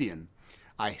other medium,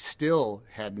 I still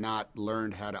had not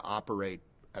learned how to operate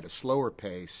at a slower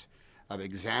pace of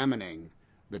examining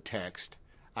the text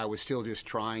I was still just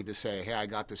trying to say, hey, I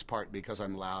got this part because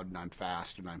I'm loud and I'm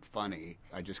fast and I'm funny.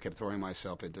 I just kept throwing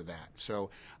myself into that. So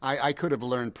I could have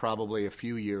learned probably a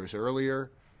few years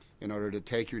earlier in order to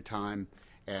take your time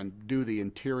and do the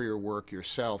interior work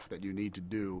yourself that you need to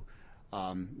do,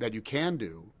 that you can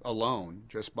do alone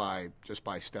just by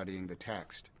studying the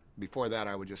text. Before that,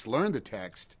 I would just learn the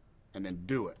text and then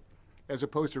do it, as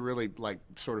opposed to really like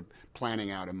sort of planning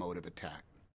out a mode of attack.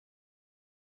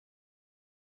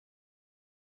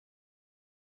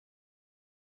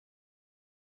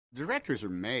 Directors are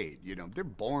made, they're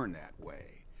born that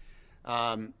way.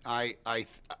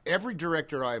 Every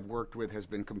director I've worked with has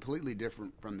been completely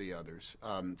different from the others.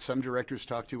 Some directors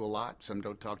talk to you a lot, some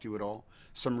don't talk to you at all.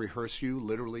 Some rehearse you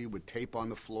literally with tape on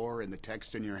the floor and the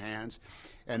text in your hands,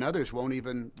 and others won't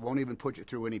even put you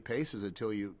through any paces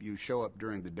until you show up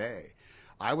during the day.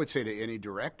 I would say to any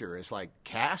director is like,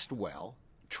 cast well,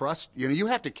 trust. You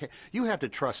have to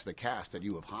trust the cast that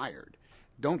you have hired.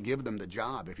 Don't give them the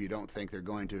job if you don't think they're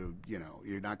going to,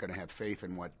 you're not going to have faith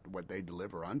in what they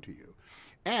deliver unto you.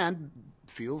 And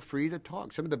feel free to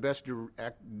talk. Some of the best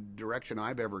direction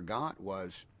I've ever got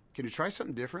was, can you try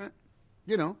something different?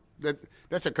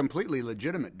 That's a completely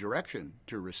legitimate direction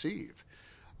to receive.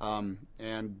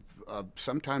 And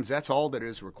sometimes that's all that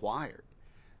is required.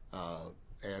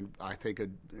 And I think a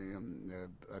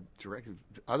director,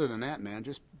 other than that, man,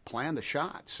 just plan the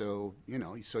shots so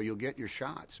you'll get your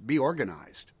shots. Be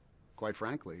organized, quite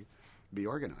frankly, be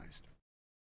organized.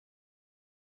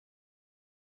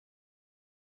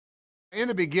 In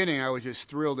the beginning, I was just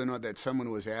thrilled to know that someone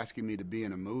was asking me to be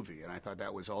in a movie, and I thought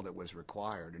that was all that was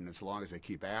required. And as long as they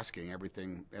keep asking,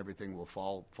 everything will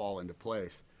fall into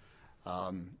place.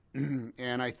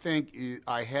 And I think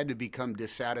I had to become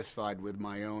dissatisfied with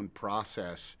my own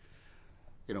process,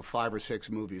 5 or 6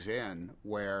 movies in,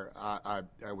 where I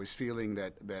was feeling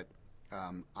that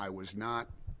I was not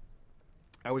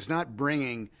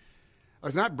bringing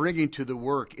to the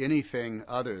work anything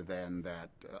other than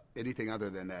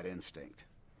that instinct.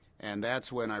 And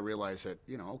that's when I realized that,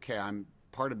 okay,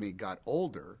 part of me got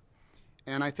older,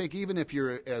 and I think even if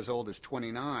you're as old as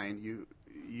 29,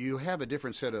 you have a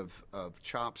different set of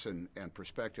chops and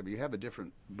perspective. You have a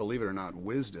different, believe it or not,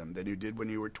 wisdom than you did when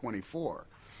you were 24.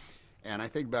 And I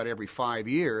think about every 5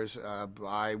 years,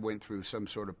 I went through some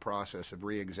sort of process of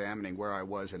re-examining where I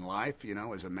was in life,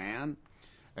 as a man,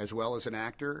 as well as an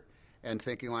actor, and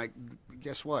thinking like,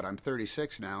 guess what? I'm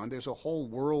 36 now, and there's a whole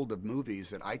world of movies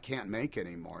that I can't make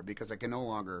anymore because I don't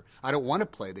want to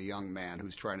play the young man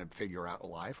who's trying to figure out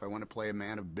life. I want to play a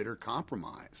man of bitter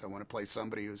compromise. I want to play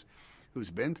somebody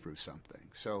who's been through something.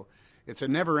 So it's a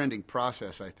never-ending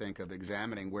process, I think, of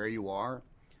examining where you are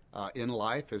in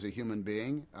life as a human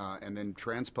being, and then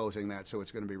transposing that so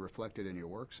it's going to be reflected in your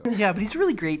work. So. Yeah, but he's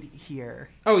really great here.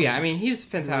 Oh yeah, I mean he's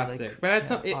fantastic. Really, but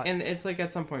it's like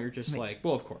at some point you're just like,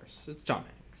 well, of course, it's Tom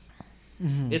Hanks.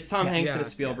 Mm-hmm. It's Tom Hanks in a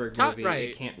Spielberg movie.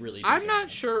 Right. It can't really. I'm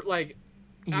not sure.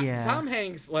 Tom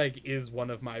Hanks is one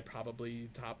of my probably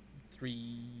top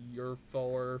 3 or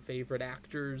 4 favorite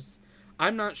actors.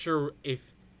 I'm not sure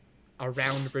if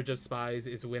Around Bridge of Spies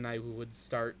is when I would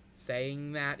start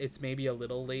saying that. It's maybe a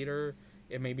little later.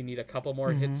 It maybe need a couple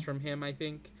more hits from him, I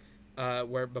think,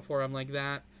 before I'm like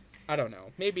that. I don't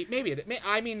know. Maybe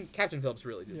Captain Phillips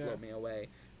really did blow me away.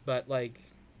 But,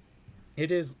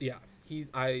 it is,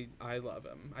 I love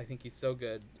him. I think he's so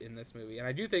good in this movie. And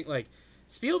I do think,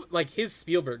 his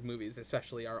Spielberg movies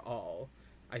especially are all,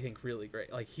 I think, really great.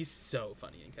 He's so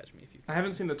funny in Catch Me If You Can. I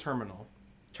haven't seen The Terminal.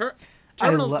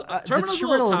 Terminal's a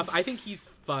little tough. I think he's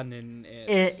fun in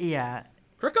it. Yeah.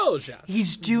 Krakosia.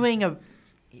 He's doing a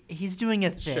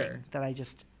thing that I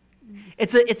just.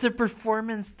 It's a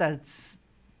performance that's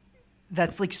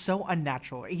so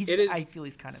unnatural. I feel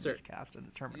he's kind of miscast in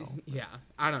The Terminal. Yeah,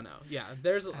 I don't know. Yeah,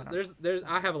 there's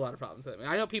I have a lot of problems with that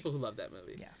movie. I know people who love that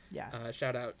movie. Yeah.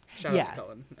 Shout out to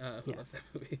Cullen who loves that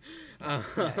movie.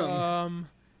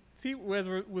 See,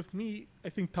 whether with me, I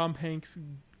think Tom Hanks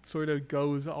sort of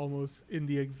goes almost in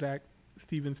the exact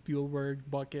Steven Spielberg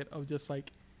bucket of just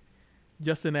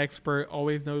an expert,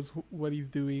 always knows what he's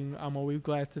doing. I'm always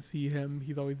glad to see him.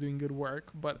 He's always doing good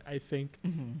work. But I think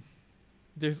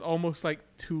there's almost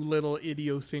too little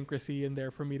idiosyncrasy in there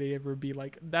for me to ever be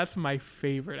that's my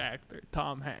favorite actor,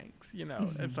 Tom Hanks.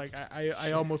 It's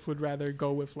I almost would rather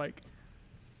go with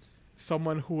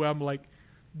someone who I'm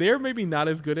they're maybe not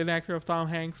as good an actor of Tom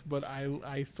Hanks, but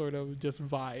I sort of just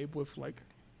vibe with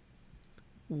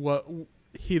what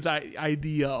his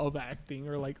idea of acting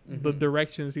or the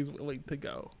directions he's willing to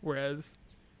go. Whereas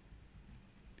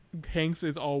Hanks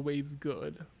is always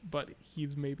good, but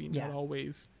he's maybe not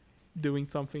always doing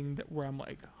something where I'm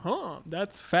like,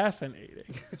 that's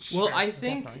fascinating. Well, I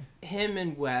think him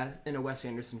in a Wes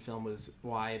Anderson film was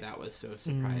why that was so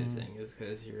surprising, is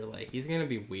because you're like, he's gonna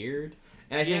be weird.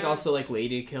 And I think also like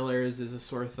Lady Killers is a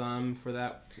sore thumb for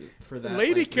that.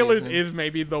 Lady Killers is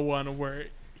maybe the one where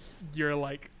you're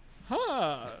like,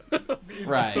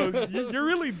 right. So you're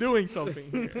really doing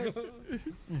something here.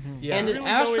 Yeah. And really an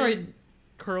Asteroid.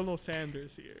 Colonel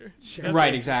Sanders here.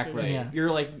 Right, exactly. Yeah. You're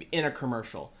like in a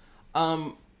commercial.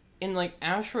 In like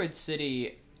Asteroid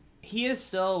City, he is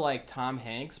still like Tom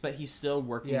Hanks, but he's still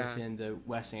working within the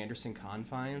Wes Anderson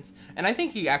confines. And I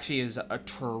think he actually is a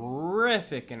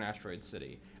terrific in Asteroid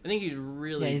City. I think he's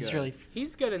really good.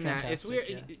 He's good in that. It's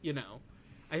weird, you know.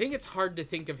 I think it's hard to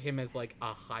think of him as like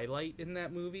a highlight in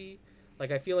that movie.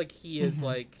 Like I feel like he is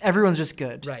like everyone's just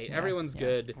good. Right, everyone's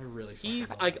good. I really he's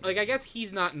like I guess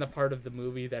he's not in the part of the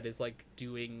movie that is like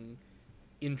doing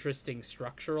interesting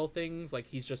structural things. Like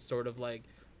he's just sort of like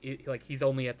he's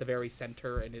only at the very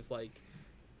center and is like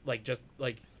just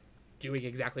like doing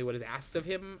exactly what is asked of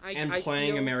him. I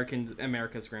playing feel.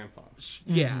 America's grandpa.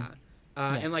 Yeah,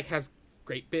 and like has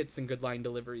great bits and good line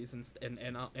deliveries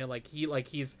and like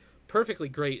he's perfectly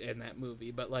great in that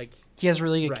movie, but like he has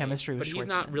really good chemistry with Schwartzman. But he's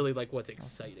not really like what's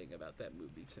exciting about that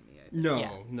movie to me. I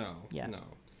think. No.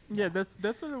 Yeah,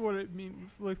 that's sort of what it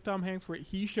means with Tom Hanks, where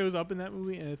he shows up in that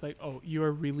movie and it's like, oh, you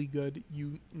are really good,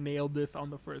 you nailed this on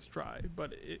the first try.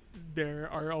 But there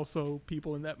are also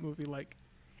people in that movie like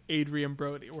Adrian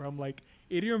Brody, where I'm like,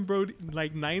 Adrian Brody,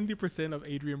 like 90% of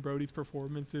Adrian Brody's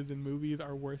performances in movies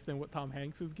are worse than what Tom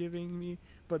Hanks is giving me,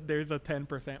 but there's a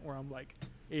 10% where I'm like,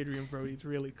 Adrian Brody's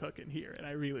really cooking here, and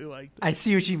I really like that. I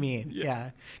see what you mean.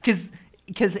 Yeah, because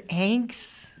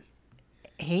Hanks,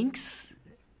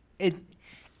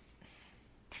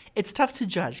 it's tough to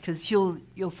judge because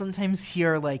you'll sometimes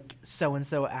hear like so and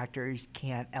so actors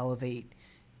can't elevate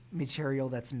material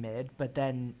that's mid, but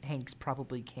then Hanks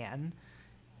probably can,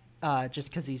 just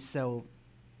because he's so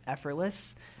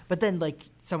effortless. But then like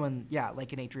someone,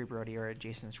 like an Adrian Brody or a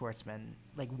Jason Schwartzman,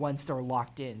 like once they're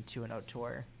locked into an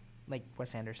auteur. Like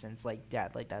Wes Anderson's like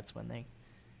dad, like that's when they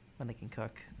can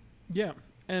cook. Yeah,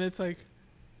 and it's like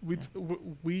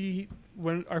we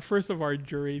when our first of our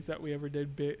juries that we ever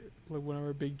did, like one of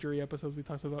our big jury episodes, we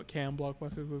talked about Cam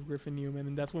blockbusters with Griffin Newman,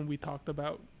 and that's when we talked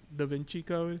about Da Vinci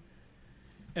Code.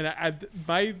 And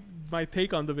my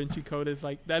take on Da Vinci Code is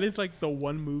like that is like the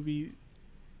one movie,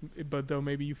 but though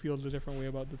maybe you feel a different way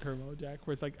about the Terminal Jack,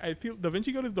 where it's like I feel Da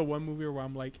Vinci Code is the one movie where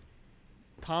I'm like,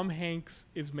 Tom Hanks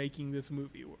is making this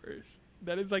movie worse.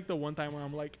 That is like the one time where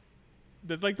I'm like,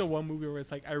 that's like the one movie where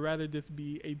it's like, I'd rather this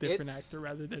be a different actor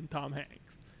rather than Tom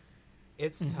Hanks.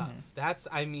 It's tough. That's,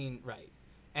 right.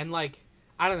 And like,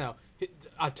 I don't know,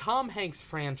 a Tom Hanks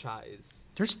franchise.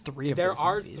 There's three of those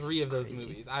movies. There are three of those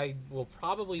movies. I will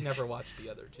probably never watch the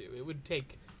other two. It would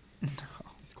take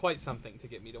it's quite something to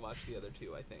get me to watch the other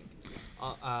two, I think.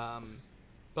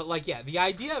 But like, the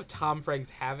idea of Tom Hanks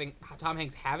having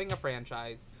a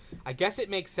franchise, I guess it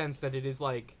makes sense that it is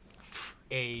like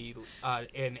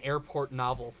an airport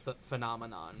novel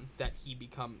phenomenon that he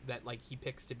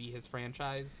picks to be his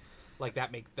franchise. Like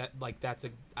that's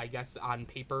I guess on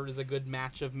paper is a good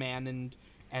match of man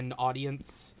and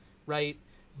audience, right?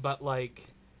 But like,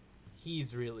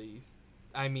 he's really,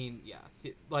 that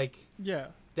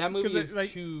movie is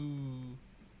like,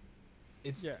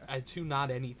 too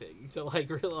not anything to like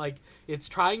really like. It's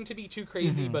trying to be too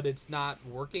crazy, but it's not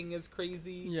working as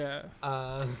crazy.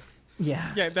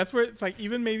 Yeah, that's where it's like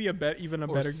even maybe a better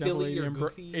example.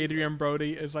 Adrian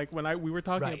Brody is like when we were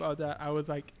talking about that, I was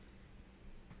like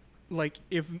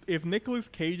if Nicolas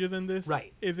Cage is in this,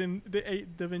 is in the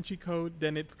Da Vinci Code,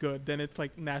 then it's good. Then it's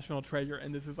like National Treasure,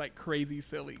 and this is like crazy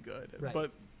silly good.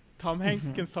 But Tom Hanks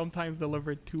can sometimes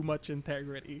deliver too much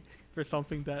integrity for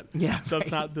something that does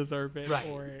not deserve it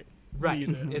or need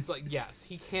it. It's like,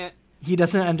 he can't. He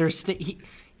doesn't understand.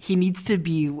 He needs to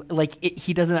be like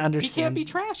he doesn't understand. He can't be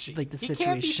trashy. Like the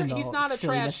situational. He's not a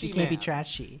trashy man. He can't be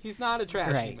trashy. He's not a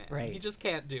trashy man. Right. He just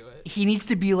can't do it. He needs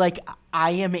to be like,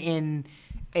 I am in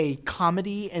a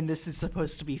comedy and this is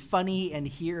supposed to be funny, and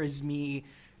here is me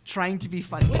trying to be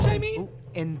funny. Which I mean,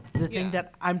 and the thing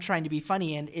that I'm trying to be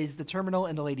funny in is The Terminal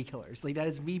and The Lady Killers. Like that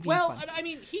is me being funny. I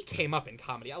mean, he came up in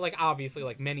comedy. Like obviously,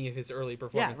 like many of his early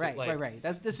performances. Right.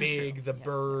 This Big, is true. The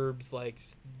Burbs, like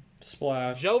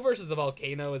Splash. Joe versus the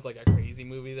Volcano is like a crazy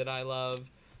movie that I love.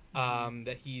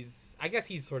 That I guess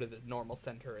he's sort of the normal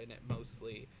center in it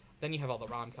mostly. Then you have all the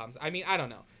rom-coms. I mean, I don't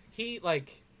know. He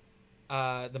like,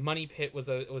 The Money Pit was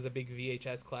a big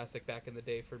VHS classic back in the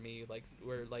day for me. Like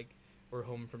we're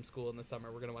home from school in the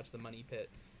summer, we're gonna watch The Money Pit.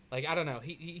 Like I don't know.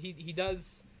 He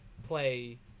does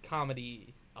play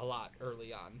comedy a a lot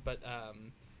early on. But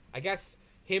I guess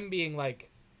him being like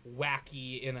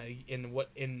wacky in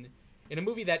a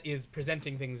movie that is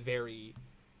presenting things very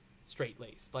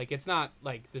straight-laced. Like, it's not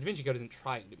like the Da Vinci Code isn't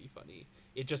trying to be funny.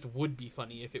 It just would be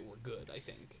funny if it were good, I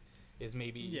think, is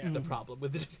maybe the problem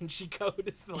with the Da Vinci Code.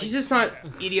 Is like, he's just not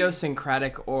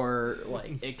idiosyncratic or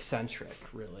like eccentric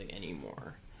really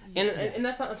anymore. And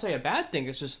that's not necessarily a bad thing.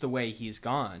 It's just the way he's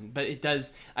gone. But it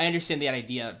does. I understand the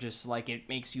idea of just like it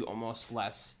makes you almost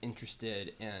less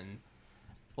interested in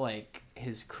like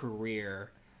his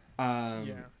career.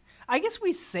 I guess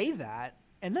we say that,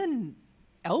 and then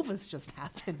Elvis just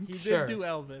happened. He did do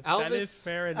Elvis. That is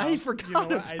fair enough. I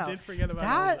forgot about I did forget about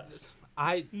that. Elvis.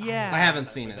 I haven't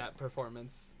seen it. That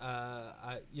performance.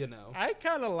 I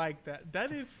kind of like that.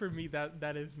 That is for me.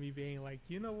 That is me being like,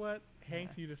 you know what,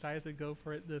 Hanks, you decided to go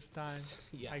for it this time.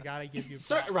 I gotta give you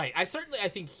right. I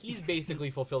think he's basically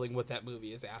fulfilling what that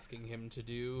movie is asking him to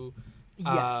do.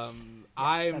 Yes.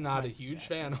 I'm not a huge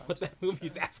fan of what that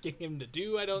movie's asking him to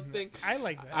do. I don't think. I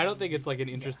like that. I don't think it's like an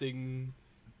interesting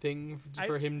thing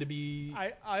for him to be.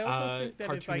 I also think that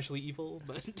cartoonishly it's like, evil,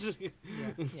 but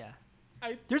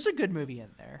there's a good movie in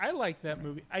there. I like that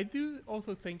movie. I do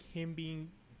also think him being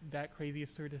that crazy is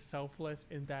sort of selfless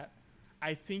in that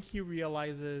I think he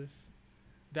realizes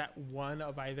that one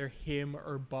of either him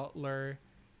or Butler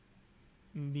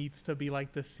needs to be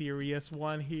like the serious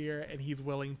one here, and he's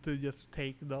willing to just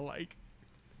take the like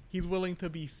he's willing to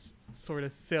be sort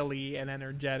of silly and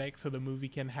energetic so the movie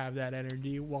can have that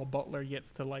energy while Butler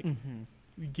gets to like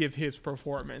give his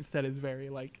performance that is very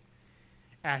like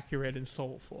accurate and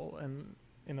soulful and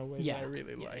in a way that I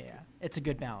really like. Yeah. It's a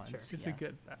good balance. Sure. It's a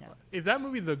good balance. Is that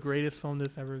movie the greatest film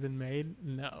that's ever been made?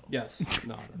 No. Yes.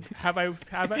 No. There's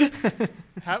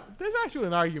actually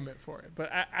an argument for it,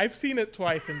 but I've seen it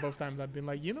twice, and both times I've been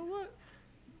like, you know what?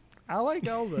 I like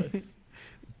Elvis.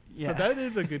 So that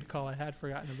is a good call. I had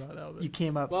forgotten about Elvis. You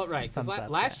came up right.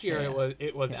 Last year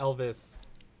it was Elvis,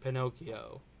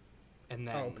 Pinocchio, and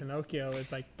then Pinocchio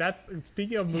is like that's.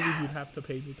 Speaking of movies, you'd have to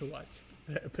pay me to watch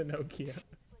Pinocchio.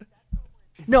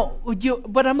 No,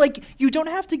 but I'm like, you don't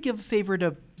have to give a favor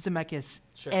to Zemeckis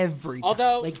every time.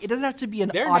 Although, like, it doesn't have to be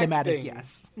an automatic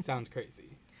yes. Sounds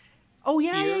crazy. Oh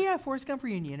yeah. Forrest Gump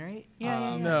reunion, right?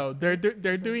 Yeah. No, they're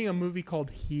doing a movie called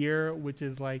Here, which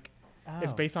is like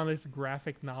it's based on this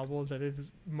graphic novel that is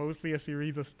mostly a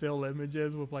series of still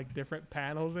images with like different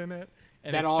panels in it.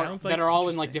 And that are all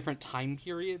in like different time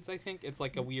periods. I think it's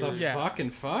like a weird. The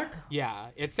fuck. Yeah,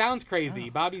 it sounds crazy.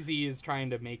 Bobby Z is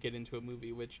trying to make it into a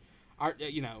movie, which.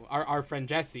 Our friend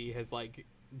Jesse has like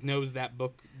knows that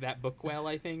book well,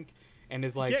 I think, and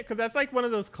is like because that's like one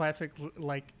of those classic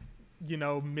like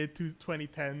mid to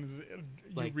 2010s.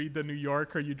 You read the New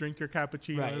Yorker, you drink your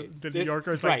cappuccino. Right. The New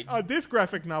Yorker is like, oh, this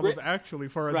graphic novel is actually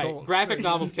for adults. Graphic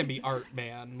novels can be art,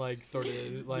 man. Like sort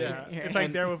of like it's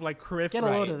like there with like Chris. Get a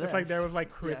load of this. It's like there with like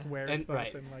Chris Ware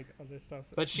stuff and like other stuff.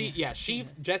 But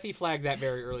Jesse flagged that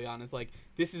very early on as like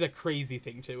this is a crazy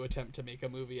thing to attempt to make a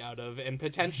movie out of, and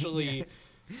potentially.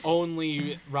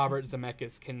 Only Robert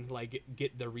Zemeckis can like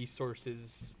get the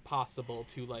resources possible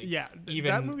to like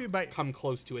even come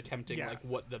close to attempting like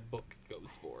what the book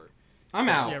goes for. I'm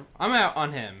out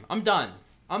on him. I'm done.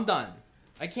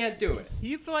 I can't do it.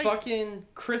 He's like fucking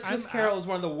Christmas Carol is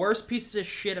one of the worst pieces of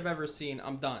shit I've ever seen.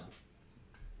 I'm done.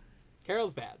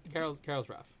 Carol's bad. Carol's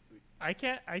rough. I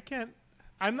can't.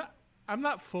 I'm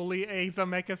not fully a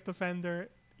Zemeckis defender.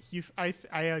 I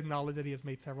acknowledge that he has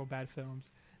made several bad films.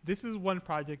 This is one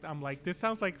project I'm like, this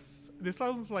sounds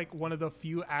like one of the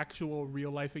few actual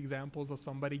real life examples of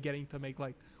somebody getting to make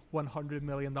like $100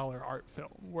 million art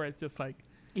film where it's just like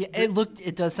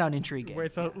it does sound intriguing. Where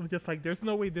it's just like there's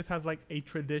no way this has like a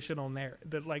traditional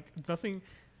narrative that like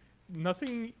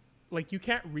nothing like you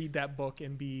can't read that book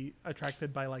and be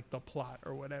attracted by like the plot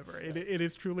or whatever. It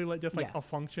is truly like just like a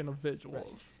function of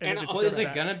visuals. Right. And is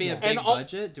it gonna be a big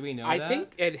budget? Do we know that? I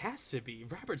think it has to be.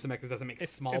 Robert Zemeckis doesn't make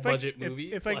small budget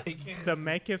movies. It's like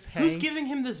Zemeckis. Who's giving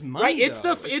him this money? Right, it's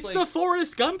the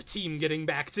Forrest Gump team getting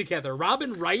back together.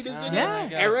 Robin Wright is in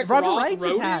it. Eric Robin Roth Wright's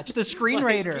attached. The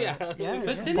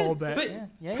screenwriter.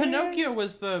 But Pinocchio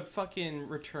was the fucking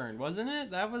return, wasn't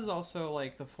it? That was also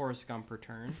like the Forrest Gump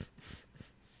return.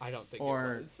 I don't think it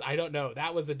was. I don't know.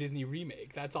 That was a Disney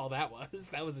remake. That's all that was.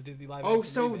 That was a Disney live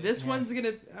action remake. This one's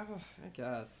gonna... I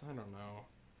guess. I don't know.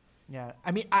 Yeah.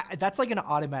 I mean, that's like an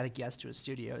automatic yes to a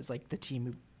studio. Is like the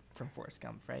team from Forrest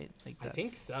Gump, right? Like I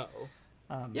think so.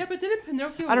 Yeah, but didn't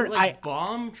Pinocchio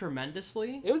bomb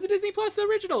tremendously? It was a Disney Plus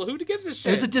original. Who gives a shit?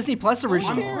 It was a Disney Plus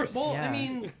original. Well, I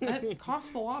mean, that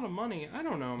costs a lot of money. I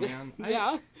don't know, man.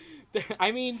 Yeah.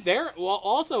 I mean,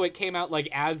 also it came out like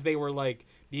as they were like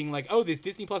being like, oh, this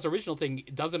Disney Plus original thing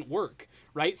doesn't work,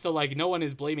 right? So like no one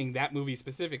is blaming that movie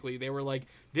specifically. They were like,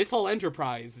 this whole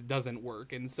enterprise doesn't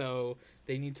work, and so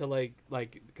they need to like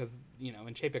because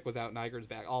when Chapek was out and Iger's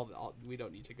back, all we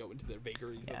don't need to go into the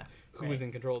vagaries of who is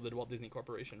in control of the Walt Disney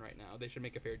Corporation right now. They should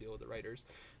make a fair deal with the writers.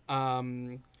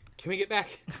 Can we get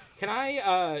back?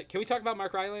 Can we talk about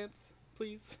Mark Rylance,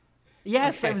 please?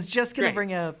 Yes, I was just going to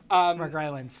bring up Mark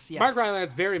Rylance. Yes. Mark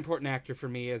Rylance, very important actor for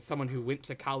me as someone who went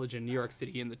to college in New York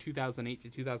City in the 2008 to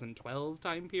 2012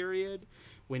 time period.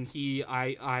 When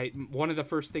one of the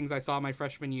first things I saw my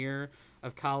freshman year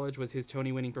of college was his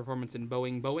Tony-winning performance in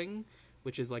Boeing,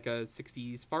 which is like a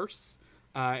 60s farce.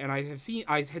 And I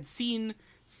had seen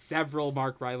several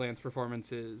Mark Rylance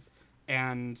performances.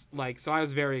 And so I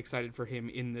was very excited for him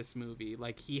in this movie.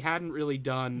 Like he hadn't really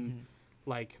done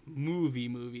like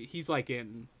movie. He's like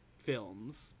in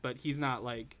films, but he's not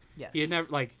like he had never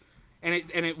like, and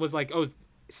it was like, oh,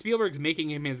 Spielberg's making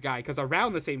him his guy because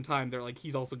around the same time they're like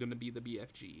he's also going to be the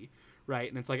BFG, right?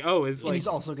 And it's like, oh, and he's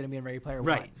also going to be in Ready Player One,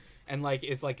 right? And like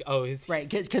it's like, oh, is right?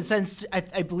 Because since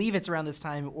I believe it's around this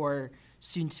time or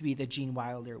soon to be that Gene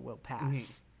Wilder will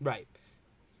pass, right?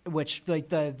 Which like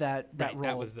that right, role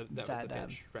that was the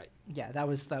pitch, right? Yeah, that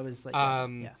was like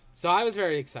So I was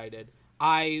very excited.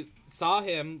 I saw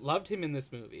him, loved him in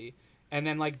this movie, and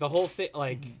then like the whole thing,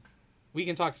 like we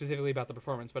can talk specifically about the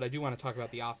performance, but I do want to talk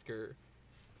about the Oscar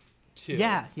too.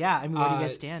 Yeah. I mean, where do you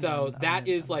guys stand? So that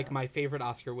is like my favorite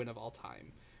Oscar win of all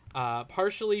time.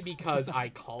 Partially because I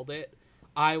called it.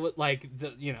 I would like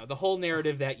the whole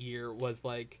narrative that year was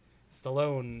like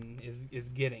Stallone is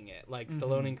getting it, like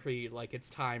Stallone and Creed, like it's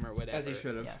time or whatever. As he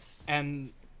should have. Yes.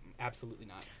 And absolutely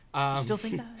not. You still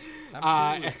think that?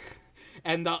 Absolutely.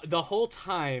 And the whole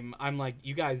time I'm like,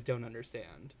 you guys don't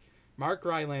understand. Mark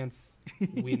Rylance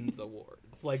wins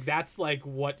awards. Like that's like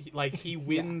what he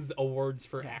wins awards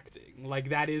for acting. Like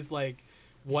that is like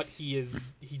what he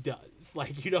does.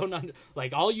 Like you don't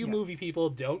like all you movie people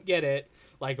don't get it.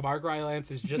 Like Mark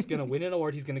Rylance is just gonna win an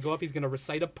award. He's gonna go up. He's gonna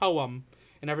recite a poem,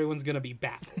 and everyone's gonna be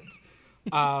baffled.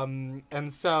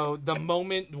 And so the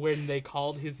moment when they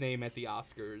called his name at the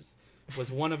Oscars was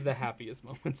one of the happiest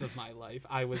moments of my life.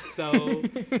 I was so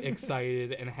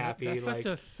excited and happy. That's like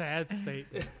such a sad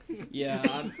statement. Yeah,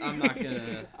 I'm not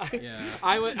gonna.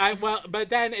 Yeah. But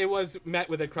then it was met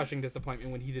with a crushing disappointment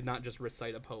when he did not just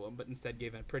recite a poem, but instead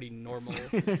gave a pretty normal,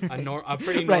 thank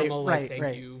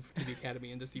you to the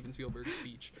Academy and to Steven Spielberg's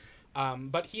speech.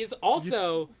 But he is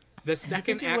also the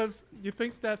second. You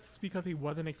think that's because he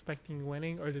wasn't expecting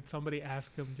winning, or did somebody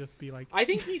ask him just be like? I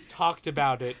think he's talked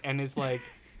about it and is like.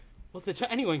 Well,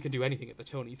 anyone can do anything at the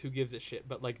Tonys. Who gives a shit?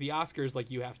 But like the Oscars, like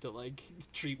you have to like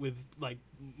treat with like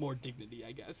more dignity,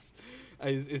 I guess,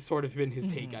 is sort of been his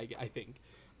take. I think.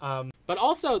 But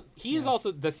also, he is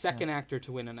also the second actor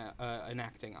to win an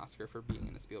acting Oscar for being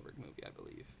in a Spielberg movie, I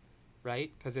believe,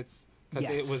 right? Because it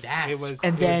was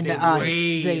and then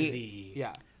crazy.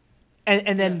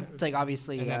 And then like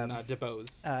obviously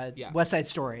DeBose, West Side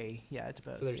Story,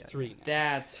 DeBose. So there's three now.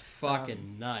 That's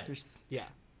fucking nuts. Yeah.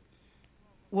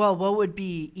 Well, what would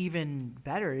be even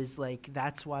better is like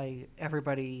that's why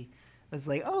everybody was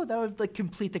like, oh, that would like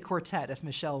complete the quartet if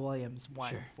Michelle Williams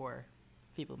won for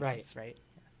Fabelmans, right?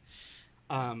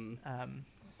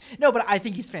 No, but I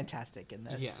think he's fantastic in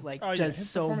this. Yeah. Like, does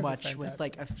so much with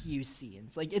like a few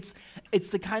scenes. Like, it's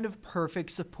the kind of perfect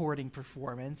supporting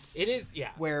performance. It is, yeah.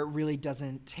 Where it really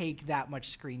doesn't take that much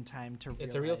screen time to realize.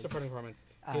 It's a real supporting performance.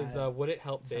 His Would It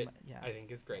Help bit, I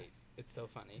think, is great. It's so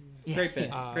funny. Yeah. Great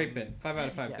bit. Great bit. 5 out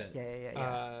of 5 bit.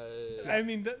 Yeah. I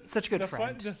mean, such a good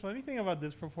friend. The funny thing about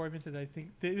this performance is I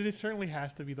think it certainly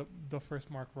has to be the first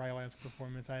Mark Rylance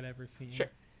performance I'd ever seen. Sure.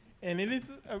 And it is,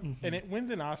 and it wins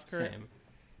an Oscar. Same.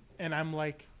 And I'm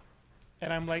like,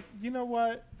 you know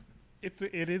what?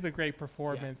 It is a great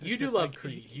performance. Yeah. You do love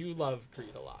Creed. You love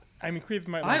Creed a lot. I mean, Creed's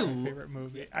my favorite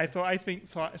movie. I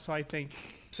think.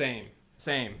 Same.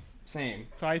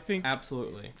 So I think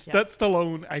absolutely. That's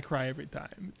Stallone. I cry every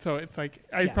time. So it's like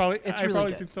I probably think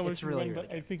Stallone should win,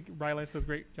 but I think Rylance does a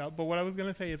great job. But what I was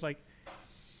gonna say is like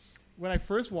when I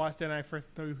first watched it and I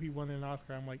first knew he won an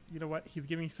Oscar, I'm like, you know what? He's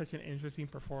giving such an interesting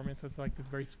performance. It's like this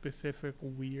very specific,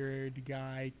 weird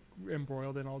guy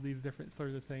embroiled in all these different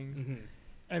sorts of things. Mm-hmm.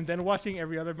 And then watching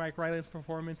every other Mike Rylance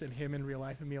performance and him in real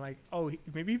life and being like, oh,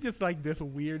 maybe he's just like this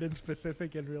weird and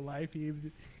specific in real life. He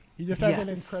just has an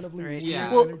incredibly right.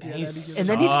 Yeah. Well, and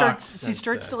then he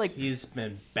starts to like. He's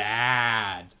been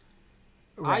bad.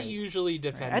 I usually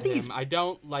defend him. He's I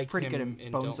don't like pretty him good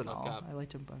in Bones and All. Up. I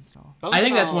liked him Bones and All. I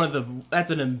think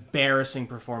that's an embarrassing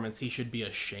performance. He should be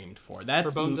ashamed for.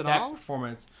 That's for Bones and that All?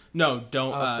 Performance. No,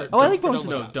 don't. I like Bones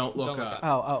and All. Don't look up.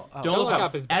 Oh. Don't look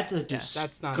up. Is that's a that's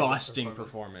disgusting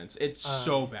performance. It's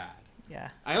so bad. Yeah.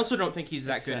 I also don't think he's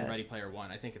that good in Ready Player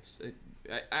One. I think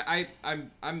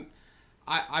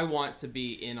I want to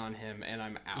be in on him, and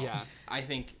I'm out. Yeah. I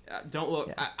think don't look.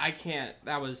 Yeah. I can't.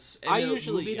 That was.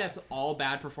 Movie that's all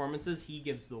bad performances. He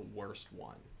gives the worst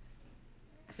one.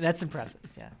 That's impressive.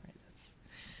 Yeah. Right.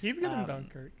 He's good in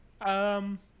Dunkirk.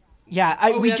 Yeah,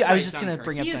 I was just Dunkirk. gonna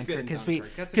bring up Dunkirk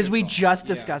because we just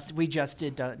discussed we just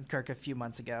did Dunkirk a few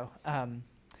months ago.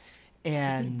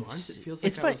 And it feels like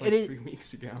it's that fun. was like 3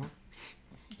 weeks ago.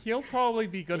 He'll probably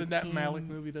be good in that Malick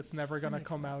movie that's never gonna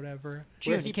come out ever.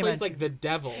 Where he plays like the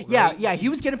devil. Right? Yeah, he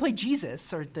was gonna play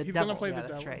Jesus or the He's devil. Gonna play yeah, the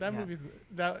that's devil. Right. That movie's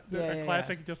a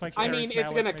classic, just like. I mean,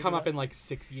 it's gonna come up in like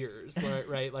 6 years,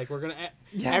 right? Like we're gonna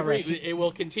right. It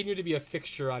will continue to be a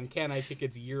fixture on Can I Pick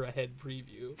It's Year Ahead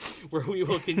preview, where we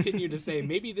will continue to say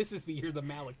maybe this is the year the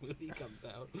Malick movie comes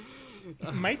out.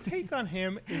 My take on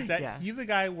him is that he's a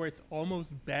guy where it's almost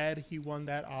bad he won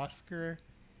that Oscar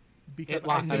because it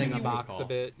locked him in the box a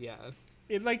bit. Yeah.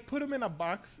 It like put him in a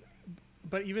box,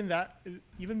 but even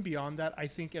beyond that, I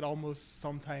think it almost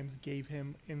sometimes gave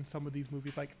him in some of these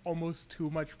movies like almost too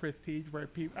much prestige. Where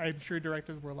I'm sure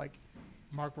directors were like,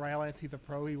 Mark Rylance, he's a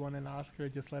pro, he won an Oscar,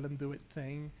 just let him do it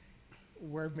thing.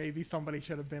 Where maybe somebody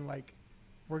should have been like,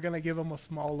 we're gonna give him a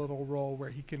small little role where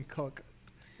he can cook,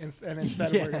 and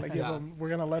instead we're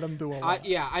gonna let him do a lot.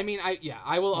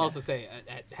 I will also say,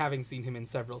 having seen him in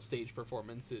several stage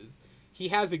performances, he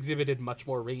has exhibited much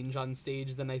more range on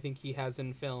stage than I think he has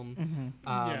in film.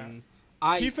 Mm-hmm.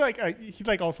 He's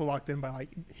like also locked in by like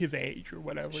his age or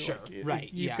whatever. Sure, like, right.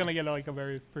 He's gonna get like a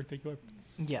very particular.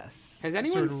 Yes. Has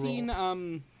anyone seen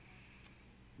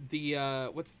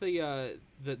what's the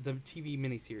TV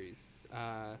miniseries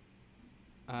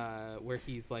where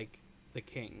he's like the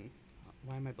king?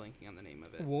 Why am I blanking on the name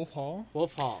of it? Wolf Hall.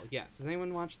 Wolf Hall. Yes. Has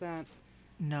anyone watched that?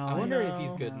 No. I wonder if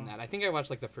he's good in that. I think I watched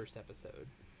like the first episode.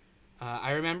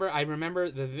 I remember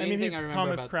the main thing I remember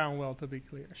Thomas about Cromwell, to be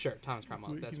clear. Sure, Thomas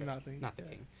Cromwell. That's right. Not the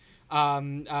king.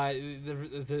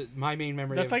 My main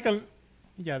memory. That's like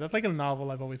a novel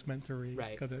I've always meant to read.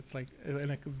 Right. Because it's like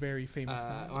a very famous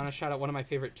novel. I want to shout out one of my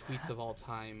favorite tweets of all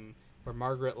time, where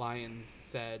Margaret Lyons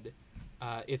said,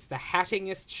 "It's the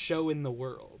hattingest show in the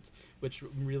world," which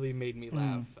really made me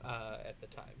laugh at the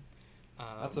time.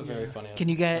 That's a very funny. Can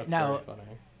you get now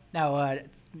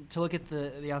to look at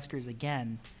the Oscars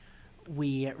again?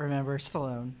 We remember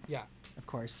Stallone. Yeah. Of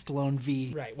course, Stallone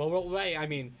v. Right. Well, I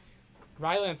mean,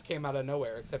 Rylance came out of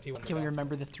nowhere, except he won. Can we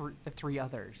remember the three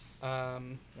others? The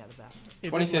BAFTA.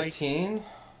 2015.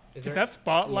 Is that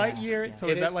Spotlight year? Yeah. So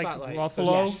is that like Spotlight.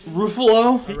 Ruffalo? Yes.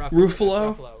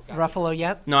 Ruffalo? Ruffalo,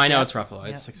 yep. No, I know it's Ruffalo.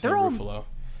 Yep. It's like They're all Ruffalo.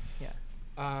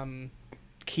 Yeah.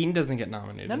 Keane doesn't get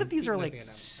nominated. None of these are like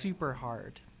super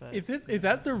hard. But is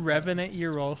that the Revenant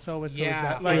year also? So yeah. Is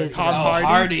that like Tom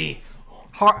Hardy?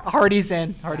 Hardy's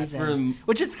in. In.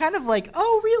 Which is kind of like,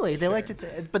 oh, really? They liked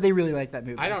it, but they really liked that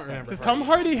movie. I don't remember. Does Tom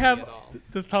Hardy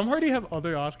have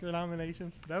other Oscar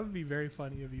nominations? That would be very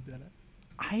funny if he did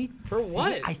it. For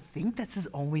what? I think that's his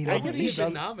only nomination. nomination. He's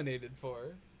been nominated for.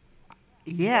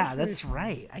 Yeah, that's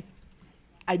right.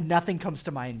 Nothing comes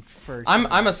to mind for.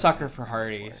 I'm a sucker for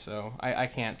Hardy, so I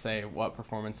can't say what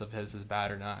performance of his is bad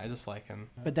or not. I just like him.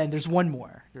 But then there's one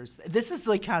more. This is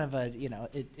like kind of a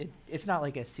it's not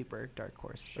like a super dark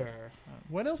horse. Sure.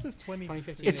 But, what else is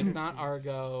 2015? It's not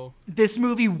Argo. This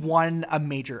movie won a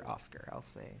major Oscar. I'll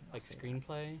say. Like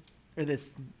screenplay. Or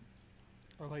this.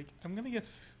 Or like I'm gonna guess.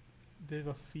 There's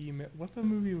a female. What's the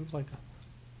movie with like?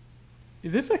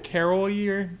 Is this a Carol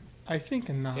year? I think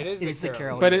not. It is the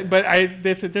Carol.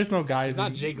 There's no guys. It's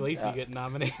not Jake Lacey getting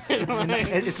nominated.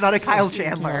 It's not a Kyle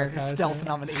Chandler stealth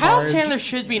nomination. Kyle Chandler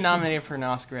should be nominated for an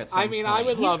Oscar at some point. I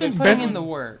would love him. He's been putting in the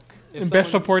work. Best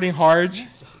Supporting Harge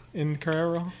in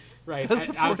Carol. Right.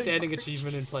 Outstanding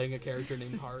achievement in playing a character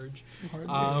named Harge.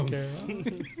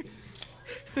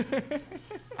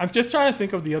 I'm just trying to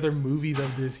think of the other movies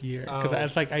of this year because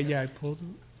that's like I pulled.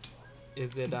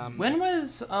 Is it When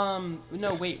was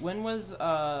when was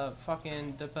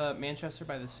fucking Manchester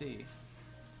by the Sea?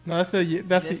 No,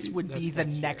 this would be the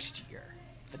next year.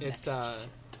 It's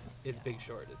Big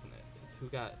Short, isn't it? It's who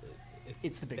got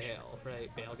it's the Big Bale, Short.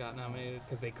 right? Bale got nominated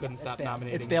because they couldn't stop Bale.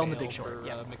 nominating. It's Bale in the Big Short. For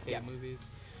McKay movies.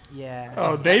 Yeah.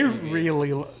 Oh, the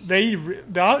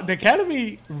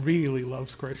Academy really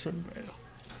loves Christian Bale.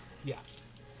 Yeah.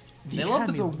 They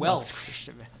love the Welsh.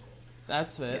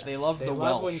 That's it. Yes. They love the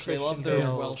Welsh. They love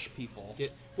their Welsh people.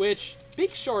 Which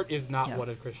Big Short is not one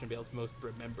of Christian Bale's most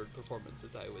remembered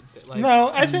performances, I would say. Like,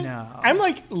 no, I think I'm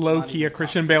like low key a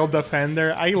Christian Bale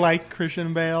defender. I like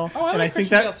Christian Bale. Oh, I like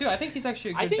Christian Bale too. I think he's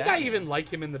actually a good I think dad. I even like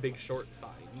him in The Big Short fine.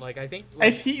 Like I think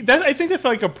I think that's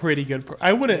like a pretty good.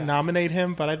 I wouldn't nominate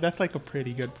him, but that's like a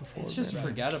pretty good performance. It's just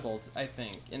forgettable, I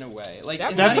think, in a way. Like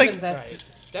that's like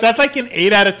that's like an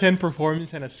 8 out of 10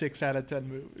 performance and a 6 out of 10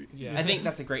 movie. Yeah, I think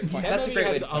that's a great point. That That's a great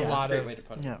way to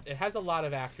put it. It has a lot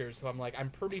of actors who I'm like, I'm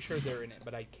pretty sure they're in it,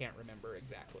 but I can't remember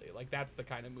exactly. Like that's the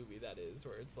kind of movie that is,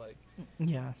 where it's like,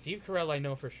 Steve Carell I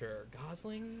know for sure.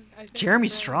 Gosling, I think. Jeremy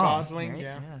Strong. Gosling, right?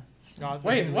 yeah. Gosling.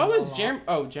 Wait, what was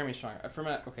Jeremy Strong? For a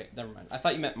minute, okay, never mind. I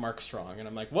thought you meant Mark Strong, and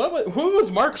I'm like, who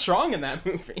was Mark Strong in that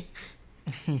movie?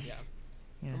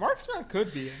 Mark Strong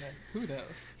could be in it. Who knows?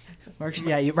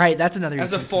 Yeah, you're right. That's another.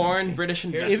 As a foreign British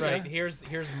investor. Here's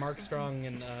Mark Strong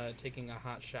and taking a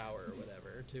hot shower or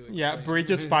whatever. Yeah,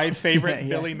 Bridge of Spies' favorite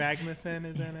Billy Magnuson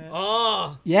is in it.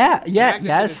 Oh, yes,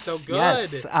 is so good.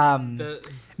 Yes.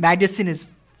 Magnuson is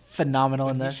phenomenal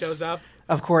in this. He shows up.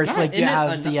 Of course, like you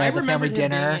have the family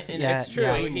dinner. It's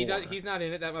true. He's not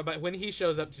in it that much, but when he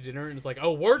shows up to dinner and is like,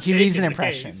 "Oh, we're he leaves an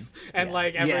impression," and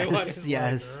like everyone is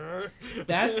yes. like,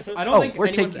 that's I don't think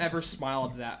anyone's ever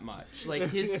smiled that much. Like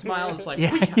his smile is like,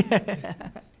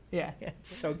 yeah,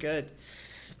 it's so good.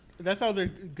 That's how the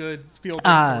good Spielberg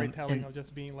storytelling of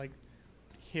just being like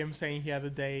him saying he has a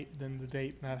date, then the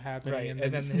date not happening, right? And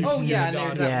then and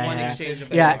there's that one exchange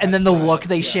of and then the look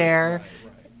they share.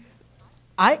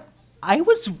 Right. I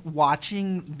was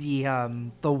watching the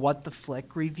What the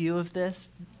Flick review of this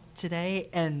today,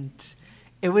 and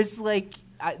it was like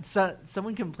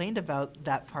someone complained about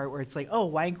that part where it's like, oh,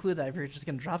 why include that if you're just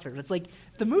going to drop it? But it's like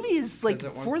the movie is like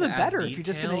for the better if you're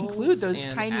just going to include those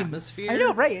tiny atmosphere. I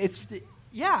know, right? It's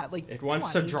like it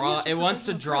wants to draw. It wants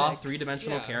to draw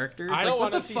three-dimensional characters. I don't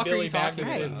want to see Billy talking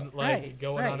Magnuson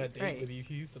going on a date with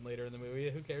Houston later in the movie.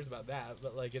 Who cares about that?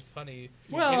 But like, it's funny.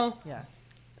 Well,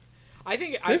 I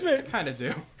think I kind of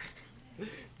do.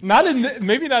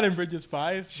 Maybe not in Bridge of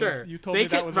Spies. Sure, you told me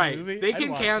that was a movie. They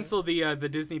can cancel the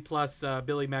Disney Plus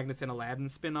Billy Magnuson Aladdin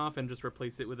spinoff and just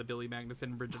replace it with a Billy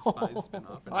Magnuson Bridge of Spies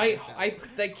spinoff.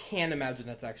 I can't imagine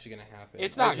that's actually going to happen.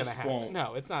 It's not going to happen.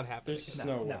 No, it's not happening. There's just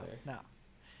no way. No.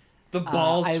 The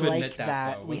balls to like admit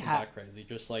that though wasn't that crazy.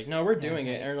 Just like, no, we're doing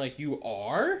it, and like, you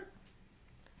are.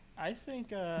 I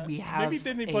think we have maybe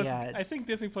Disney Plus. I think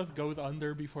Disney Plus goes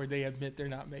under before they admit they're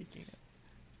not making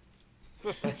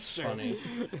it. That's funny.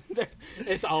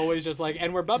 It's always just like,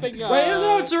 and we're bumping.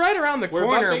 No, it's right around the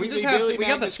corner. We just have to. We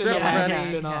got the scripts ready.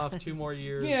 Spin off 2 more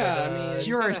years. Yeah, but, I mean,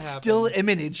 you're still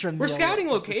image from. We're scouting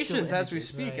locations as we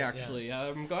speak. Actually,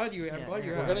 I'm glad you. I'm glad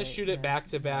you're. We're gonna shoot it back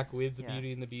to back with the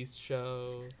Beauty and the Beast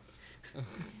show.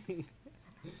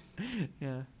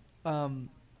 Yeah.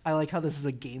 I like how this is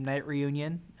a game night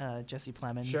reunion. Jesse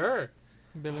Plemons. Sure.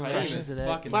 Plemons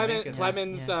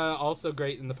also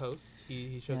great in The Post.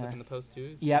 He shows up in The Post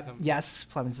too. Yep. Yes,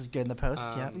 Plemons is good in The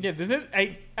Post. Yeah.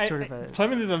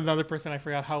 Plemons is another person I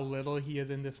forgot how little he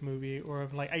is in this movie, or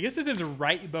like I guess this is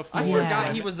right before. I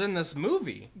forgot he was in this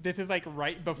movie. This is like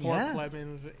right before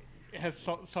Plemons has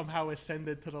somehow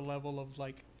ascended to the level of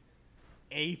like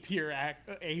A-tier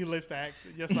A-list act,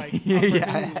 just like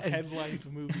headlines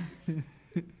movies.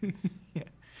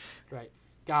 Right.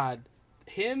 God.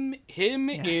 Him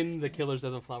in the Killers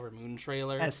of the Flower Moon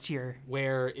trailer. S-tier.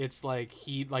 Where it's like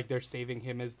they're saving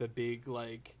him as the big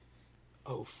like,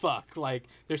 oh fuck, like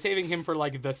they're saving him for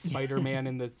like the Spider-Man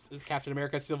in the Captain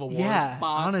America Civil War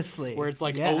spot. Honestly. Where it's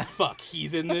like, oh fuck,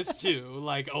 he's in this too.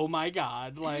 Like, oh my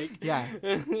god, like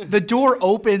the door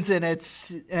opens and it's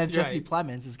Jesse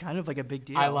Plemons is kind of like a big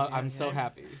deal. I'm so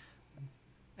happy.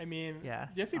 I mean,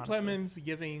 Jesse Plemons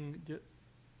giving.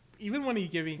 Even when he's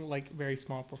giving like very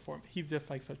small performance, he's just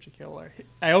like such a killer.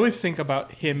 I always think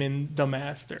about him in The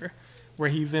Master, where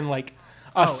he's in like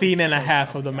a scene and a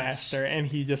half of The Master, and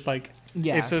he just like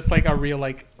it's just like a real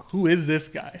like, who is this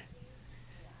guy?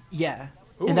 Yeah,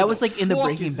 and that was like in the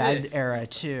Breaking Bad era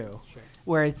too,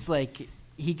 where it's like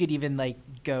he could even like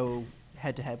go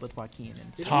head to head with Joaquin.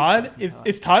 And Todd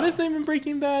is Todd his name in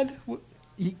Breaking Bad?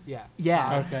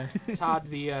 Yeah. Okay. Todd,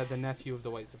 the nephew of the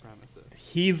white supremacist.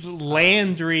 He's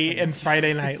Landry in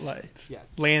Friday Night Lights.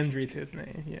 Yes. Landry's his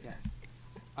name. Yeah.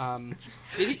 Yes.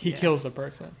 He kills a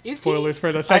person. Spoilers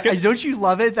for the second. Don't you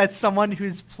love it that someone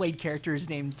who's played characters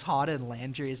named Todd and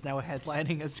Landry is now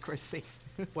headlining a Scorsese?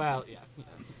 Well,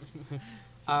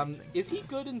 yeah. Is he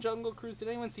good in Jungle Cruise? Did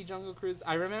anyone see Jungle Cruise?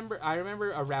 I remember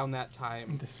around that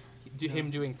time,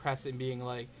 him doing press and being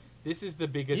like, "This is the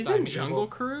biggest." He's in Jungle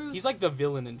Cruise. He's like the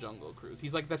villain in Jungle Cruise.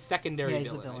 He's like the secondary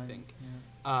villain, I think.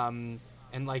 Yeah.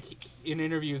 And like in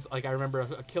interviews, like I remember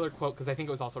a killer quote because I think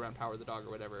it was also around Power of the Dog or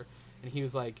whatever, and he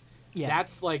was like,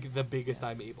 "That's like the biggest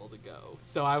I'm able to go."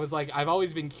 So I was like, I've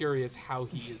always been curious how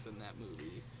he is in that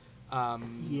movie.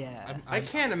 I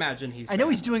can't imagine he's. I know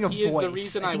he's doing a he voice. Is the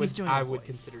reason I would voice.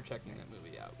 consider checking that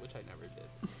movie out, which I never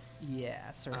did.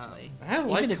 Yeah, certainly. I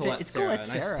like Even Colette it's Sarah, Colette and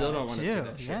Sarah I still don't want to see too.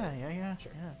 that shit. Yeah.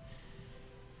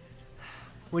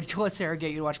 Would Colette Sarah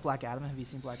get you to watch Black Adam? Have you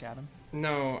seen Black Adam?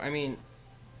 No, I mean,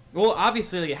 well,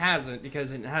 obviously it hasn't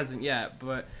because it hasn't yet.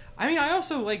 But I mean, I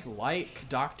also like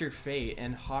Dr. Fate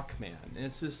and Hawkman, and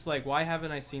it's just like, why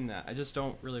haven't I seen that? I just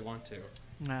don't really want to.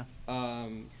 No.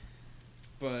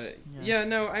 But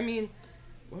no, I mean,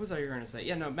 what was I going to say?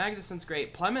 Yeah, no, Magnuson's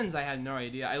great. Plemons, I had no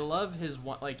idea. I love his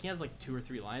one. Like he has like 2 or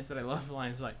 3 lines, but I love the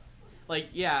lines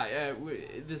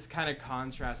this kind of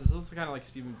contrast. This is kind of like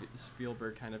Steven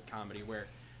Spielberg kind of comedy where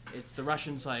it's the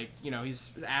Russians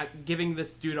he's giving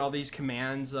this dude all these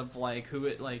commands of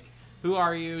who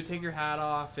are you? Take your hat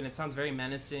off, and it sounds very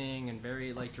menacing and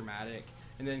very like dramatic.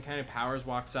 And then kind of Powers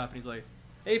walks up and he's like,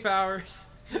 "Hey, Powers."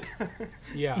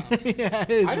 Yeah,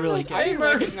 it's really good. I didn't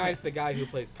recognize the guy who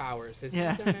plays Powers. Has he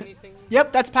done anything?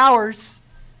 Yep, that's Powers.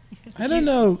 I don't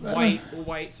know.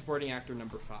 White supporting actor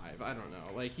number 5. I don't know.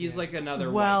 Like he's like another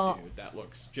white dude that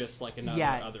looks just like another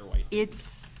other white dude.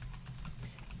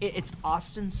 It's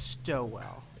Austin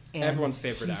Stowell. And everyone's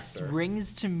favorite actor. He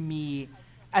rings to me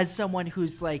as someone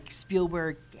who's like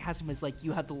Spielberg has him as like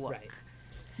you have the look. Right.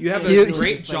 You have a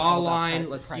great jawline.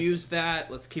 Let's use that.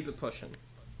 Let's keep it pushing.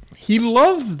 He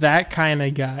loves that kind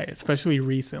of guy, especially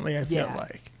recently. I feel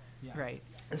like. Yeah. Right.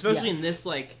 Especially in this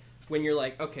when you're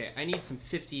like, okay, I need some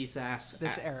 50s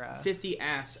era. 50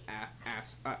 ass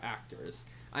actors.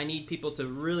 I need people to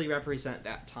really represent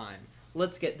that time.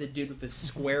 Let's get the dude with the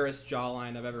squarest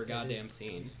jawline I've ever goddamn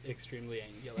seen. Extremely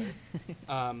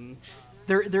angular.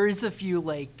 There is a few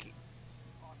like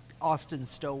Austin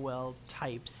Stowell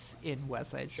types in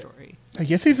West Side Story. I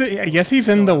guess he's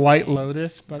in the White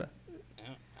Lotus, but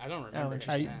I don't remember.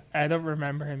 I don't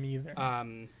remember him either.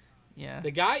 Yeah.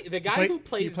 The guy who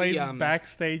plays the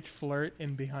backstage flirt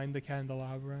in Behind the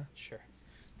Candelabra. Sure.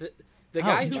 The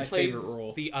guy who plays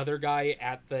the other guy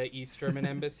at the East German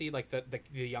embassy, like the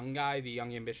young guy, the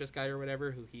young ambitious guy or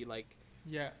whatever, who he like.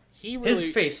 Yeah. He really,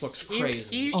 his face looks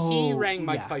crazy. He rang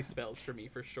Mike Feist bells for me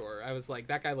for sure. I was like,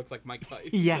 that guy looks like Mike Feist.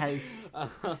 Yes.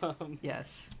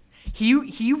 Yes.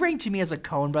 He ranked to me as a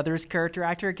Coen Brothers character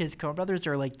actor because Coen Brothers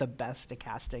are like the best at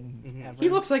casting ever. He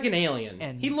looks like an alien.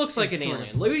 And he looks like an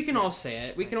alien. We can all say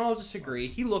it. We can all just agree.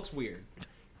 He looks weird.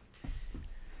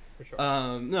 For sure.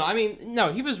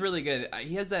 No, he was really good.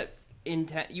 He has that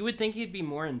you would think he'd be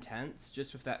more intense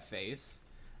just with that face.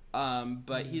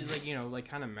 But he's like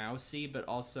kind of mousy, but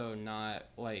also not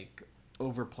like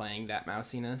overplaying that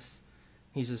mousiness.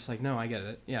 He's just like, no, I get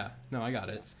it. Yeah, no, I got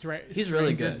it. He's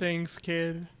really good. Things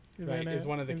kid. Right, is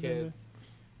one of the kids.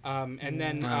 And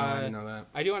then I didn't know that.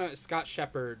 I do want to Scott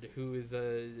Shepherd, who is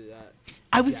a.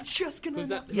 I was just gonna.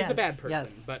 Who's a bad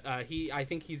person, but I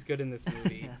think he's good in this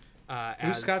movie.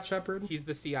 Who's Scott Shepherd? He's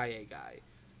the CIA guy,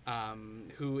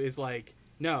 who is like,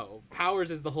 no, Powers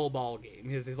is the whole ball game.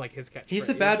 His catchphrase. He's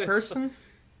a bad person.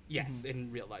 Yes,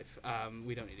 in real life.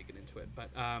 We don't need to get into it, but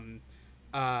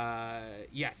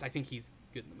yes, I think he's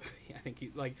good in the movie. I think he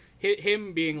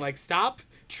him being like, stop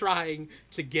trying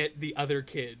to get the other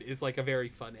kid is like a very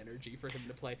fun energy for him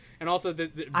to play. And also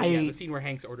the scene where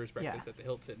Hanks orders breakfast at the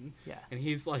Hilton. Yeah. And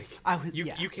he's like,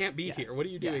 you can't be here. What are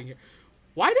you doing here?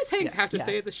 Why does Hanks have to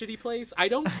stay at the shitty place? I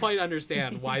don't quite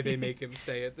understand why they make him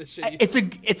stay at the shitty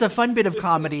place. It's a fun bit of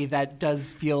comedy that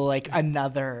does feel like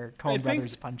another Coen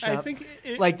Brothers punch up.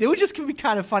 It would just be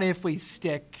kind of funny if we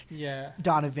stick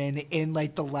Donovan in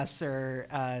like the lesser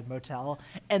motel.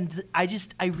 And I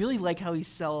really like how he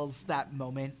sells that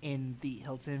moment in the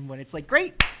Hilton when it's like,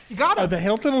 great, you got him. The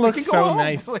Hilton looks so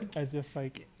nice. That's just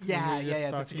like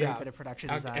that's a great bit of production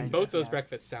design. And both those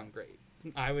breakfasts sound great.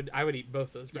 I would eat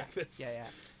both those breakfasts.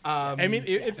 I mean,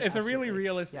 it's a really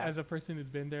realistic. As a person who's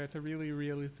been there, it's a really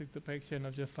realistic depiction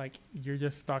of just like you're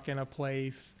just stuck in a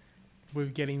place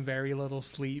with getting very little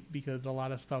sleep because a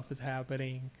lot of stuff is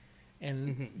happening,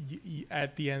 and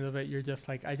at the end of it, you're just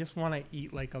like, I just want to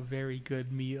eat like a very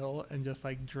good meal and just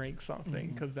like drink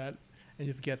something and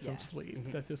just get some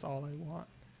sleep. That's just all I want.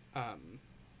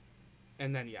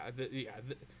 And then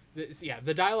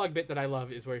the dialogue bit that I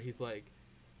love is where he's like,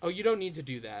 oh, you don't need to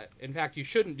do that. In fact, you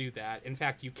shouldn't do that. In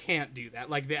fact, you can't do that.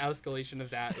 Like the escalation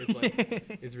of that is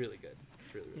like is really good.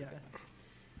 It's really good.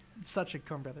 It's such a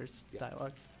Coen Brothers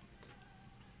dialogue.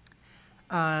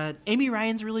 Amy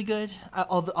Ryan's really good,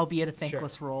 albeit a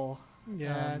thankless role.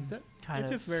 Yeah,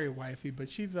 it's just very wifey, but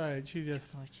she's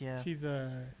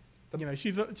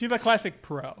she's a classic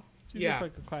pro. She's Yeah. just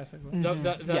like a classic.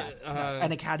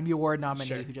 An Academy Award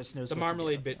nominee who just knows the what to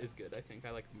marmalade do. bit is good. I think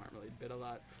I like the marmalade bit a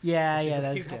lot. Yeah, She's yeah, like,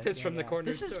 that's you got good. this Yeah, from the yeah. corner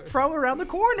This store. is from around the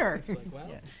corner. It's like, well,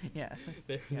 yeah.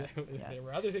 There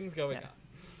were other things going on.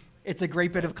 It's a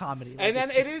great bit of comedy. And then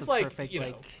it's it just is the like, perfect,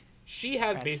 she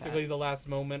has rat basically tat. the last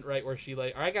moment, right, where she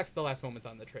or I guess the last moment's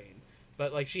on the train,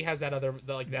 but like she has that other,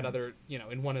 that other,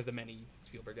 in one of the many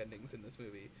Spielberg endings in this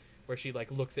movie, where she like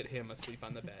looks at him asleep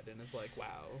on the bed and is like,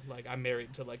 wow, like I'm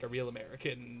married to like a real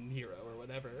American hero or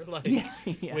whatever, like,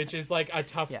 which is like a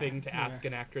tough thing to ask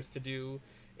an actress to do.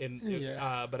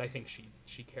 But I think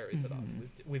she carries it off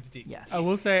with dignity. I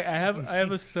will say I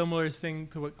have a similar thing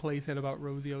to what Clay said about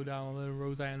Rosie O'Donnell and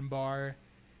Roseanne Barr,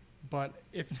 but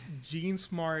it's Jean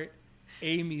Smart,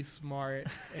 Amy Smart,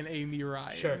 and Amy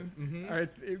Ryan. Sure.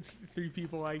 It's three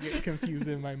people I get confused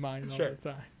in my mind all the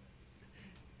time.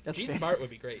 Jean Smart would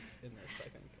be great in this, I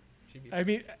think. She'd be I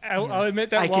mean, I'll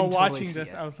admit that I while can totally watching see this,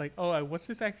 it. I was like, oh, what's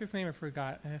this actress name? I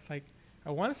forgot. And it's like, I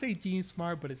want to say Jean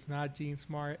Smart, but it's not Jean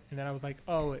Smart. And then I was like,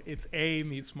 oh, it's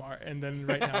Amy Smart. And then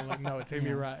right now I'm like, no, it's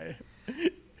Amy Ryan.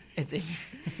 It's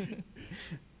Amy.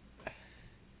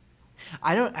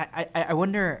 I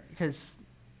wonder because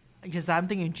I'm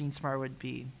thinking Jean Smart would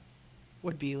be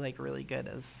like really good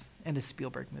in a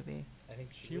Spielberg movie. I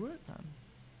think she would.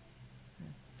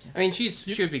 I mean, she's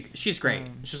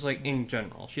great. She's like in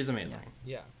general, she's amazing.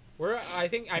 Yeah.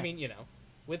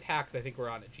 With Hacks, I think we're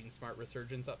on a Jean Smart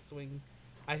resurgence upswing.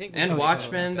 I think. And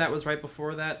Watchmen, that was right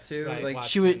before that too. Right, like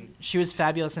she was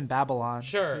fabulous in Babylon.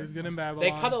 Sure. She was good in Babylon.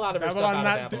 They cut a lot of her stuff out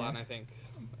of Babylon, I think.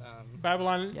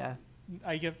 Babylon, yeah.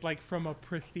 I guess like from a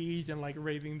prestige and like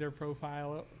raising their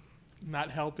profile,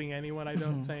 not helping anyone, I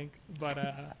don't think. But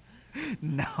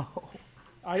no,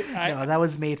 no, that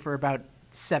was made for about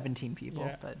 17 people.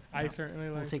 Yeah, but I certainly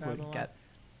like we'll take Babylon. what we get.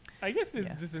 I guess this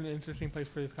is an interesting place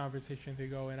for this conversation to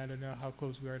go, and I don't know how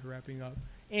close we are to wrapping up.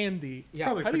 Andy,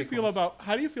 how do you feel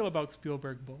about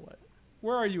Spielberg Bullet?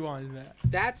 Where are you on that?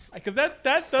 That's because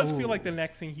that does feel like the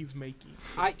next thing he's making.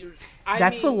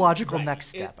 That's the logical next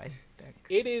step, I think.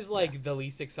 It is like the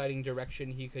least exciting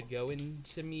direction he could go in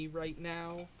to me right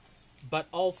now, but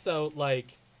also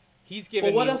like he's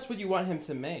given. Well, what else would you want him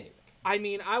to make? I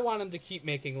mean, I want him to keep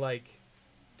making like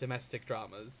domestic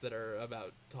dramas that are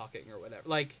about talking or whatever.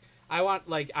 Like I want,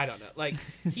 like, I don't know, like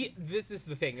this is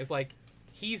the thing, is like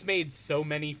he's made so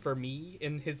many for me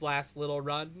in his last little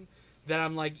run that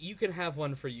I'm like, you can have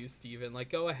one for you, Steven. Like,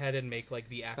 go ahead and make like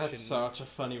the action. That's such a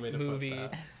funny way to movie.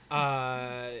 put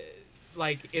that.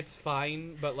 Like it's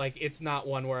fine, but like it's not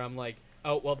one where I'm like,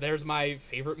 oh well, there's my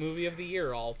favorite movie of the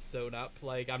year all sewn up.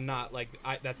 Like I'm not like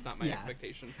that's not my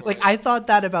expectation for like it. I thought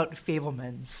that about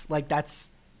Fablemans. Like that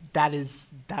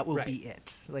will be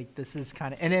it. Like this is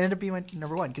kind of, and it ended up being my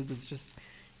number one because it's just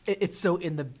it's so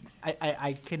in the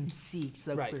I can see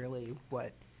so clearly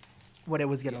what it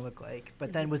was gonna look like.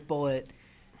 But then with Bullet,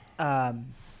 for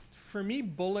me,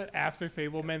 Bullet after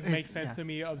Fablemans makes sense to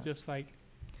me of just like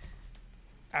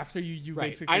after you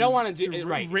basically. I don't want to do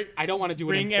I don't want to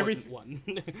do an important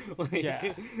one.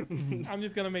 Yeah, I'm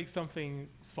just gonna make something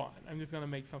fun. I'm just gonna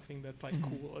make something that's like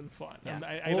cool and fun.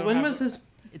 Yeah. When was his?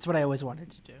 It's what I always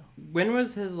wanted to do. When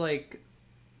was his like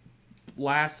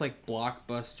last like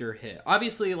blockbuster hit?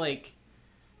 Obviously,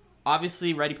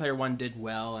 Ready Player One did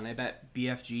well, and I bet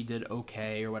BFG did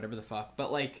okay or whatever the fuck.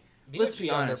 But like, let's be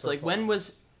honest. Like, when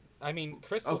was? I mean,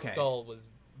 Crystal Skull was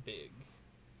big.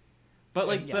 But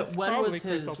like, but when was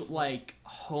his like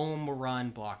home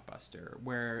run blockbuster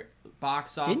where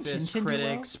box office,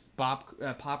 critics,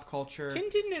 pop culture?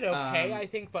 Tintin did okay, I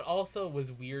think, but also was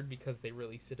weird because they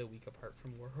released it a week apart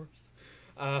from Warhorse.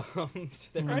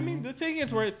 I mean, the thing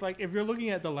is, where it's like, if you're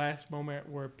looking at the last moment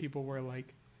where people were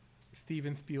like,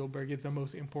 Steven Spielberg is the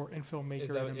most important filmmaker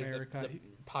in America, the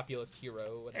populist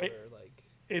hero, whatever.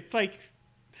 It's like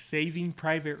Saving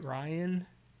Private Ryan,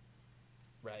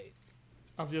 right?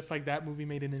 Of just like that movie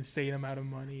made an insane amount of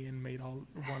money and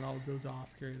won all those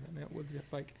Oscars, and it was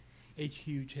just like a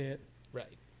huge hit. Right.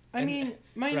 I mean,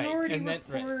 Minority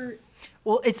Report.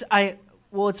 Well, it's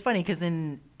funny because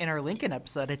in our Lincoln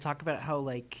episode, I talk about how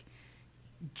like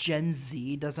Gen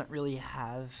Z doesn't really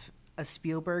have a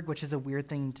Spielberg, which is a weird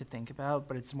thing to think about,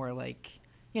 but it's more like,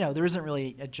 there isn't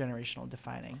really a generational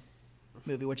defining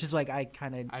movie, which is like I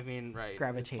kind of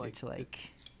gravitated to like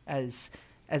as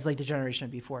like the generation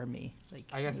before me. Like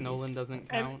I guess movies. Nolan doesn't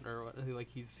count, or what? Like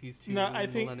he's too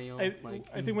millennial. I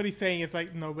think what he's saying is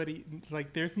like nobody,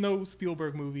 like there's no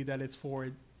Spielberg movie that is for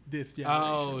this generation.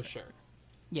 Oh sure.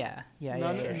 Yeah.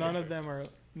 None of them are.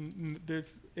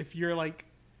 There's, if you're like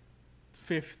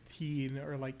 15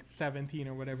 or like 17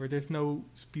 or whatever, there's no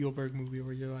Spielberg movie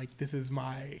where you're like, this is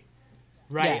my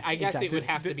Right. Yeah, I guess exactly. it would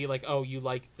have to be like, oh, you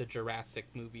like the Jurassic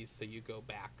movies, so you go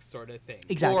back, sort of thing.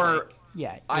 Exactly. Or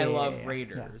I love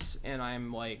Raiders, and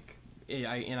I'm like,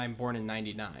 and I'm born in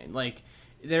 '99. Like,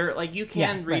 they're like you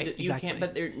can read it, you can,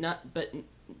 but they're not. But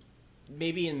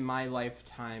maybe in my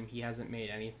lifetime, he hasn't made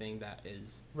anything that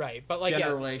is right. But like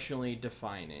generationally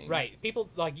defining. Right. People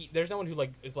like there's no one who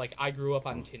like is like I grew up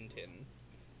on Tintin.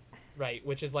 Right,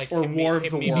 which is like or War of the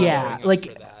Worlds. Yeah, like.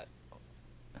 For that.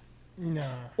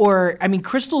 No. Or I mean,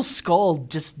 Crystal Skull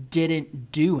just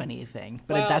didn't do anything,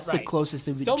 but that's the right. closest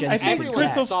that So I think Gen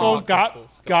Crystal Z Skull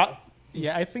got.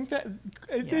 Yeah, I think that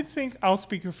I did think I'll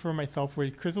speak for myself. Where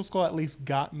Crystal Skull at least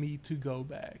got me to go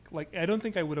back. Like I don't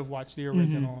think I would have watched the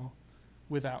original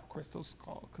without Crystal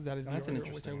Skull because that is That's the an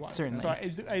order which I interesting watched.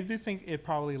 Certainly. So I do think it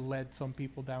probably led some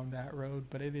people down that road,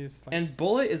 but it is. Like, And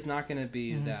Bullet is not going to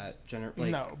be that like,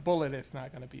 no, Bullet is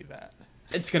not going to be that.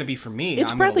 It's going to be for me.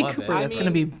 It's I'm Bradley gonna love Cooper. it. It's going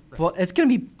to be. Well, it's going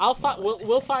to be.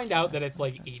 We'll find out that it's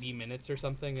like 80 minutes or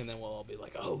something, and then we'll all be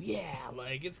like, oh yeah,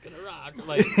 like it's gonna rock.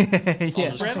 Like,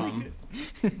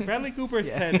 Bradley Cooper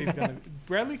said he's gonna.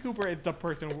 Bradley Cooper is the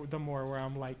person, the more where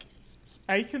I'm like,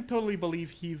 I can totally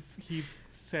believe he's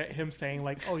him saying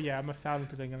like, oh yeah, I'm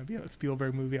 1,000% gonna be in a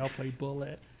Spielberg movie. I'll play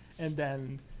Bullet, and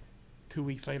then 2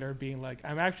 weeks later being like,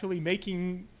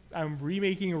 I'm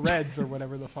remaking Reds or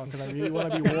whatever the fuck because I really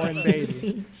want to be Warren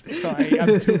Beatty. So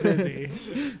I'm too busy.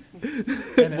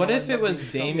 What if it was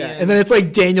Damien? And then it's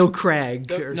like Daniel Craig.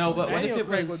 No, but what if it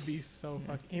Craig was? would be so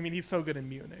fucking. I mean, he's so good in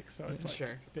Munich, so it's like,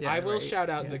 sure. yeah, I will right. shout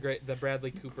out the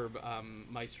Bradley Cooper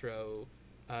Maestro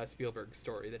Spielberg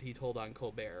story that he told on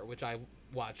Colbert, which I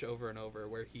watch over and over,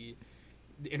 where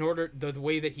the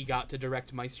way that he got to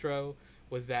direct Maestro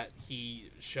was that he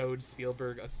showed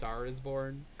Spielberg A Star Is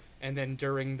Born, and then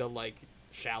during the like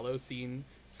shallow scene,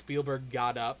 Spielberg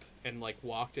got up and like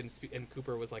walked, and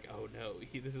Cooper was like, "Oh no,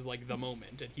 this is like the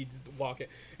moment," and he just walk it,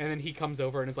 and then he comes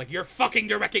over and is like, "You're fucking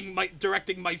directing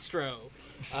Maestro."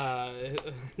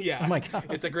 Yeah, oh my God,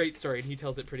 it's a great story, and he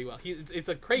tells it pretty well. It's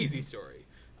a crazy story,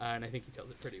 and I think he tells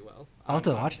it pretty well. I'll have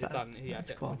to watch that.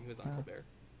 That's cool. When he was on Colbert.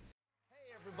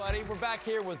 Hey everybody, we're back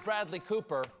here with Bradley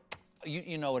Cooper.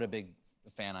 You know what a big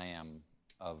fan I am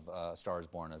of Star Is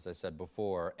Born, as I said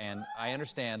before, and I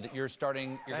understand that you're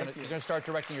gonna start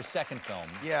directing your second film.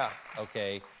 Yeah.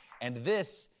 Okay, and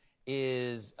this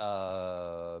is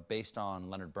based on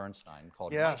Leonard Bernstein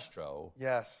called Maestro.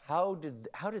 Yes. How did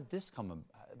this come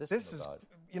about? This is,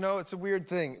 it's a weird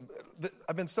thing.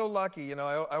 I've been so lucky,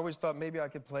 I always thought maybe I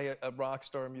could play a rock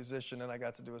star musician, and I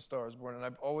got to do A Star Is Born.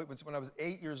 And when I was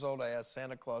 8 years old, I asked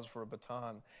Santa Claus for a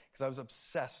baton because I was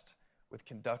obsessed with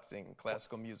conducting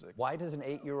classical music. Why does an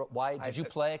 8-year-old? Why did you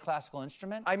play a classical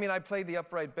instrument? I mean, I played the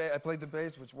upright bass. I played the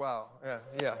bass, which wow,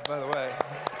 yeah. By the way,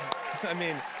 I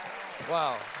mean,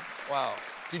 wow.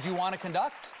 Did you want to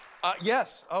conduct?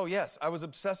 Yes. Oh, yes. I was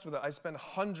obsessed with it. I spent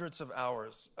hundreds of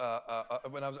hours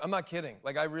when I'm not kidding.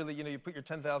 Like I really, you put your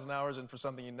 10,000 hours in for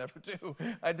something you never do.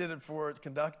 I did it for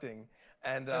conducting.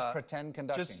 And just pretend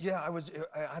conducting.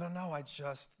 I don't know.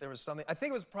 There was something. I think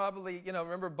it was probably,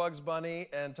 remember Bugs Bunny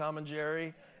and Tom and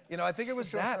Jerry? I think it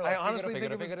was that. Sure, I honestly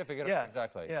think it was. Yeah,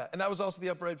 exactly. Yeah, and that was also the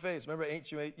upright face. Remember,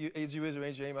 ain't you as you is or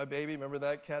ain't you ain't my baby? Remember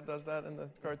that cat does that in the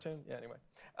cartoon? Yeah. Anyway,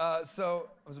 so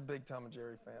I was a big Tom and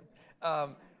Jerry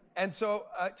fan, and so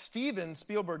Steven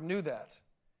Spielberg knew that.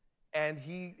 And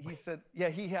he said,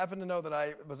 he happened to know that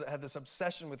I had this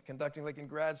obsession with conducting. Like in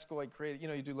grad school, I created,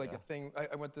 you do like a thing.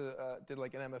 I went to, did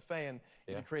like an MFA, and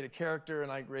you could create a character, and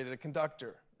I created a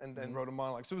conductor, and then wrote a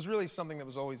monologue. So it was really something that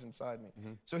was always inside me.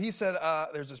 So he said,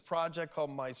 there's this project called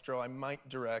Maestro I might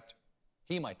direct.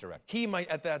 He might direct. He might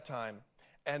at that time.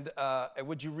 And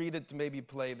would you read it to maybe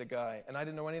play the guy? And I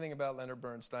didn't know anything about Leonard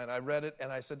Bernstein. I read it,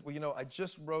 and I said, well, I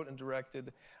just wrote and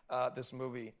directed this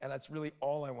movie, and that's really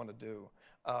all I want to do.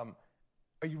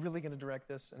 Are you really going to direct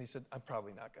this? And he said, I'm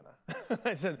probably not going to.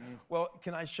 I said, well,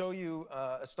 can I show you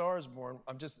A Star Is Born?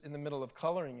 I'm just in the middle of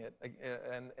coloring it.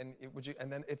 And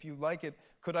then if you like it,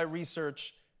 could I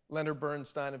research Leonard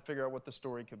Bernstein and figure out what the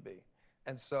story could be?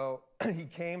 And so he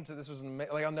came to, this was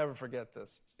amazing, like I'll never forget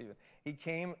this, Stephen. He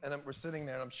came, and we're sitting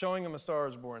there, and I'm showing him A Star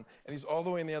Is Born, and he's all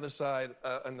the way on the other side,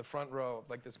 in the front row,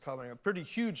 like this coloring, a pretty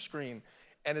huge screen.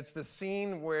 And it's the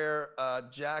scene where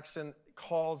Jackson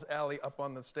calls Allie up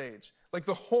on the stage. Like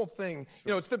the whole thing,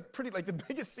 it's the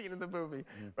biggest scene in the movie,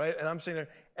 right? And I'm sitting there,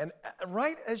 and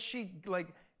right as she,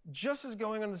 just as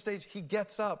going on the stage, he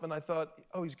gets up, and I thought,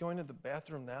 oh, he's going to the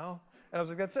bathroom now? And I was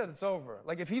like, that's it, it's over.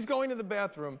 Like, if he's going to the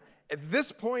bathroom at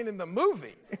this point in the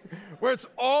movie, where it's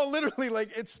all literally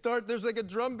there's like a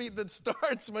drum beat that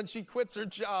starts when she quits her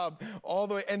job all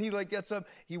the way, and he gets up,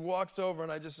 he walks over,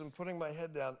 and I just am putting my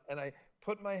head down, and I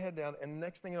put my head down, and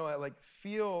next thing you know, I like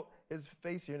feel his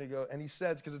face here, and he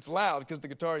says, because it's loud, because the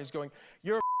guitar, he's going,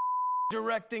 "You're a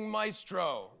directing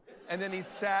maestro." And then he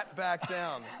sat back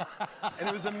down. And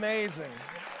it was amazing.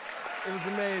 It was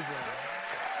amazing.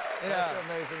 Yeah. That's an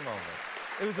amazing moment.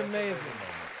 It was amazing.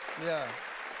 Yeah.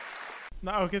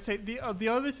 No, I was gonna say the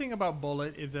other thing about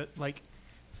Bullet is that like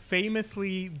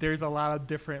famously there's a lot of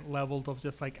different levels of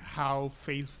just like how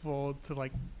faithful to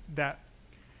like that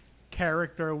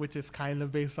character, which is kind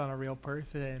of based on a real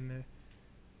person,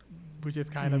 which is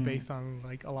kind of based on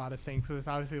like a lot of things. So it's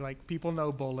obviously like people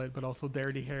know Bullet, but also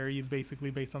Dirty Harry is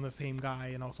basically based on the same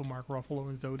guy, and also Mark Ruffalo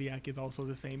and Zodiac is also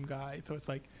the same guy. So it's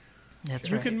like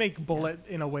you can make Bullet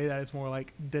in a way that is more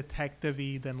like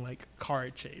detective-y than like car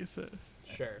chases.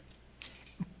 Sure.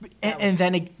 And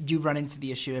then you run into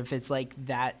the issue if it's like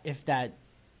that, if that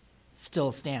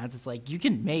still stands, it's like you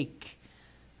can make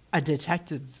a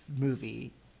detective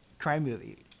movie, crime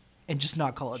movie, and just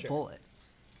not call it Bullet.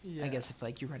 Yeah. I guess if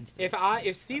like you run into this.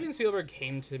 If Steven Spielberg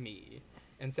came to me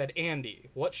and said, "Andy,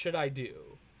 what should I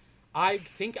do?" I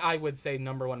think I would say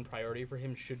number one priority for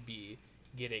him should be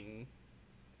getting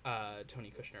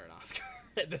Tony Kushner an Oscar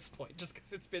at this point, just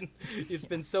because it's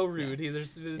been so rude.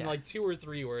 There's been like 2 or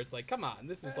 3 where it's like, come on,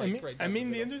 this is like I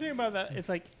mean, the interesting about that is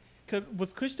like, cause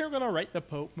was Kushner gonna write the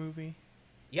Pope movie?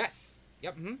 Yes.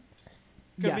 Yep. Mm-hmm.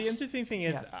 Because the interesting thing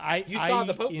is, you saw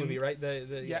the Pope movie, right?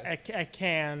 At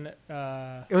Cannes.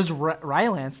 It was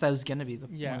Rylance that was gonna be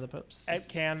one of the popes. At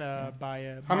Cannes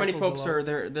by how many popes are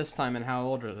there this time, and how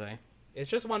old are they? It's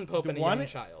just one pope and a young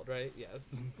child, right?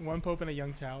 Yes. One pope and a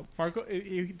young child. Marco,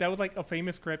 that was like a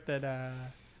famous script that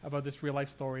about this real life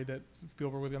story that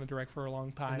Spielberg was going to direct for a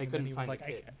long time. And they couldn't he find was like,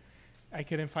 a kid. I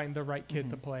couldn't find the right kid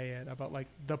to play it. About like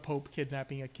the Pope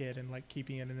kidnapping a kid and like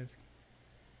keeping it in his.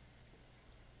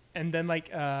 And then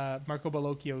like Marco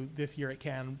Bellocchio this year at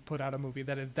Cannes put out a movie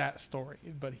that is that story,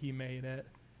 but he made it.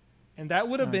 And that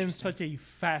would have been such a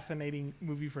fascinating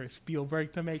movie for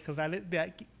Spielberg to make, because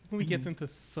that movie gets into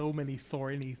so many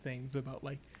thorny things about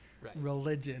like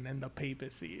religion and the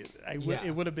papacy.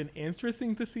 It would have been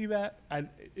interesting to see that.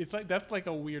 It's like that's like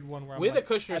a weird one where with I'm like,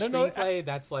 a Kushner screenplay,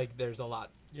 that's like there's a lot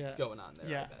going on there.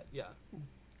 Yeah, I bet. Yeah.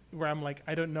 Where I'm like,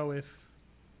 I don't know if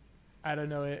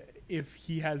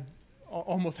he has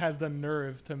almost has the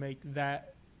nerve to make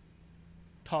that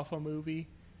tough a movie.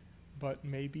 But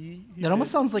maybe that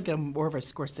almost sounds like more of a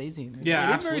Scorsese movie.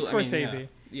 Yeah, it is very absolutely. Scorsese.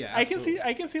 Yeah, I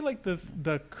can see like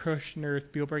the Kushner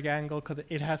Spielberg angle, because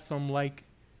it has some like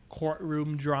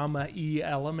courtroom drama-y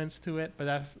elements to it, but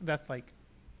that's like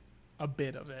a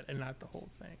bit of it and not the whole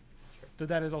thing. Sure. So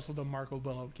that is also the Marco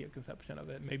Bellocchio conception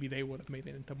of it. Maybe they would have made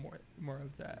it into more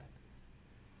of that.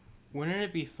 Wouldn't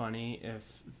it be funny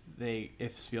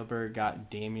if Spielberg got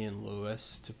Damian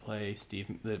Lewis to play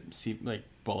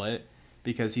Bullet?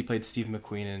 Because he played Steve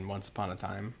McQueen in Once Upon a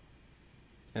Time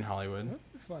in Hollywood.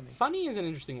 Funny. Funny is an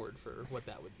interesting word for what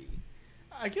that would be.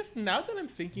 I guess now that I'm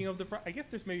thinking of I guess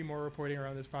there's maybe more reporting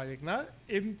around this project.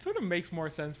 It sort of makes more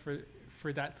sense for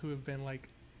that to have been like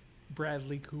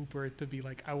Bradley Cooper to be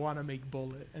like, I want to make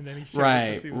Bullet, and then he showed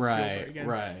it to Steven Spielberg.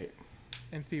 Right.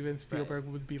 And Steven Spielberg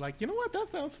would be like, you know what, that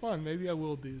sounds fun. Maybe I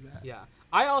will do that. Yeah.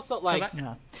 I also like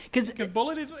because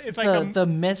Bullet is like the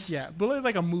miss. Yeah, Bullet is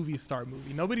like a movie star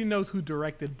movie. Nobody knows who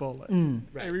directed Bullet.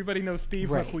 Right. Everybody knows Steve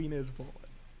McQueen is Bullet.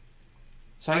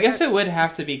 So I guess it would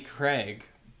have to be Craig,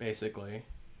 basically.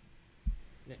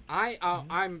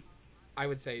 I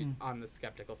would say on the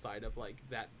skeptical side of like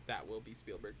that will be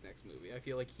Spielberg's next movie. I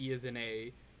feel like he is in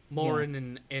a more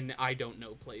in an I don't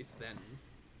know place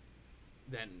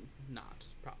than not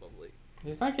probably.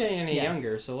 He's not getting any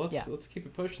younger, so let's keep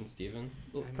it pushing, Steven.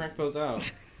 Let's crank those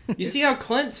out. You see how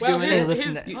Clint's doing?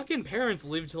 His fucking parents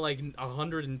lived to like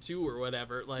 102 or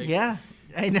whatever. Like, yeah,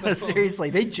 I know.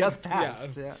 Seriously, they just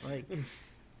passed. Yeah, like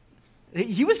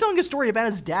he was telling a story about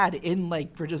his dad in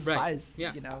like Bridge of Spies.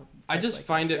 Yeah. You know, I just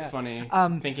find it funny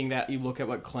thinking that you look at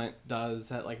what Clint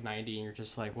does at like 90, and you're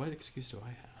just like, what excuse do I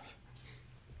have?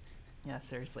 Yeah,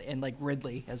 seriously, and like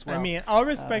Ridley as well. I mean, I'll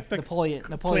respect Napoleon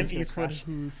Clint Eastwood,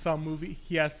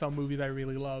 he has some movies I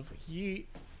really love. He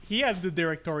has the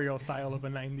directorial style of a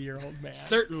 90-year-old man.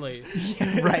 Certainly.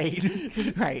 Right.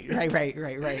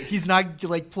 He's not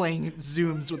like playing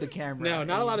zooms with the camera. No,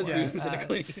 not a lot of zooms in a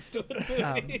Clint Eastwood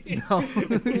movie. No,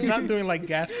 he's not doing like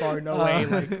Gaspar Noé,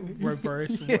 like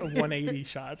reverse 180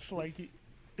 shots. Like he's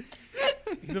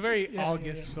a very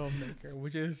August filmmaker,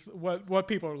 which is what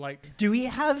people are like. Do we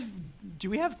have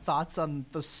thoughts on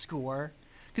the score?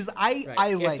 Because I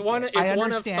like it's I one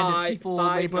understand of five, if people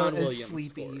five label it as non-Williams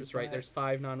sleepy. Scores, right? There's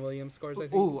 5 non-Williams scores, I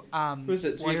think. Ooh, who's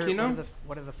it? Giacchino?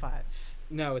 What are the 5?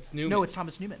 No, it's Newman. No, it's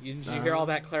Thomas Newman. Did you hear all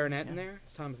that clarinet in there?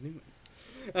 It's Thomas Newman.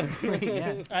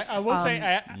 Yeah. I will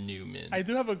say Newman. I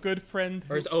do have a good friend.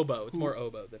 Or it's oboe. It's more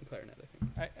oboe than clarinet, I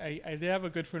think. I did have a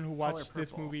good friend who watched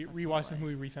this movie, rewatched this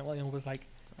movie recently, and was like,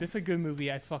 "This is a good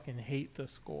movie. I fucking hate the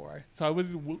score." So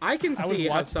I can see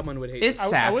how someone would hate it. It's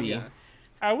sappy.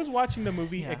 I was watching the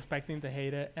movie expecting to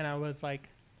hate it, and I was like,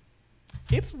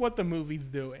 "It's what the movie's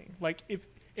doing." Like if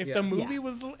the movie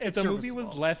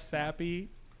was less sappy,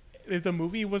 if the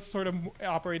movie was sort of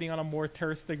operating on a more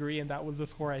terse degree, and that was the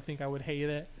score, I think I would hate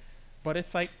it. But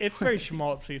it's like it's very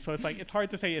schmaltzy, so it's like it's hard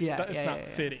to say it's not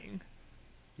fitting.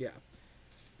 Yeah.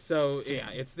 So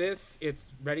it's this.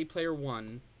 It's Ready Player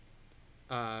One.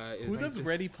 Who does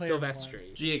Ready Player Silvestri.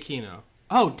 One? Giacchino.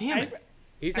 Oh damn it!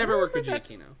 He's never worked with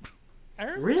Giacchino. I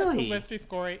remember that Silvestri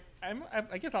score.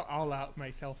 I guess I'll out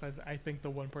myself as I think the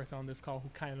one person on this call who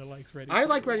kind of likes Ready. I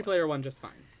like Ready Player One just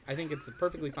fine. I think it's a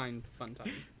perfectly fun time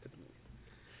at the movies.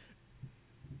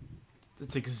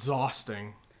 It's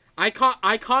exhausting. I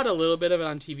caught a little bit of it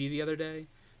on TV the other day.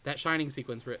 That Shining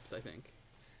sequence rips, I think.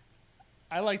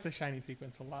 I like the Shining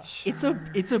sequence a lot.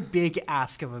 It's a big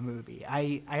ask of a movie.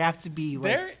 I have to be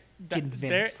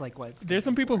convinced there's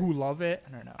some people who love it.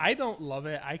 I don't know. I don't love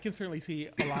it. I can certainly see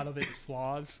a lot of its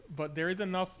flaws, but there is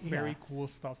enough very cool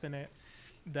stuff in it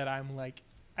that I'm like,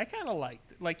 I kind of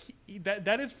liked it. Like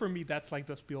that is for me. That's like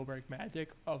the Spielberg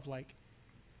magic of like.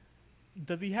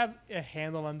 Does he have a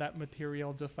handle on that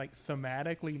material just like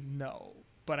thematically? No.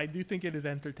 But I do think it is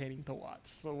entertaining to watch.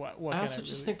 So what I also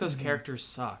just think those characters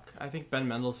suck. I think Ben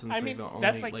Mendelsohn's the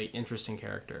only interesting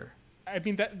character. I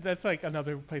mean that's like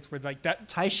another place where it's like that.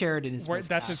 Ty Sheridan is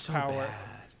that's his so power. Bad.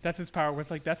 That's his power. Where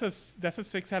it's like that's a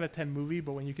 6 out of 10 movie,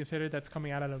 but when you consider that's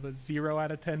coming out of a 0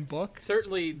 out of 10 book,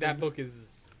 certainly that book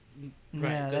is. Right,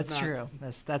 yeah, that's true.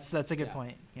 That's a good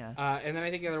point. Yeah. And then I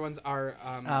think the other ones are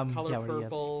Color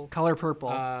Purple. Color Purple.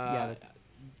 The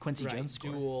Quincy Jones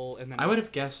score. Duel, and then I would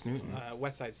have guessed Newton.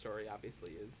 West Side Story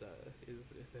obviously is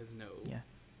has no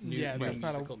new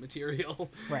musical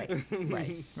material. Right.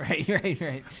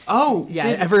 Oh yeah.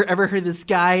 Ever heard this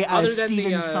guy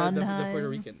Steven Sondheim? The Puerto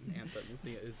Rican anthem is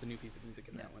the new piece of music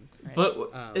in that one.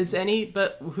 Right.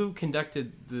 But who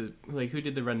conducted who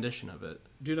did the rendition of it?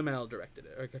 Dudamel directed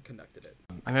it or conducted it.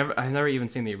 I've never even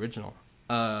seen the original.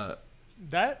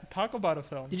 Talk about a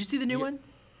film. Did you see the new one?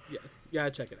 Yeah,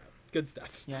 check it out. Good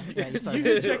stuff. Yeah, you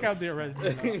can check out the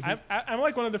original. I'm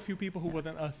like one of the few people who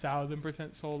wasn't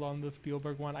 1,000% sold on the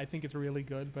Spielberg one. I think it's really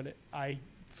good, but I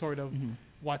sort of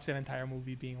watched that entire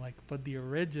movie being like, but the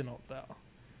original though.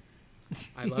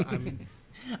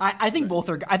 I think both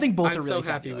are. I think both are really so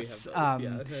happy fabulous. We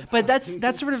have both. But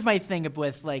that's sort of my thing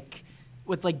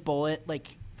with Bullet,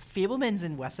 like Fabelmans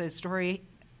and West Side Story,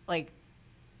 like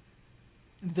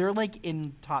they're like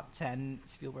in top 10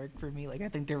 Spielberg for me. Like I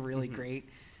think they're really great,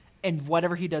 and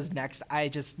whatever he does next, I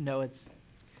just know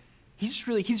he's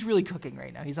really cooking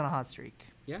right now. He's on a hot streak.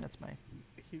 Yeah, that's my.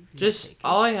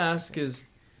 All I ask is,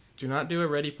 do not do a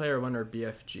Ready Player One or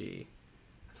BFG.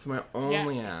 That's my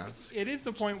only ask. It is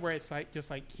the point where it's like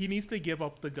he needs to give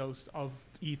up the ghost of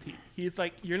E.T. He's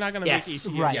like, you're not gonna make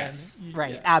E.T. right, again.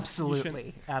 Right,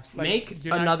 absolutely. Make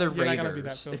another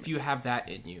Raiders if you have that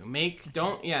in you.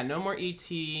 No more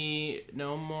E.T.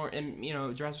 No more, and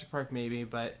Jurassic Park maybe,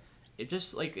 but it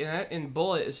just like in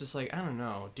Bullet, it's just like I don't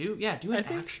know. Do an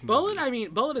action.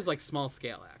 Bullet, Bullet is like small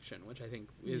scale action, which I think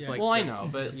is like. Well, I know,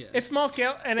 but it's small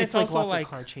scale, and it's like also lots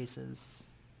of car chases.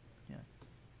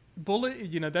 Bullet,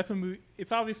 that's a movie.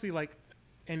 It's obviously like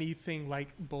anything like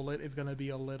Bullet is gonna be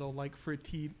a little like for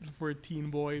teen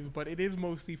boys, but it is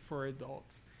mostly for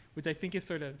adults, which I think is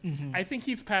sort of. I think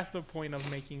he's past the point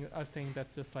of making a thing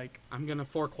that's just like I'm gonna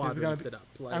 4 quadrants it up.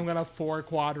 I'm gonna 4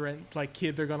 quadrant. Like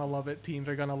kids are gonna love it, teens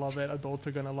are gonna love it, adults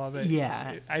are gonna love it.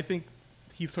 Yeah, I think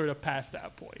he's sort of past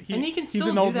that point. And he can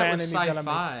still do that with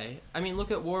sci-fi. I mean,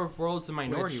 look at War of Worlds and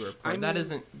Minority Report.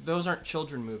 Those aren't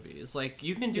children movies. Like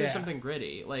you can do something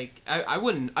gritty. Like I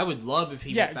would love if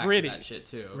he went back to that shit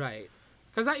too. Right.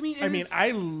 Because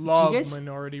I love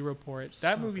Minority Report.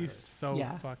 That movie is so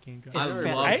fucking good.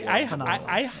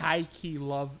 I high key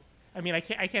love. I mean, I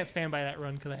can't stand by that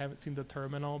run because I haven't seen The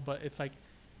Terminal, but it's like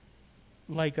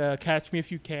Catch Me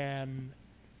If You Can,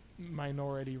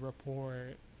 Minority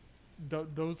Report.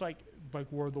 Those like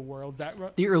War of the Worlds that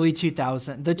run. The early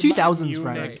 2000s, the 2000s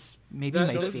run is maybe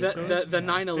my favorite. The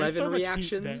 9/11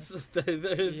 reactions. Post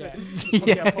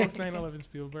 9/11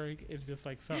 Spielberg is just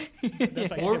like so.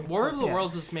 Like War of the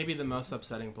Worlds is maybe the most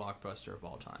upsetting blockbuster of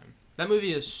all time. That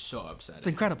movie is so upsetting. It's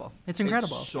incredible. It's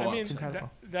incredible. It's so it's incredible.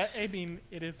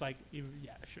 It is like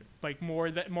sure. Like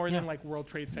more than like World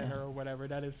Trade Center or whatever.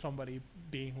 That is somebody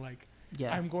being like.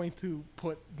 Yeah. I'm going to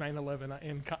put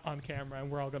 9/11 on camera,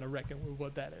 and we're all going to reckon with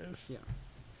what that is. Yeah.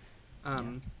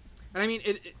 And I mean,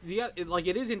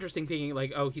 it is interesting thinking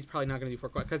like, oh, he's probably not going to do 4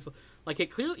 quadrants, because like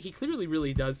he clearly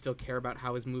really does still care about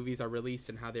how his movies are released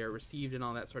and how they are received and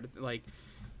all that sort of like,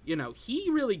 you know, he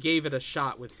really gave it a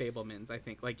shot with Fabelmans. I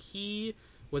think like he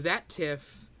was at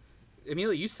TIFF.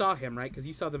 Emilio, you saw him, right? Because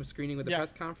you saw the screening with the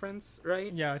press conference,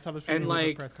 right? Yeah, I saw the screening with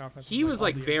the press conference. He was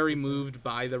like very moved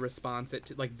by the response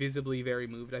like visibly very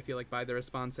moved. I feel like by the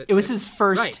response at it was his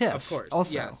first TIFF, of course.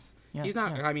 Also, yes. He's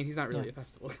not. I mean, he's not really a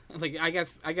festival. Like, I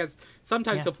guess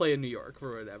sometimes he'll play in New York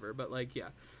or whatever. But like,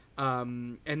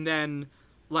 and then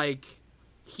like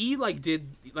he like did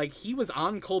like he was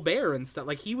on Colbert and stuff.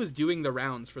 Like he was doing the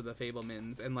rounds for the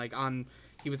Fabelmans and like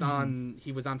he was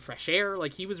on Fresh Air.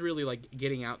 Like he was really like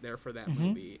getting out there for that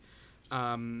movie.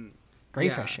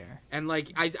 Great Fresh Air. And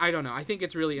like I don't know. I think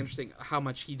it's really interesting how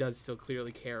much he does still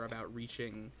clearly care about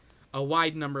reaching a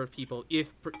wide number of people,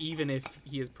 even if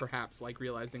he is perhaps like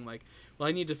realizing like, well,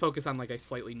 I need to focus on like a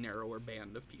slightly narrower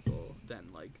band of people than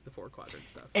like the 4 quadrant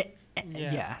stuff.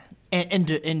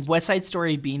 And West Side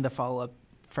Story being the follow up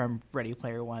from Ready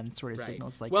Player One sort of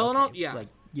signals like, well, okay, like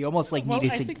you almost like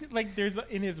needed to. I think like there's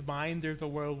in his mind there's a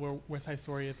world where West Side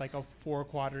Story is like a 4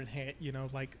 quadrant hit. You know,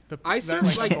 like the I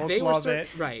certainly like they were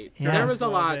right. Yeah. There was a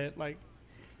lot like.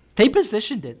 They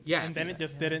positioned it, yes, and then it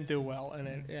just didn't do well, and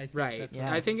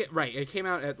I think it came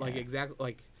out at like exactly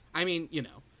like I mean, you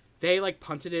know, they like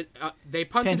punted it. They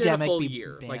punted Pandemic it a full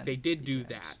year, like they did do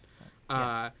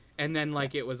that, and then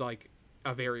like it was like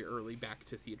a very early back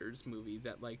to theaters movie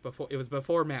that like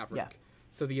before Maverick,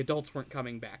 so the adults weren't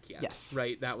coming back yet. Yes,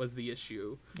 right, that was the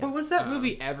issue. But was that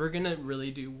movie ever gonna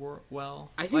really do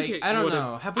well? I think I don't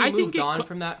know. Have we moved on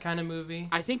from that kind of movie?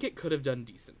 I think it could have done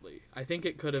decently. I think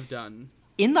it could have done.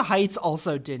 In the Heights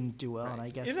also didn't do well, and I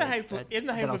guess In the Heights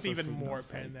was even more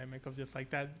pandemic of just like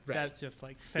that. Right. That's just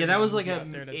like that was like a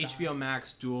HBO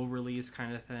Max dual release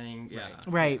kind of thing. Yeah,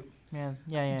 right. Yeah.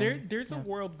 There's a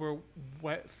world where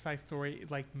West Side Story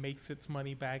like makes its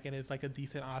money back and is like a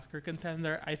decent Oscar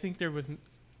contender. I think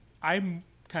I'm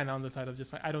kind of on the side of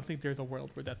just like I don't think there's a world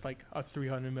where that's like a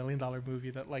 $300 million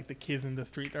movie that like the kids in the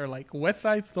street are like West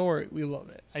Side Story, we love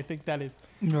it. I think that is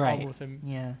almost a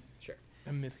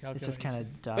miscalculation. It's just kind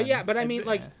of dumb. But I mean,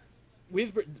 like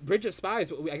with Bridge of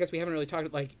Spies, I guess we haven't really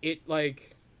talked like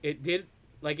it did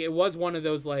like it was one of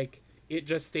those like it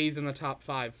just stays in the top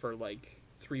 5 for like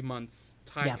 3 months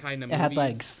kind of movies. It had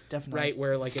legs, definitely. Right,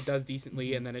 where like it does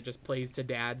decently and then it just plays to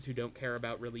dads who don't care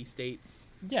about release dates.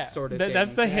 Yeah, sort of.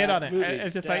 That's the hit on it. Movies,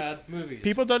 it's just like movies.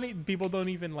 People don't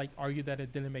even like argue that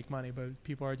it didn't make money, but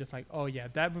people are just like, oh yeah,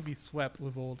 that movie swept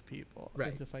with old people. Right.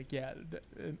 And just like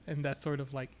and that's sort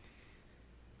of like.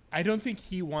 I don't think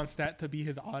he wants that to be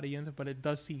his audience, but it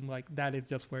does seem like that is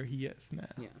just where he is now.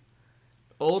 Yeah.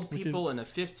 Old people and a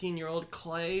 15-year-old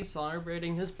Clay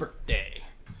celebrating his birthday.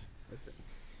 Listen.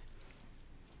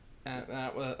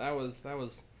 That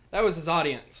was his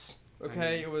audience.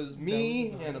 Okay, it was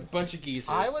me and a bunch of geezers.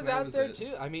 I was out there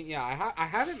too. I mean, yeah, I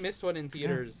haven't missed one in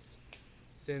theaters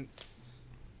since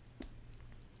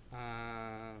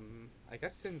I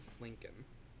guess since Lincoln.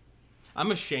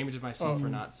 I'm ashamed of myself for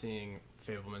not seeing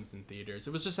Fabelmans in theaters.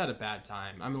 It was just at a bad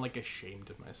time. I'm like ashamed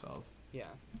of myself. Yeah.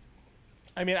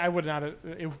 I mean, I would not.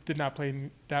 It did not play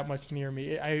that much near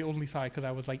me. I only saw it because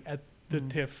I was like at the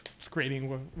TIFF screening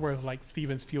where like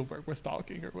Steven Spielberg was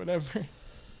talking or whatever.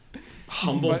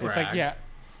 Humble brag. It's like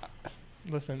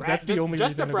listen, brag, that's the only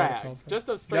just reason. A brag. Just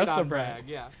a straight on brag.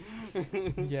 Yeah.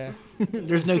 Yeah.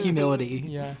 There's no humility.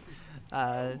 Yeah.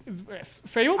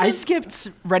 I skipped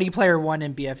Ready Player One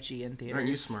and BFG in theaters. Aren't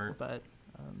you smart? But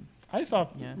I saw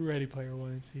Ready Player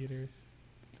One in theaters.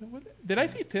 Did I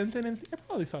see Tintin? I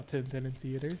probably saw Tintin in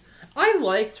theaters. I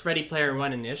liked Ready Player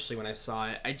One initially when I saw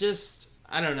it.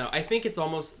 I don't know. I think it's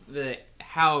almost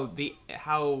how.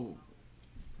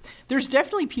 There's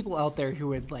definitely people out there who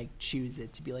would like choose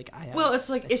it to be like I have. Well, it's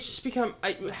like it's just become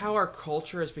how our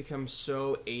culture has become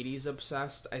so 80s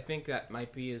obsessed. I think that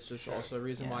might be is just also a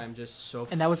reason why I'm just so.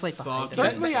 And that was like the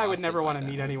certainly I would never want to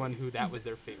meet anyone who that was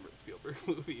their favorite Spielberg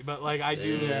movie, but like I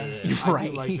do. Right. I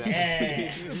do like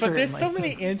that. But there's so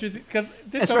many interesting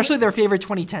especially their favorite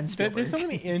 2010 Spielberg. There's so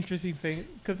many interesting things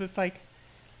because it's like.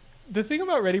 The thing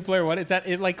about Ready Player One is that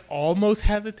it like almost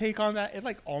has a take on that. It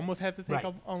like almost has a take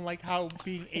on like how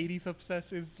being 80s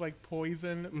obsessed is like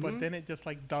poison, but then it just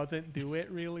like doesn't do it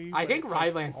really. I think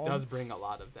Rylance does bring a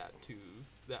lot of that to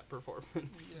that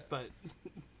performance, but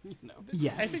you know.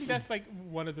 Yes. I think that's like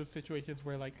one of those situations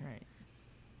where like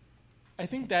I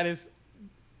think that is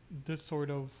the sort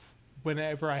of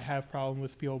whenever I have problem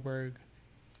with Spielberg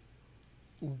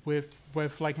with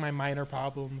like my minor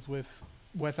problems with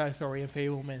West Side Story and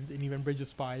Fabelmans and even Bridge of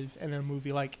Spies and a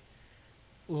movie like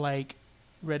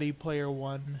Ready Player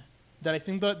One that I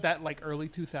think that like early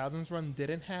 2000s run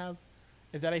didn't have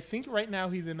is that I think right now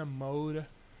he's in a mode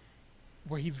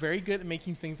where he's very good at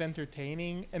making things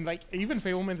entertaining, and like even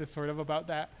Fabelmans is sort of about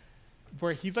that,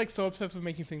 where he's like so obsessed with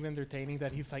making things entertaining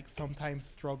that he's like sometimes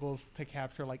struggles to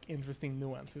capture like interesting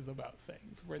nuances about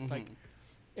things, where it's like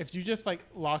if you just like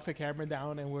lock the camera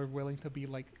down and we're willing to be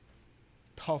like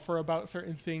tougher about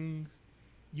certain things,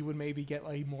 you would maybe get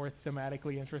like more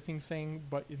thematically interesting thing,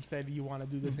 but instead you want to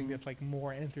do the thing that's like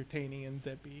more entertaining and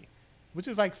zippy, which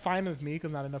is like fine with me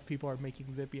because not enough people are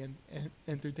making zippy and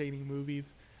entertaining movies,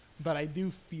 but I do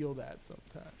feel that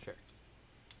sometimes. Sure.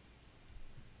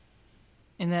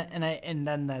 And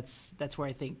then that's where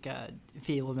I think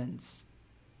Fabelmans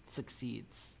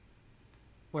succeeds,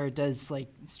 where it does like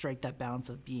strike that balance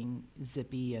of being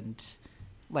zippy and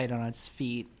light on its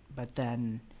feet, but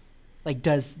then like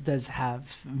does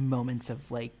have moments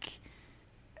of like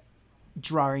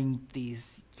drawing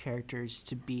these characters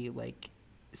to be like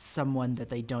someone that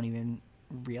they don't even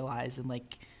realize, and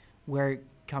like where it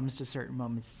comes to certain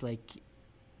moments, it's like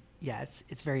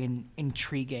it's very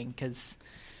intriguing because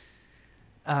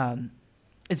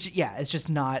it's just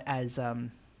not as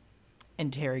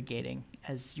interrogating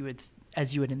as you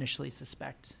would initially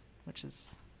suspect, which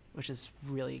is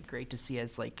really great to see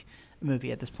as like a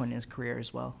movie at this point in his career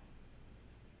as well.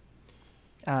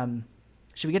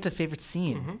 Should we get to favorite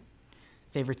scene?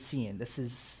 Favorite scene. This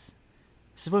is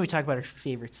when we talk about our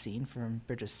favorite scene from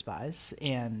Bridge of Spies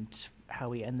and how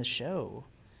we end the show.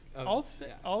 I'll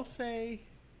say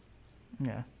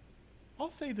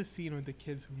the scene with the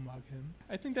kids who mug him.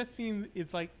 I think that scene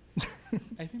is like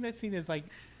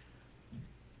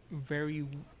very.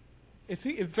 It's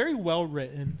very well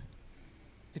written.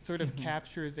 It sort of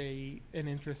captures an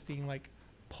interesting like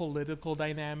political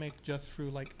dynamic just through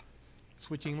like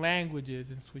switching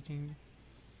languages and switching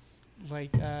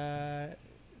like and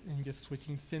just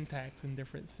switching syntax and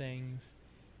different things,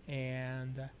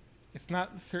 and it's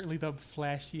not certainly the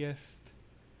flashiest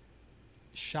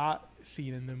shot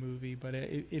scene in the movie, but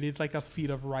it is like a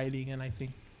feat of writing, and I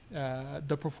think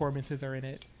the performances that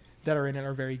are in it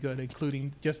are very good,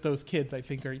 including just those kids. I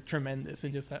think are tremendous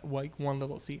in just that like one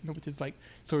little scene, which is like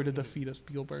sort of the feat of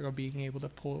Spielberg of being able to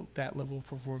pull that level of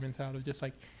performance out of just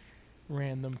like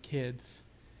random kids.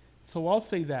 So I'll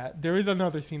say that. There is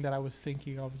another scene that I was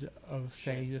thinking of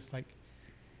saying just like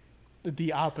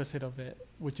the opposite of it,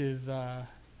 which is I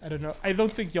don't know. I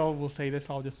don't think y'all will say this.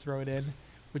 I'll just throw it in,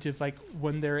 which is like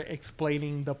when they're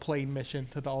explaining the plane mission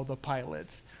to all the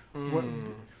pilots.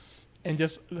 And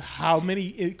just how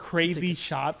many crazy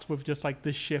shots with just like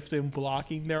the shift in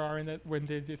blocking there are in it, when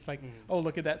they're just like, oh,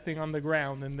 look at that thing on the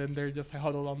ground, and then they're just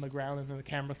huddled on the ground, and then the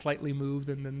camera slightly moves,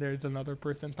 and then there's another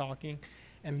person talking,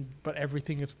 but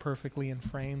everything is perfectly in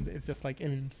frame. It's just like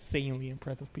an insanely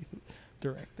impressive piece of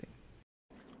directing.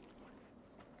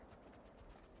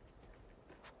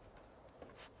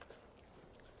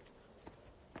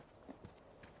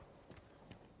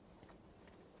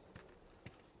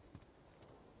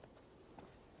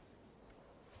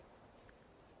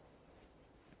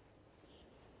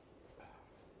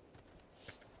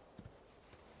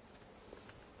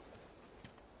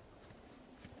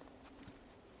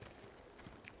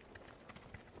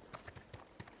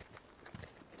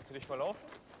 Hast du dich verlaufen?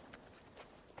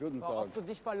 Guten Tag. Ob du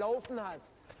dich verlaufen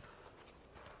hast.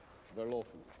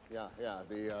 Verlaufen. Ja,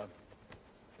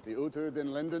 die Ute,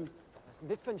 den Linden. Was ist denn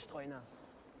das für ein Streuner?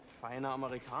 Feiner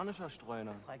amerikanischer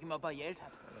Streuner. Frag ihn, ob er Geld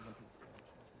hat.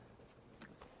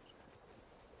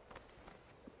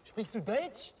 Sprichst du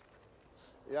Deutsch?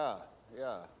 Ja.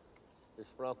 Wir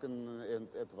sprachen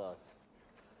etwas.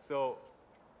 So,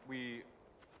 we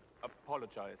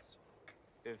apologize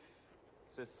if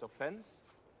this offends.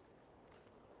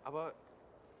 Aber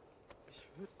ich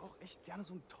würde auch echt gerne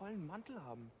so einen tollen Mantel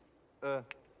haben.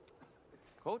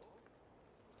 Code?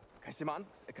 Kann ich den mal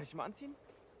anziehen?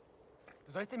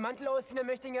 Du sollst den Mantel ausziehen, dann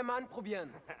möchte ich ihn gerne mal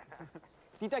anprobieren.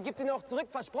 Dieter gibt ihn auch zurück,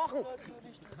 versprochen.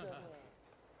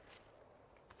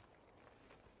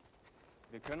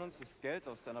 Wir können uns das Geld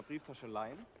aus deiner Brieftasche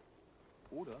leihen.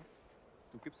 Oder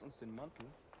du gibst uns den Mantel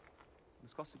und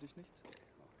es kostet dich nichts.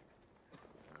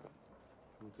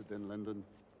 Ute, den Linden.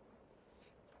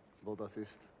 Wo das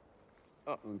ist.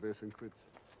 Und wir sind quitt.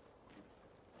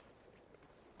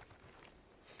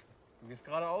 Du gehst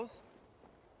geradeaus,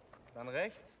 dann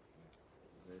rechts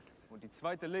und die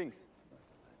zweite links.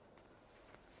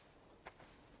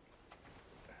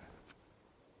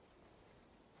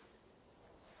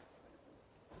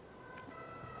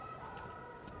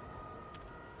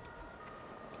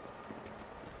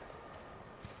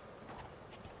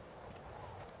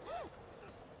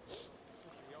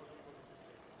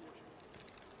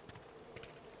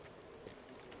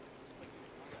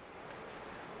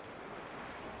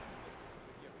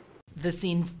 the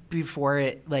scene before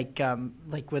it, like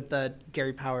with the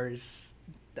Gary Powers,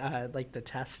 like the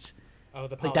test. Oh,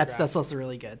 the polygraph. Like that's also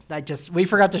really good. We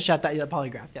forgot to shut that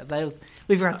polygraph. Yeah,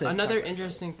 we forgot to. Another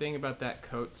interesting thing about that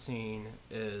coat scene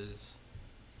is,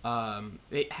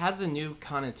 it has a new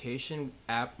connotation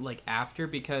after,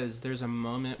 because there's a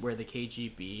moment where the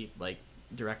KGB like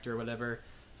director or whatever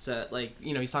said, like,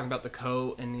 you know, he's talking about the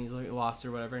coat and he's like lost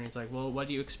or whatever, and he's like, well, what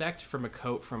do you expect from a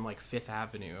coat from like Fifth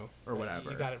Avenue or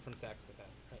whatever? You got it from Saks with that.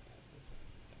 Right.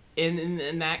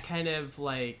 And that kind of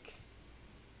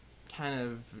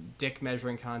dick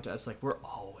measuring contest, like, we're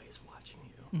always watching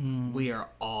you. Mm-hmm. We are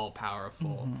all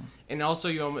powerful. Mm-hmm. And also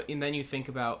and then you think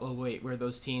about, oh wait, were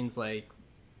those teens like,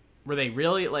 were they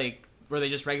really like, were they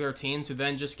just regular teens who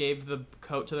then just gave the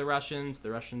coat to the Russians?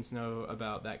 The Russians know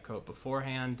about that coat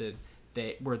beforehand.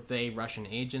 Were they Russian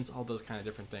agents? All those kind of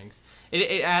different things.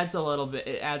 It adds a little bit.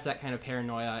 It adds that kind of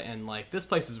paranoia and like, this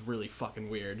place is really fucking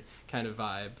weird kind of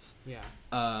vibes. Yeah.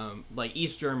 Like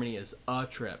East Germany is a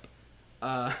trip.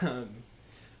 I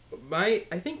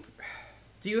think.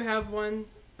 Do you have one?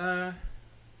 I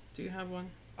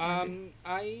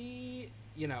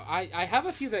have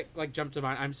a few that like jump to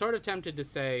mind. I'm sort of tempted to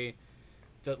say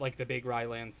that like the big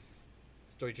Rylance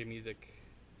Deutsche Music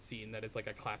scene that is like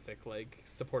a classic like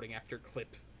supporting actor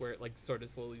clip where it like sort of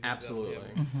slowly zooms absolutely.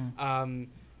 Mm-hmm.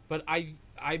 But I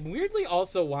weirdly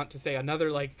also want to say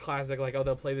another like classic, like, oh,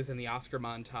 they'll play this in the Oscar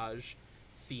montage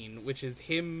scene, which is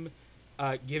him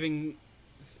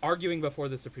arguing before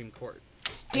the Supreme Court.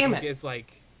 Damn it! It's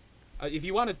like, if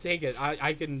you want to take it,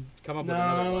 I can come up with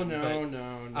another one.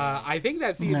 No. I think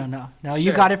that scene. No. Sure.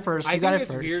 You got it first. I think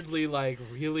it's weirdly like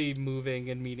really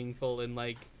moving and meaningful and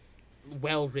like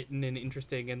well written and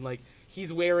interesting, and like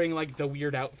he's wearing like the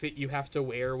weird outfit you have to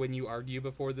wear when you argue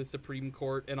before the Supreme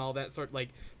Court and all that sort. Like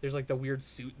there's like the weird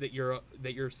suit that you're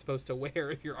supposed to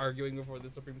wear if you're arguing before the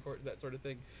Supreme Court, that sort of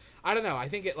thing. I don't know. I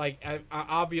think it like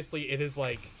obviously it is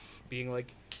like being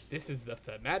like, this is the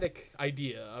thematic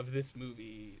idea of this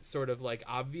movie, sort of like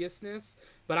obviousness,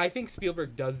 but I think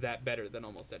Spielberg does that better than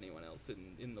almost anyone else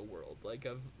in the world,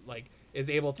 is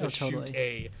able to shoot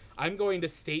I'm going to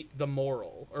state the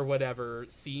moral or whatever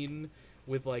scene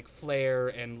with like flair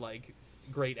and like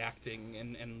great acting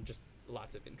and just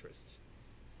lots of interest.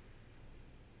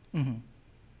 Mm-hmm.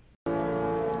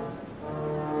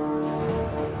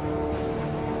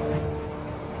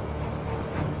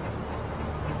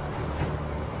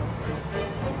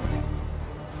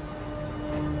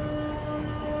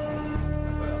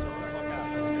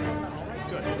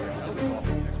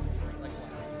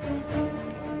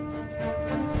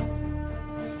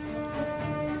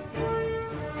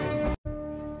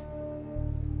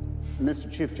 Mr.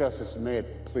 Chief Justice, and may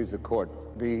it please the court,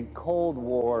 the Cold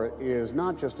War is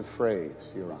not just a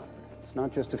phrase, Your Honor. It's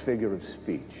not just a figure of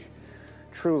speech.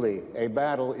 Truly, a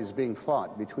battle is being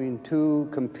fought between two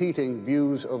competing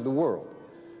views of the world.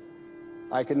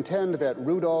 I contend that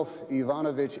Rudolph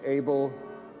Ivanovich Abel,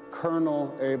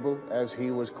 Colonel Abel, as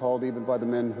he was called even by the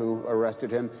men who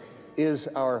arrested him, is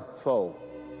our foe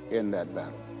in that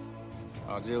battle.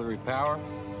 Auxiliary power.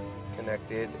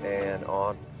 Connected and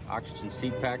on. Oxygen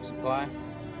seat pack supply.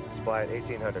 Supply at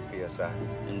 1800 psi.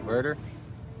 Inverter.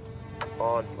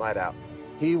 On, light out.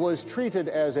 He was treated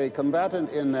as a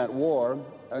combatant in that war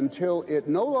until it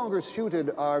no longer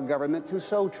suited our government to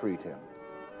so treat him.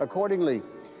 Accordingly,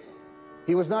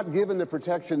 he was not given the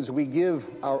protections we give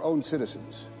our own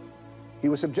citizens. He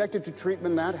was subjected to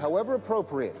treatment that, however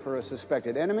appropriate for a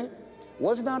suspected enemy,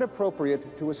 was not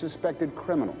appropriate to a suspected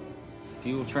criminal.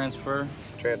 Fuel transfer.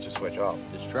 Transfer switch off.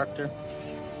 Destructor.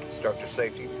 Destructor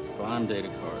safety. Bomb data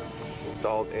card.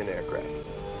 Installed in aircraft.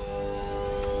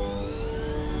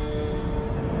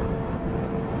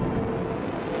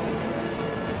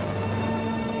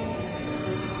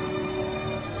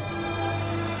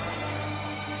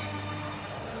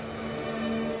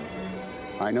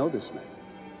 I know this man.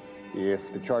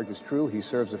 If the charge is true, he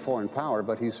serves a foreign power,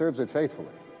 but he serves it faithfully.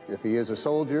 If he is a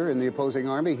soldier in the opposing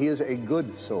army, he is a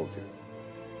good soldier.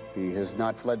 He has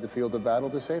not fled the field of battle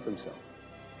to save himself.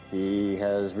 He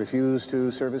has refused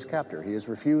to serve his captor. He has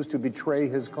refused to betray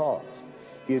his cause.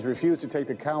 He has refused to take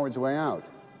the coward's way out.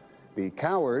 The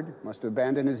coward must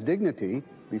abandon his dignity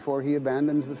before he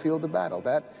abandons the field of battle.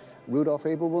 That Rudolph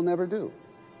Abel will never do.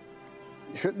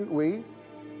 Shouldn't we,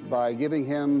 by giving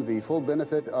him the full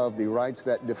benefit of the rights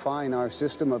that define our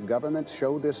system of government,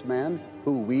 show this man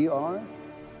who we are?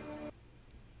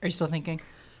 Are you still thinking?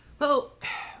 Well,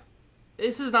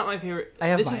 this is not my favorite.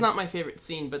 This is not my favorite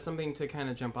scene, but something to kind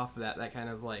of jump off of that. That kind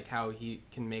of like how he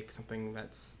can make something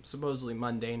that's supposedly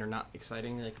mundane or not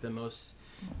exciting, like the most,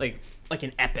 like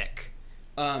an epic.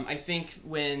 I think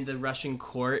when the Russian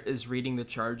court is reading the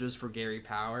charges for Gary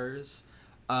Powers,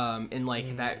 and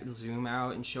like that zoom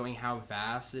out and showing how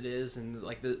vast it is, and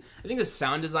like I think the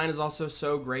sound design is also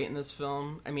so great in this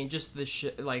film. I mean, just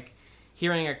the like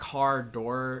hearing a car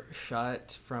door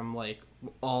shut from like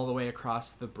all the way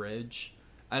across the bridge.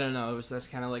 I don't know. That's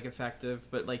kind of like effective,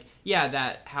 but like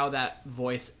how that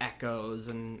voice echoes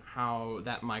and how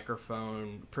that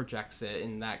microphone projects it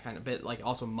and that kind of bit like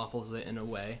also muffles it in a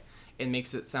way. It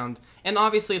makes it sound, and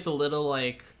obviously it's a little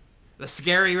like the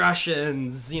scary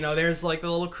Russians, you know, there's like the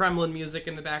little Kremlin music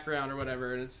in the background or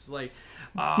whatever, and it's like,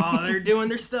 oh, they're doing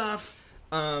their stuff.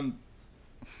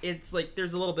 It's like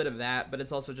there's a little bit of that, but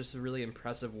it's also just a really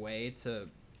impressive way to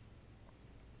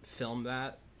film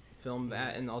that,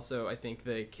 and also I think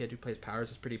the kid who plays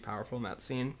Powers is pretty powerful in that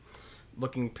scene,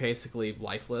 looking basically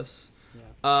lifeless.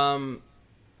 Yeah.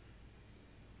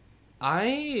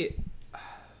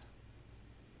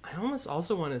 I almost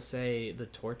also want to say the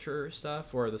torture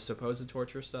stuff, or the supposed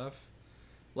torture stuff.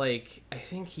 Like, I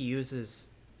think he uses...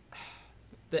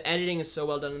 The editing is so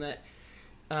well done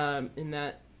in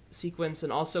that sequence,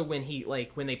 and also when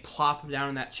they plop him down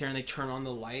in that chair and they turn on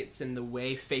the lights, and the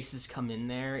way faces come in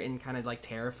there and kind of, like,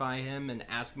 terrify him and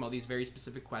ask him all these very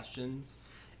specific questions.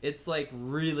 It's, like,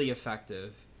 really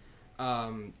effective.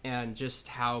 And just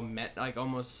how,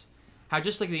 how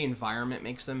just like the environment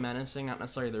makes them menacing, not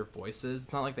necessarily their voices.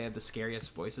 It's not like they have the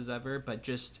scariest voices ever, but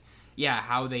just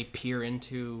how they peer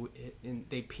into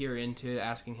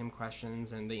asking him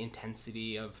questions, and the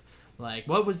intensity of like,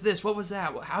 what was this, what was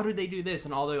that, how did they do this,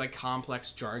 and all the like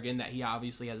complex jargon that he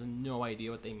obviously has no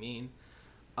idea what they mean.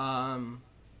 I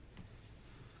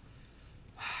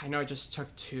know I just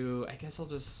took two. I guess let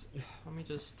me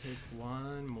just take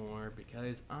one more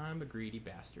because I'm a greedy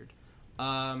bastard.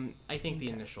 I think the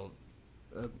initial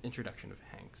introduction of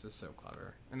Hanks is so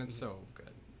clever, and it's so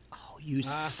good. Oh, you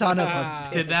son of a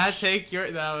bitch. Did that take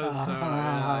your... That was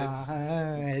so...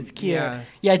 it's cute. Yeah,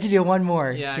 I had to do one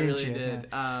more. Yeah, I really you? did.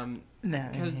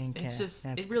 Because it's just...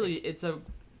 It's a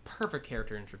perfect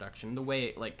character introduction. The way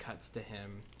it, like, cuts to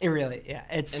him. It really...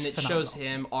 it's And it phenomenal. shows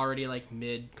him already, like,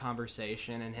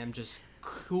 mid-conversation, and him just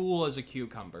cool as a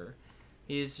cucumber.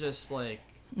 He's just, like...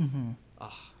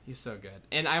 He's so good.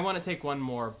 And I want to take one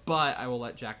more, but I will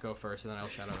let Jack go first, and then I'll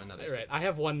shout out another. Right. I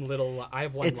have one line I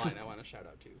want to shout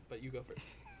out to, but you go first.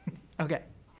 Okay.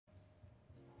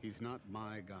 He's not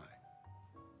my guy.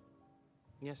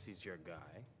 Yes, he's your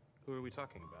guy. Who are we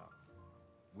talking about?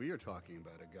 We are talking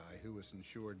about a guy who was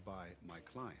insured by my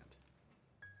client.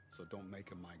 So don't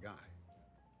make him my guy.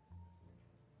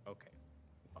 Okay,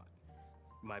 fine.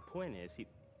 My point is,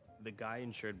 the guy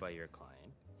insured by your client,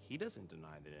 he doesn't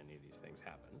deny that any of these things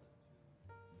happened.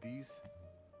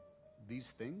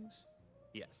 These things?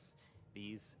 Yes,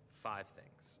 these 5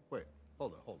 things. Wait,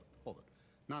 hold it.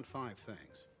 Not 5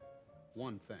 things.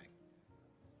 One thing.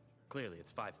 Clearly,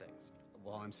 it's 5 things.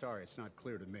 Well, I'm sorry, it's not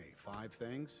clear to me. 5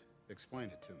 things? Explain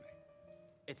it to me.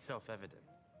 It's self-evident.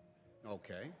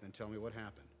 Okay, then tell me what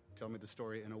happened. Tell me the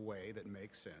story in a way that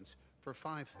makes sense for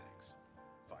 5 things.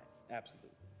 Fine, absolutely.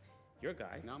 Your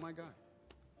guy... Not my guy.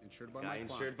 Insured by my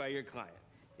client. Insured by your client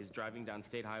is driving down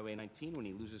State Highway 19 when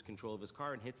he loses control of his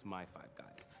car and hits my 5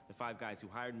 guys. The 5 guys who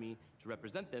hired me to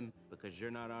represent them because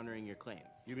you're not honoring your claim.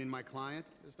 You mean my client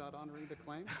is not honoring the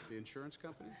claim? The insurance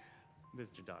company?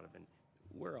 Mr. Donovan,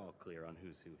 we're all clear on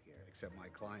who's who here. Except my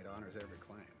client honors every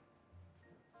claim.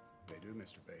 They do,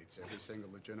 Mr. Bates. Every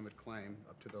single legitimate claim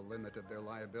up to the limit of their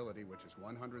liability, which is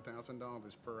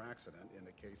 $100,000 per accident in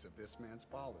the case of this man's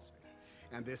policy.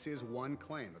 And this is one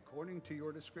claim. According to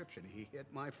your description, he hit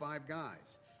my 5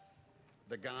 guys.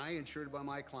 The guy insured by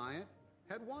my client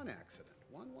had 1 accident,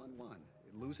 111,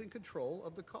 losing control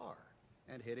of the car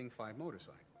and hitting 5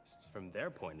 motorcyclists. From their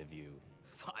point of view,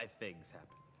 5 things happened.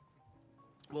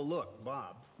 Well, look,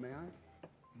 Bob, may I?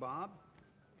 Bob?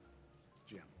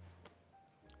 Jim.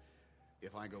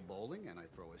 If I go bowling and I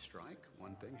throw a strike,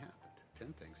 1 thing happened.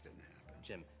 10 things didn't happen.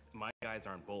 Jim, my guys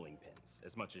aren't bowling pins,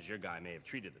 as much as your guy may have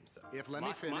treated himself. Let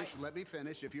me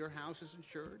finish. If your house is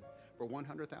insured for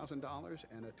 $100,000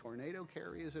 and a tornado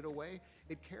carries it away,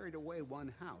 it carried away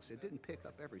 1 house. It didn't pick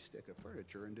up every stick of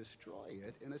furniture and destroy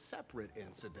it in a separate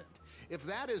incident. If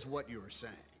that is what you're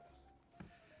saying,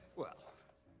 well,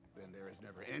 then there is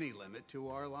never any limit to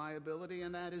our liability,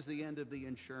 and that is the end of the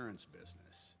insurance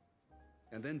business.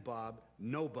 And then, Bob,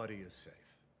 nobody is safe.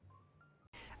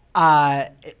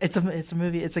 It's a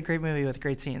movie. It's a great movie with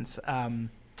great scenes. And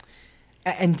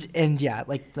yeah,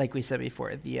 like we said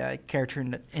before, the character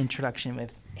introduction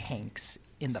with Hanks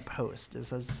in the post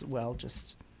is as well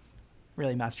just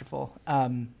really masterful.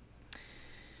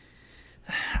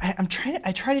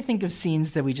 I try to think of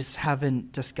scenes that we just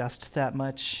haven't discussed that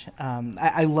much.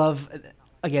 I love,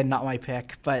 again, not my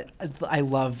pick, but I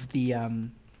love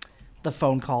the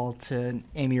phone call to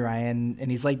Amy Ryan, and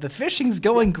he's like, the fishing's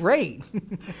going great.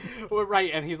 Well,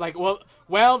 right, and he's like, well,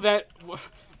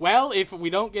 if we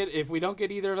don't get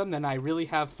either of them, then I really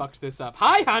have fucked this up.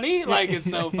 Hi, honey. Like, it's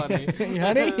so funny. Hey,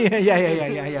 honey.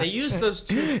 Yeah. They use those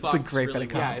two fucks. It's a great really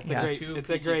bit of well. It's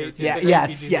a great. Yeah.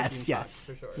 Yes.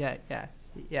 For sure.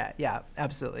 Yeah.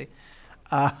 Absolutely.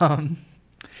 I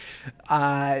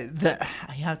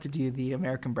have to do the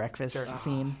American breakfast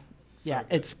scene. Yeah,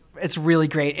 it's really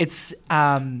great. It's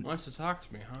wants to talk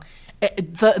to me, huh?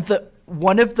 The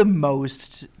one of the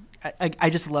most. I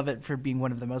just love it for being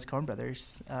one of the most Coen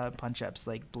Brothers punch-ups,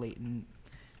 like blatant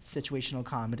situational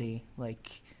comedy,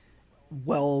 like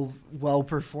well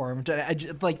performed. I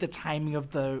just, like the timing of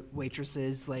the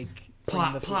waitresses, like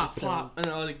plop, the plop, flute, plop, and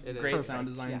all the great perfect. sound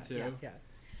design too. Yeah.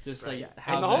 Just Right. like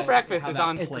how and the whole breakfast is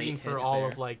on plate screen for hits all there.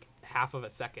 of like half of a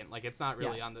second. Like it's not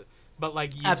really on the, but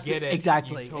like you Absolutely. get it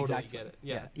Exactly. You totally Exactly. get it.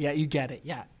 Yeah. You get it.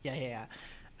 Yeah.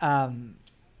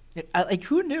 Like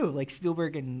who knew? Like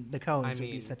Spielberg and the Coens would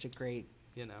be such a great,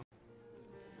 you know.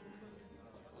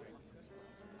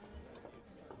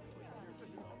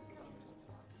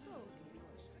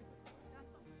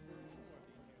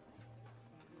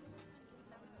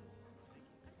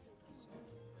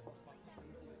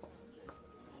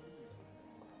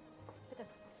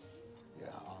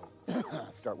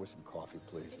 Start with some coffee,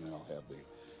 please, and then I'll have the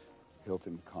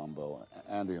Hilton combo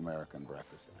and the American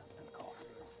breakfast and coffee.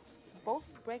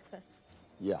 Both breakfasts?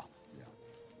 Yeah.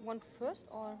 One first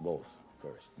or? Both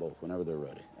first. Both, whenever they're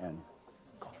ready. And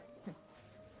coffee.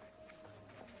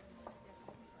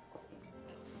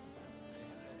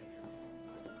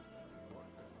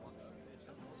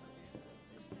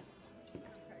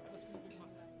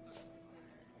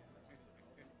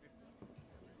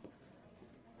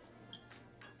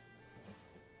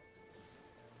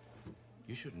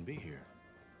 You shouldn't be here.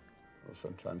 Well,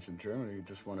 sometimes in Germany, you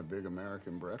just want a big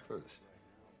American breakfast.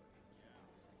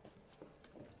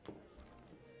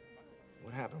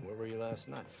 What happened? Where were you last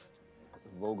night?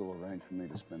 Vogel arranged for me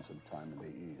to spend some time in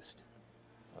the East.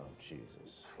 Oh,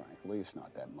 Jesus. Frankly, it's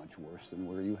not that much worse than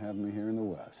where you have me here in the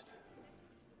West.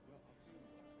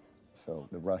 So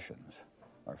the Russians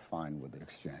are fine with the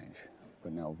exchange.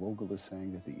 But now Vogel is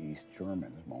saying that the East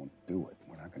Germans won't do it.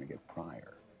 We're not going to get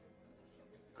Pryor.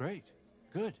 Great.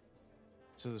 Good.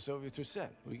 So the Soviets are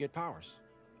set. We get powers.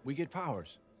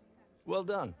 Well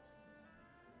done.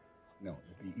 No,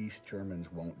 the East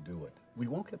Germans won't do it. We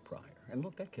won't get Pryor. And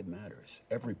look, that kid matters.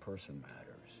 Every person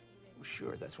matters. Well,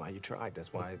 sure, that's why you tried.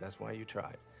 That's why you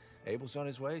tried. Abel's on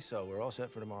his way, so we're all set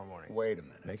for tomorrow morning. Wait a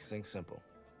minute. Makes things simple.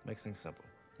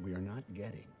 We are not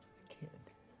getting the kid.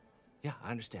 Yeah,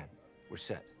 I understand. We're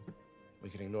set. We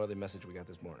can ignore the message we got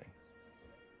this morning.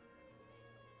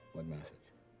 What message?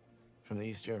 From the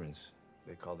East Germans.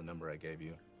 They called the number I gave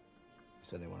you.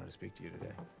 Said they wanted to speak to you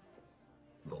today.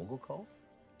 Vogel called?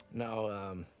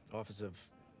 No, Office of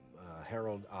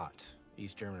Harold Ott,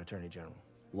 East German Attorney General.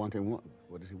 What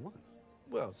does he want?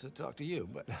 Well, to talk to you,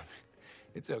 but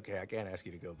it's okay. I can't ask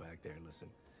you to go back there. Listen,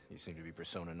 you seem to be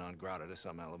persona non grata to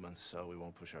some elements, so we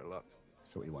won't push our luck.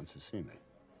 So he wants to see me.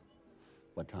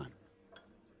 What time?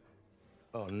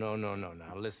 Oh, no.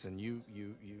 Now, listen, you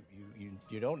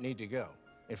don't need to go.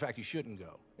 In fact, you shouldn't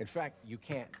go. In fact, you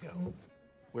can't go.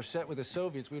 We're set with the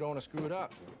Soviets. We don't want to screw it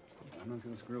up. I'm not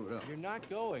going to screw it up. You're not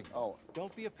going. Oh.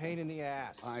 Don't be a pain in the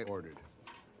ass. I ordered.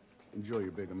 Enjoy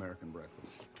your big American breakfast.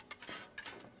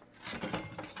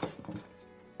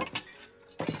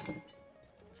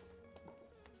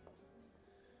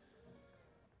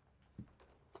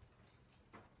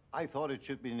 I thought it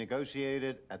should be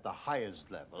negotiated at the highest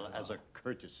level as a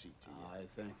courtesy to you. I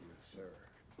thank you, sir.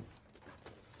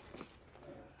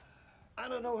 I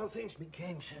don't know how things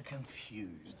became so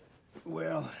confused.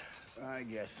 Well, I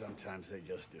guess sometimes they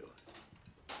just do.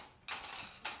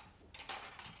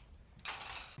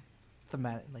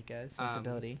 Like a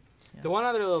sensibility. The one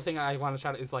other little thing I want to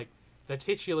shout out is like the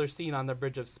titular scene on the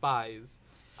Bridge of Spies.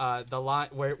 The line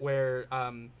where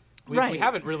we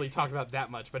haven't really talked about that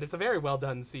much, but it's a very well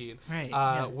done scene.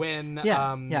 Right. When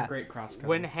Great cross cover.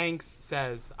 when Hanks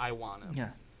says, "I want him." Yeah.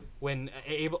 When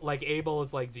Abel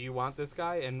is like, "Do you want this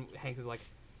guy?" and Hanks is like,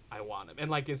 "I want him,"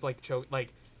 and like is like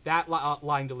that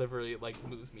line delivery like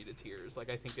moves me to tears. Like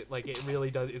I think it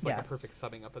really does. It's like a perfect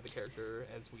summing up of the character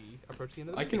as we approach the end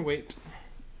of the movie. I can wait.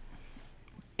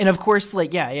 And of course,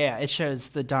 it shows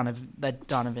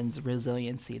Donovan's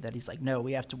resiliency that he's like, no,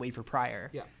 we have to wait for Pryor.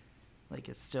 Yeah. Like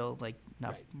it's still like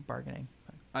not bargaining.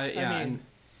 I mean,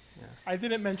 I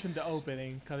didn't mention the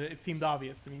opening because it seemed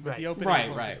obvious to me, but Right. the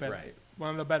opening is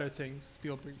one of the better things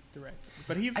Spielberg directed.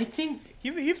 But I think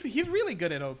he's really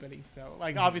good at openings though.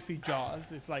 Like obviously Jaws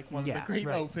is like one of the great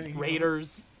openings.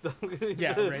 Raiders.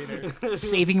 Raiders.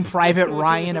 Saving Private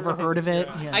Ryan. Ever heard of it?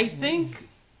 Yeah. I think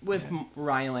with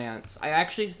Rylance, I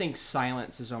actually think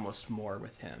silence is almost more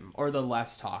with him, or the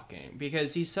less talking,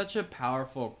 because he's such a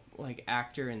powerful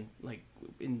actor and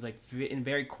in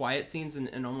very quiet scenes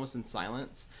and almost in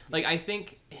silence. Like I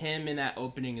think him in that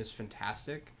opening is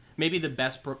fantastic. Maybe the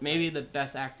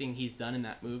best acting he's done in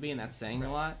that movie, and that's saying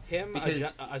a lot. Him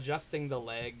because adjusting the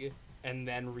leg and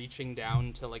then reaching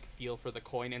down to feel for the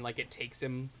coin, and it takes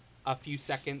him a few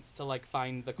seconds to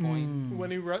find the coin.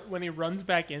 When he runs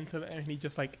back into it and he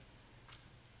just he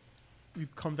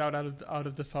comes out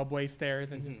of the subway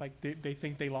stairs and just they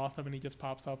think they lost him and he just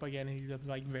pops up again and he's just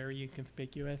very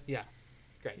inconspicuous. Yeah,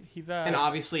 great. He's and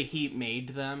obviously he made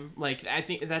them. I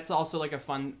think that's also a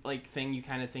fun thing you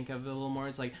kind of think of a little more.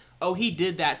 It's he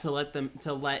did that to let them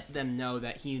know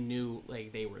that he knew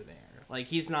they were there.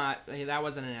 He's not, that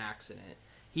wasn't an accident.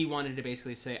 He wanted to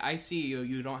basically say, I see you,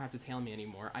 you don't have to tail me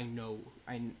anymore. I know,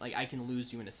 I can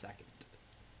lose you in a second.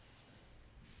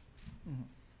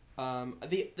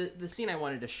 The scene I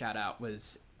wanted to shout out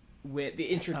was with the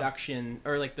introduction,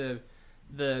 or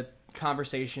the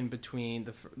conversation between,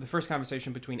 the first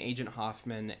conversation between Agent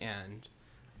Hoffman and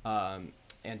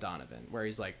Donovan, where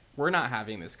he's we're not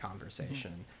having this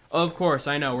conversation. Of course,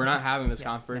 I know, we're not having this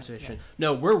conversation.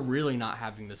 No, we're really not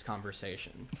having this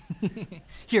conversation.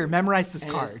 Here, memorize this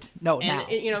card. Now.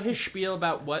 His spiel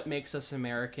about what makes us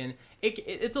American,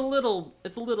 it's a little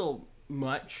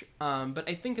much, but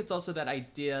I think it's also that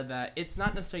idea that it's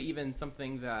not necessarily even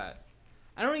something that,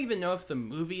 I don't even know if the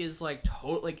movie is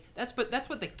that's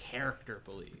what the character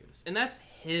believes, and that's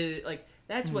his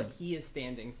that's what he is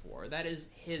standing for. That is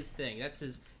his thing.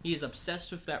 He is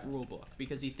obsessed with that rule book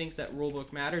because he thinks that rule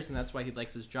book matters, and that's why he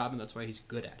likes his job, and that's why he's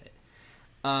good at it.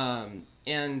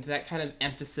 And that kind of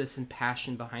emphasis and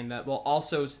passion behind that, while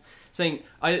also saying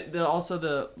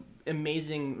the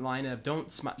amazing line of don't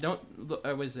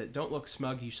look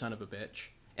smug, you son of a bitch,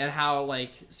 and how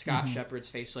Scott Shepherd's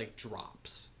face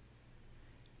drops,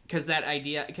 because that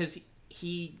idea, because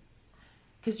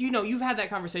you've had that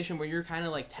conversation where you're kind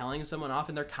of telling someone off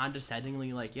and they're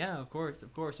condescendingly yeah, of course.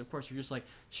 You're just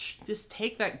just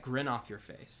take that grin off your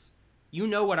face. You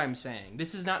know what I'm saying.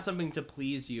 This is not something to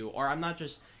please you, or I'm not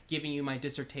just giving you my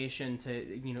dissertation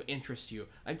to interest you.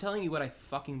 I'm telling you what I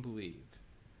fucking believe.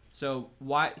 So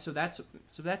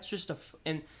that's just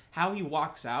and how he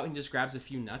walks out and just grabs a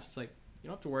few nuts. It's you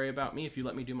don't have to worry about me if you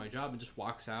let me do my job, and just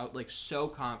walks out so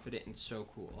confident and so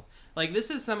cool.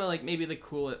 This is some of maybe the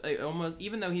coolest, almost,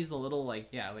 even though he's a little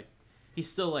he's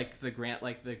still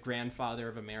the grandfather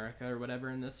of America or whatever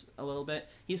in this a little bit.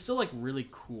 He's still really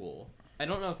cool. I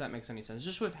don't know if that makes any sense.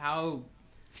 Just with how,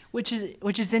 which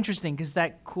is interesting because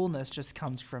that coolness just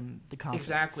comes from the confidence.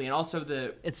 Exactly, and also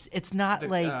it's not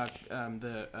him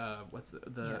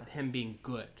being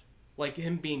good,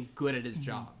 him being good at his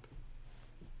job.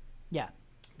 Yeah,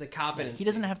 the competence. He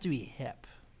doesn't have to be hip,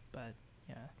 but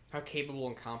yeah, how capable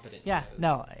and competent. Yeah, he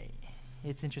is.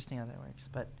 It's interesting how that works,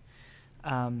 but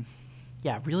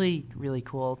really, really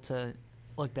cool to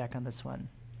look back on this one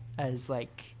as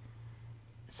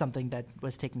something that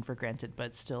was taken for granted,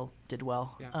 but still did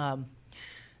well. Yeah.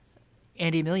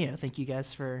 Andy, Emilio, thank you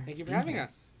guys for having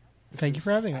us. Thank you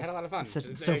for having us. I had a lot of fun.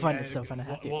 It's so fun to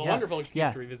have you. Well, wonderful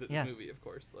excuse to revisit this movie, of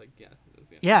course.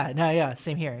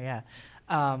 Same here. Yeah.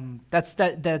 That's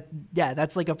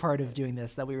a part of doing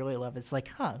this that we really love. It's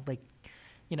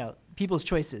people's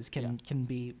choices can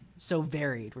be so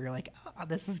varied where you're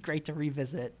this is great to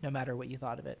revisit no matter what you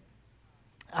thought of it.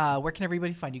 Where can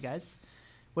everybody find you guys?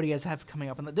 What do you guys have coming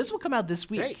up? This will come out this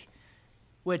week. Great.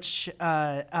 Which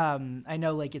I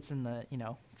know it's in the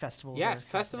festivals. Yes,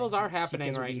 festivals are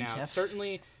happening right now. TIFF.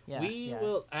 Certainly, we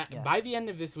will by the end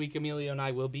of this week. Emilio and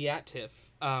I will be at TIFF.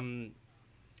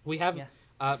 We have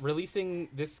releasing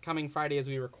this coming Friday as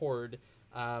we record.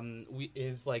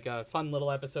 Is a fun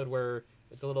little episode where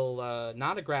it's a little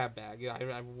not a grab bag.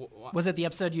 Was it the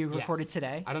episode you recorded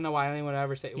today? I don't know why anyone would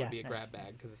ever say it would be a grab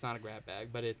bag because it's not a grab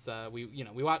bag, but it's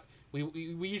we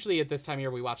usually at this time of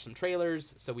year we watch some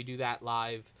trailers, so we do that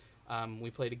live. We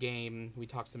played a game, we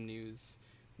talked some news,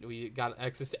 we got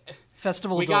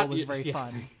Festival Duel was very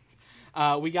fun.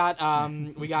 We got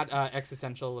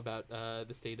existential about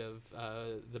the state of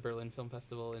the Berlin Film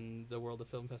Festival and the world of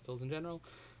film festivals in general.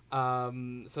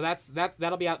 So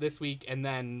that'll be out this week, and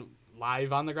then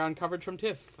live on the ground coverage from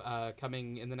TIFF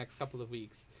coming in the next couple of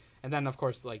weeks. And then of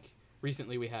course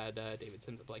recently we had David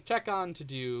Sims of Blank Check on to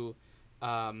do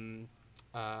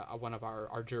one of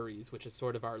our juries, which is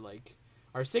sort of our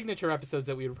signature episodes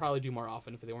that we would probably do more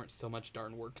often if they weren't so much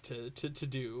darn work to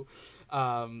do.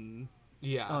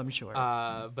 Yeah. Oh, I'm sure.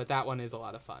 But that one is a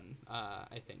lot of fun,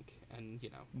 I think. And,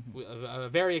 a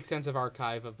very extensive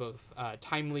archive of both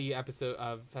timely episode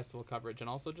of festival coverage and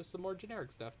also just some more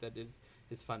generic stuff that is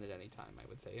fun at any time, I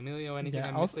would say. Emilio, anything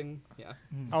I'm missing? Yeah.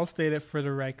 I'll state it for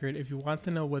the record. If you want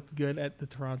to know what's good at the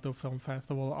Toronto Film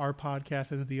Festival, our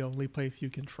podcast is the only place you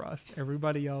can trust.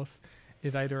 Everybody else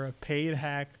is either a paid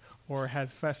hack or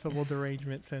has festival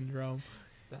derangement syndrome.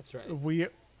 That's right.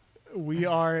 We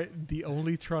are the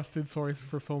only trusted source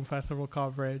for film festival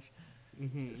coverage.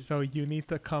 Mm-hmm. So you need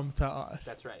to come to us.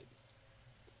 That's right.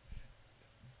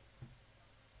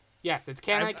 Yes, it's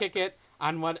Can I Kick It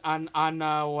on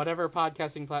whatever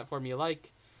podcasting platform you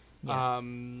like. Yeah.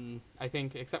 I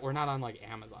think, except we're not on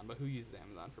Amazon, but who uses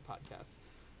Amazon for podcasts?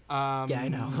 Yeah, I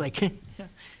know.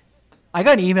 I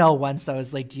got an email once that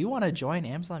was like, "Do you want to join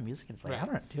Amazon Music?" And it's like, Right. I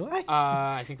don't know. Do I?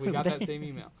 I think we got that same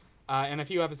email. And a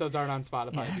few episodes aren't on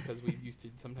Spotify because we used to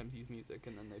sometimes use music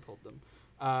and then they pulled them.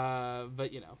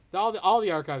 But all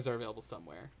the archives are available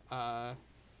somewhere.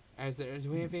 Do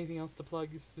we have anything else to plug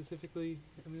specifically?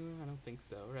 I don't think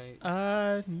so, right?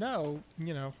 No.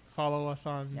 Follow us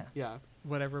on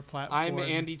whatever platform. I'm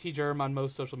Andy T. Germ on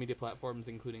most social media platforms,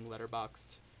 including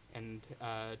Letterboxd and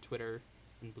Twitter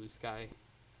and Blue Sky,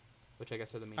 which I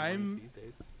guess are the main ones these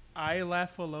days. I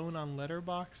Laugh Alone on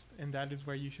Letterboxd, and that is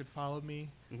where you should follow me.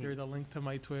 Mm-hmm. There's a link to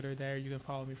my Twitter there. You can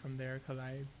follow me from there because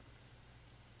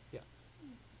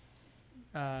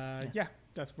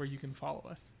that's where you can follow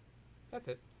us. That's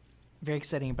it. Very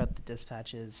exciting about the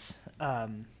dispatches.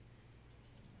 And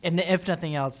if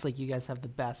nothing else, you guys have the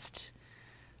best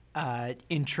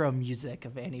intro music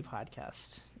of any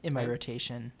podcast in my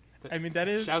rotation. I mean, that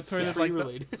is Shouts sort to of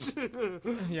related.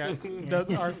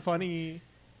 Our funny,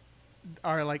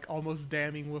 our almost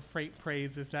damning with freight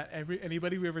praise is that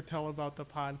anybody we ever tell about the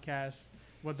podcast,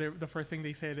 the first thing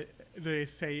they say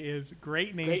is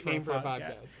great name for a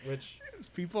podcast. Which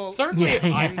people certainly if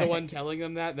I'm the one telling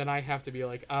them that, then I have to be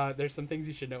like, there's some things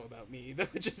you should know about me,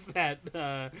 which is that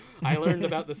I learned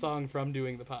about the song from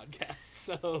doing the podcast.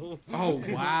 So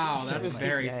wow, that's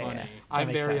very funny. Yeah.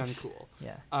 I'm very sense.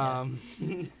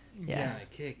 uncool. Yeah.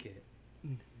 Kick it.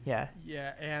 Yeah.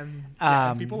 Yeah, and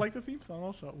people like the theme song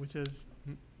also, which is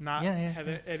not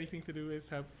had anything to do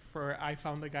except for I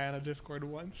found a guy on a Discord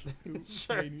once who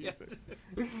made music,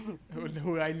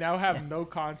 who I now have no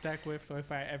contact with. So if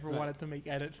I ever wanted to make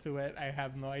edits to it, I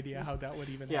have no idea how that would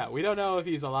even happen. We don't know if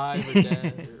he's alive or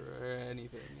dead or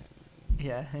anything.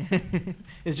 Yeah,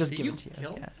 it's just given to you.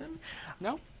 Kill him?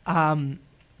 No. I'm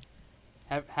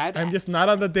just not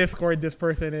on the Discord this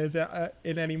person is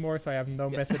in anymore, so I have no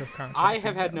method of contact. I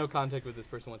have had no contact with this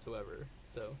person whatsoever,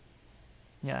 so.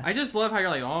 Yeah. I just love how you're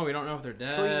like, we don't know if they're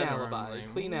dead.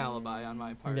 Clean alibi on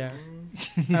my part. Yeah.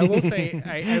 I will say,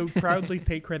 I proudly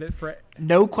take credit for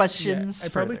no questions. Yeah, I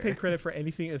probably take credit for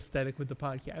anything aesthetic with the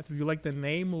podcast. If you like the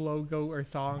name, logo, or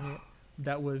song,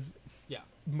 that was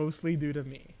mostly due to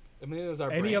me. I mean, it was our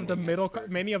many of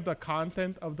the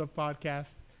content of the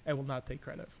podcast, I will not take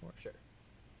credit for. Sure.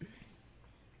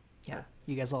 Yeah,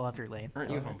 you guys all have your lane. Aren't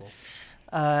you humble?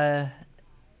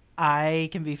 I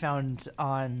can be found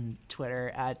on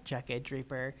Twitter at Jack A.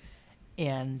 Draper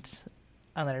and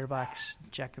on Letterboxd,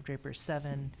 Jack of Draper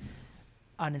 7,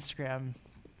 on Instagram,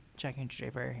 Jack A.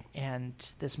 Draper,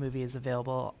 and this movie is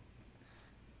available.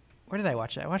 Where did I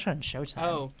watch it? I watched it on Showtime.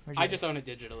 Oh, I just own it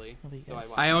digitally. So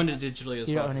I owned it digitally as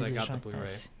well because I got the Blu-ray.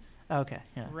 Nice. Okay,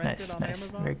 yeah, nice.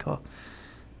 Amazon? Very cool.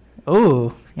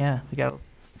 Oh, yeah, we got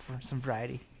some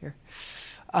variety here.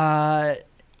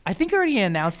 I think I already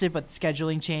announced it, but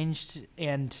scheduling changed,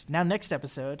 and now next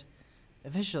episode,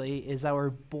 officially, is our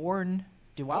Bourne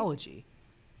duology.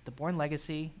 The Bourne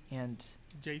Legacy and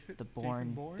the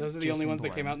Bourne. Those are the only ones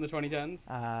that came out in the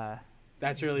 2010s?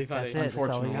 That's really funny. That's it. That's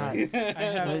all we got.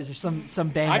 There's some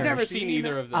bangers. I've never seen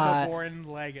either of them. The Bourne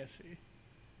Legacy.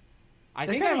 I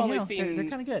think I've only seen. They're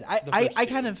kind of good. I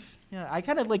kind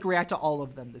of react to all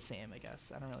of them the same. I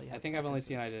guess I don't really. I think I've only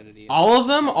seen Identity. All of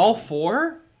them, all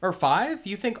 4 or 5.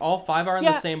 You think all 5 are on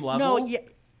the same level? No, yeah.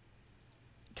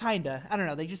 Kinda. I don't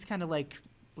know. They just kind of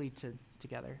bleed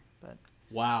together. But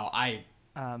wow, I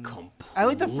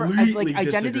like the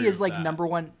Identity is number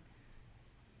one.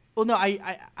 Well, no,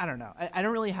 I don't know. I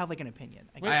don't really have an opinion.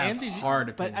 I have hard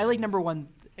opinions. But I like number one.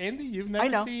 Andy, you've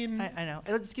never seen. I know.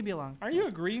 It's gonna be long. Are you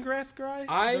a Greengrass guy?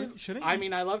 I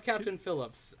mean, I love Captain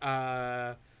Phillips.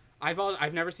 I've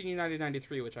never seen United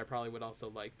 93, which I probably would also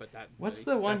like, but that. What's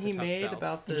the one he made sell.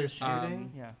 About the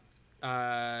shooting?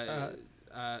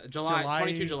 July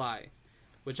 22 July,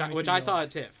 which I saw at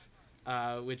TIFF.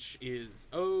 which is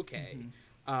okay.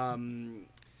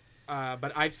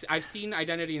 But I've seen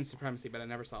Identity and Supremacy, but I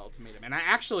never saw Ultimatum. And I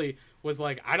actually was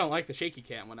like, I don't like the shaky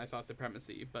cam when I saw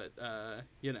Supremacy, but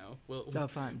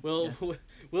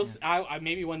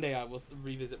maybe one day I will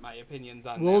revisit my opinions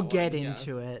on. We'll get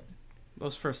into it.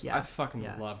 Those first, I fucking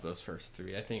love those first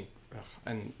three. I think,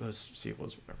 and those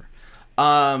sequels, whatever.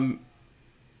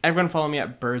 Everyone follow me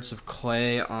at Birds of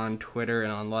Clay on Twitter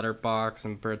and on Letterboxd,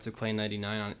 and Birds of Clay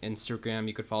 99 on Instagram.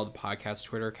 You could follow the podcast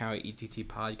Twitter account,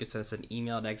 ETTPod. You could send us an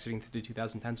email at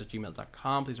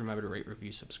exitingthrough2010s@gmail.com. Please remember to rate,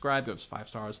 review, subscribe. Give us 5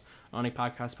 stars on any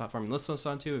podcast platform you listen to us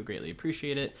on to. We greatly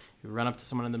appreciate it. You run up to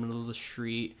someone in the middle of the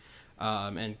street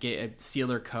and steal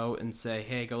their coat and say,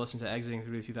 hey, go listen to Exiting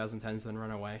Through the 2010s, then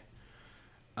run away.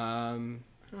 I don't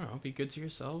know. Be good to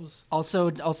yourselves.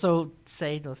 Also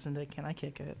say, listen to Can I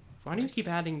Kick It? Why do you keep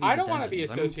adding these? I don't want to be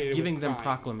associated giving with them crime.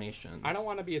 proclamations. I don't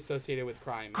want to be associated with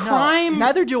crime. Crime. No,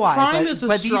 neither do I. Crime is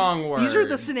a strong word. These are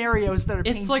the scenarios that are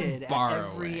It's painted like borrowing.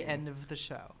 at every end of the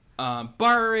show.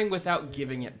 Borrowing without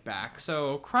giving it back.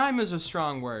 So crime is a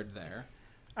strong word there.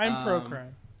 I'm pro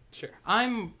crime. Sure.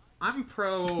 I'm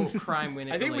pro crime when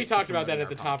it I think we relates talked to about that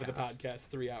promoting at the our top of the podcast. podcast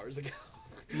 3 hours ago.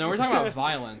 No, we're talking about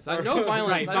violence. No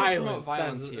violence. Right, I don't promote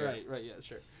violence here. Right, yeah,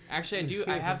 sure. Actually, I do.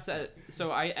 I have said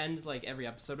so. I end like every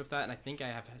episode with that, and I think I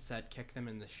have said kick them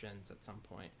in the shins at some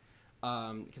point,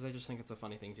 because I just think it's a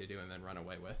funny thing to do and then run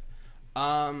away with.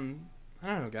 I don't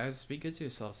know, guys. Be good to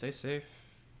yourself. Stay safe.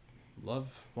 Love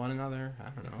one another. I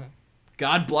don't know.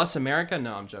 God bless America.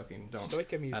 No, I'm joking. Don't.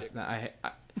 Stoica music. That's not.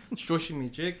 Stoica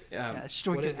music.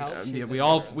 Would it help? Yeah,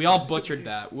 we all butchered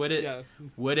that. Would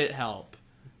it help?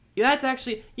 Yeah, that's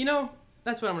actually.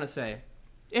 That's what I'm gonna say.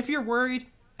 If you're worried,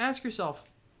 ask yourself.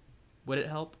 Would it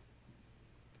help?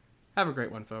 Have a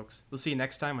great one, folks. We'll see you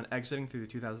next time on Exiting Through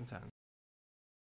the 2010s.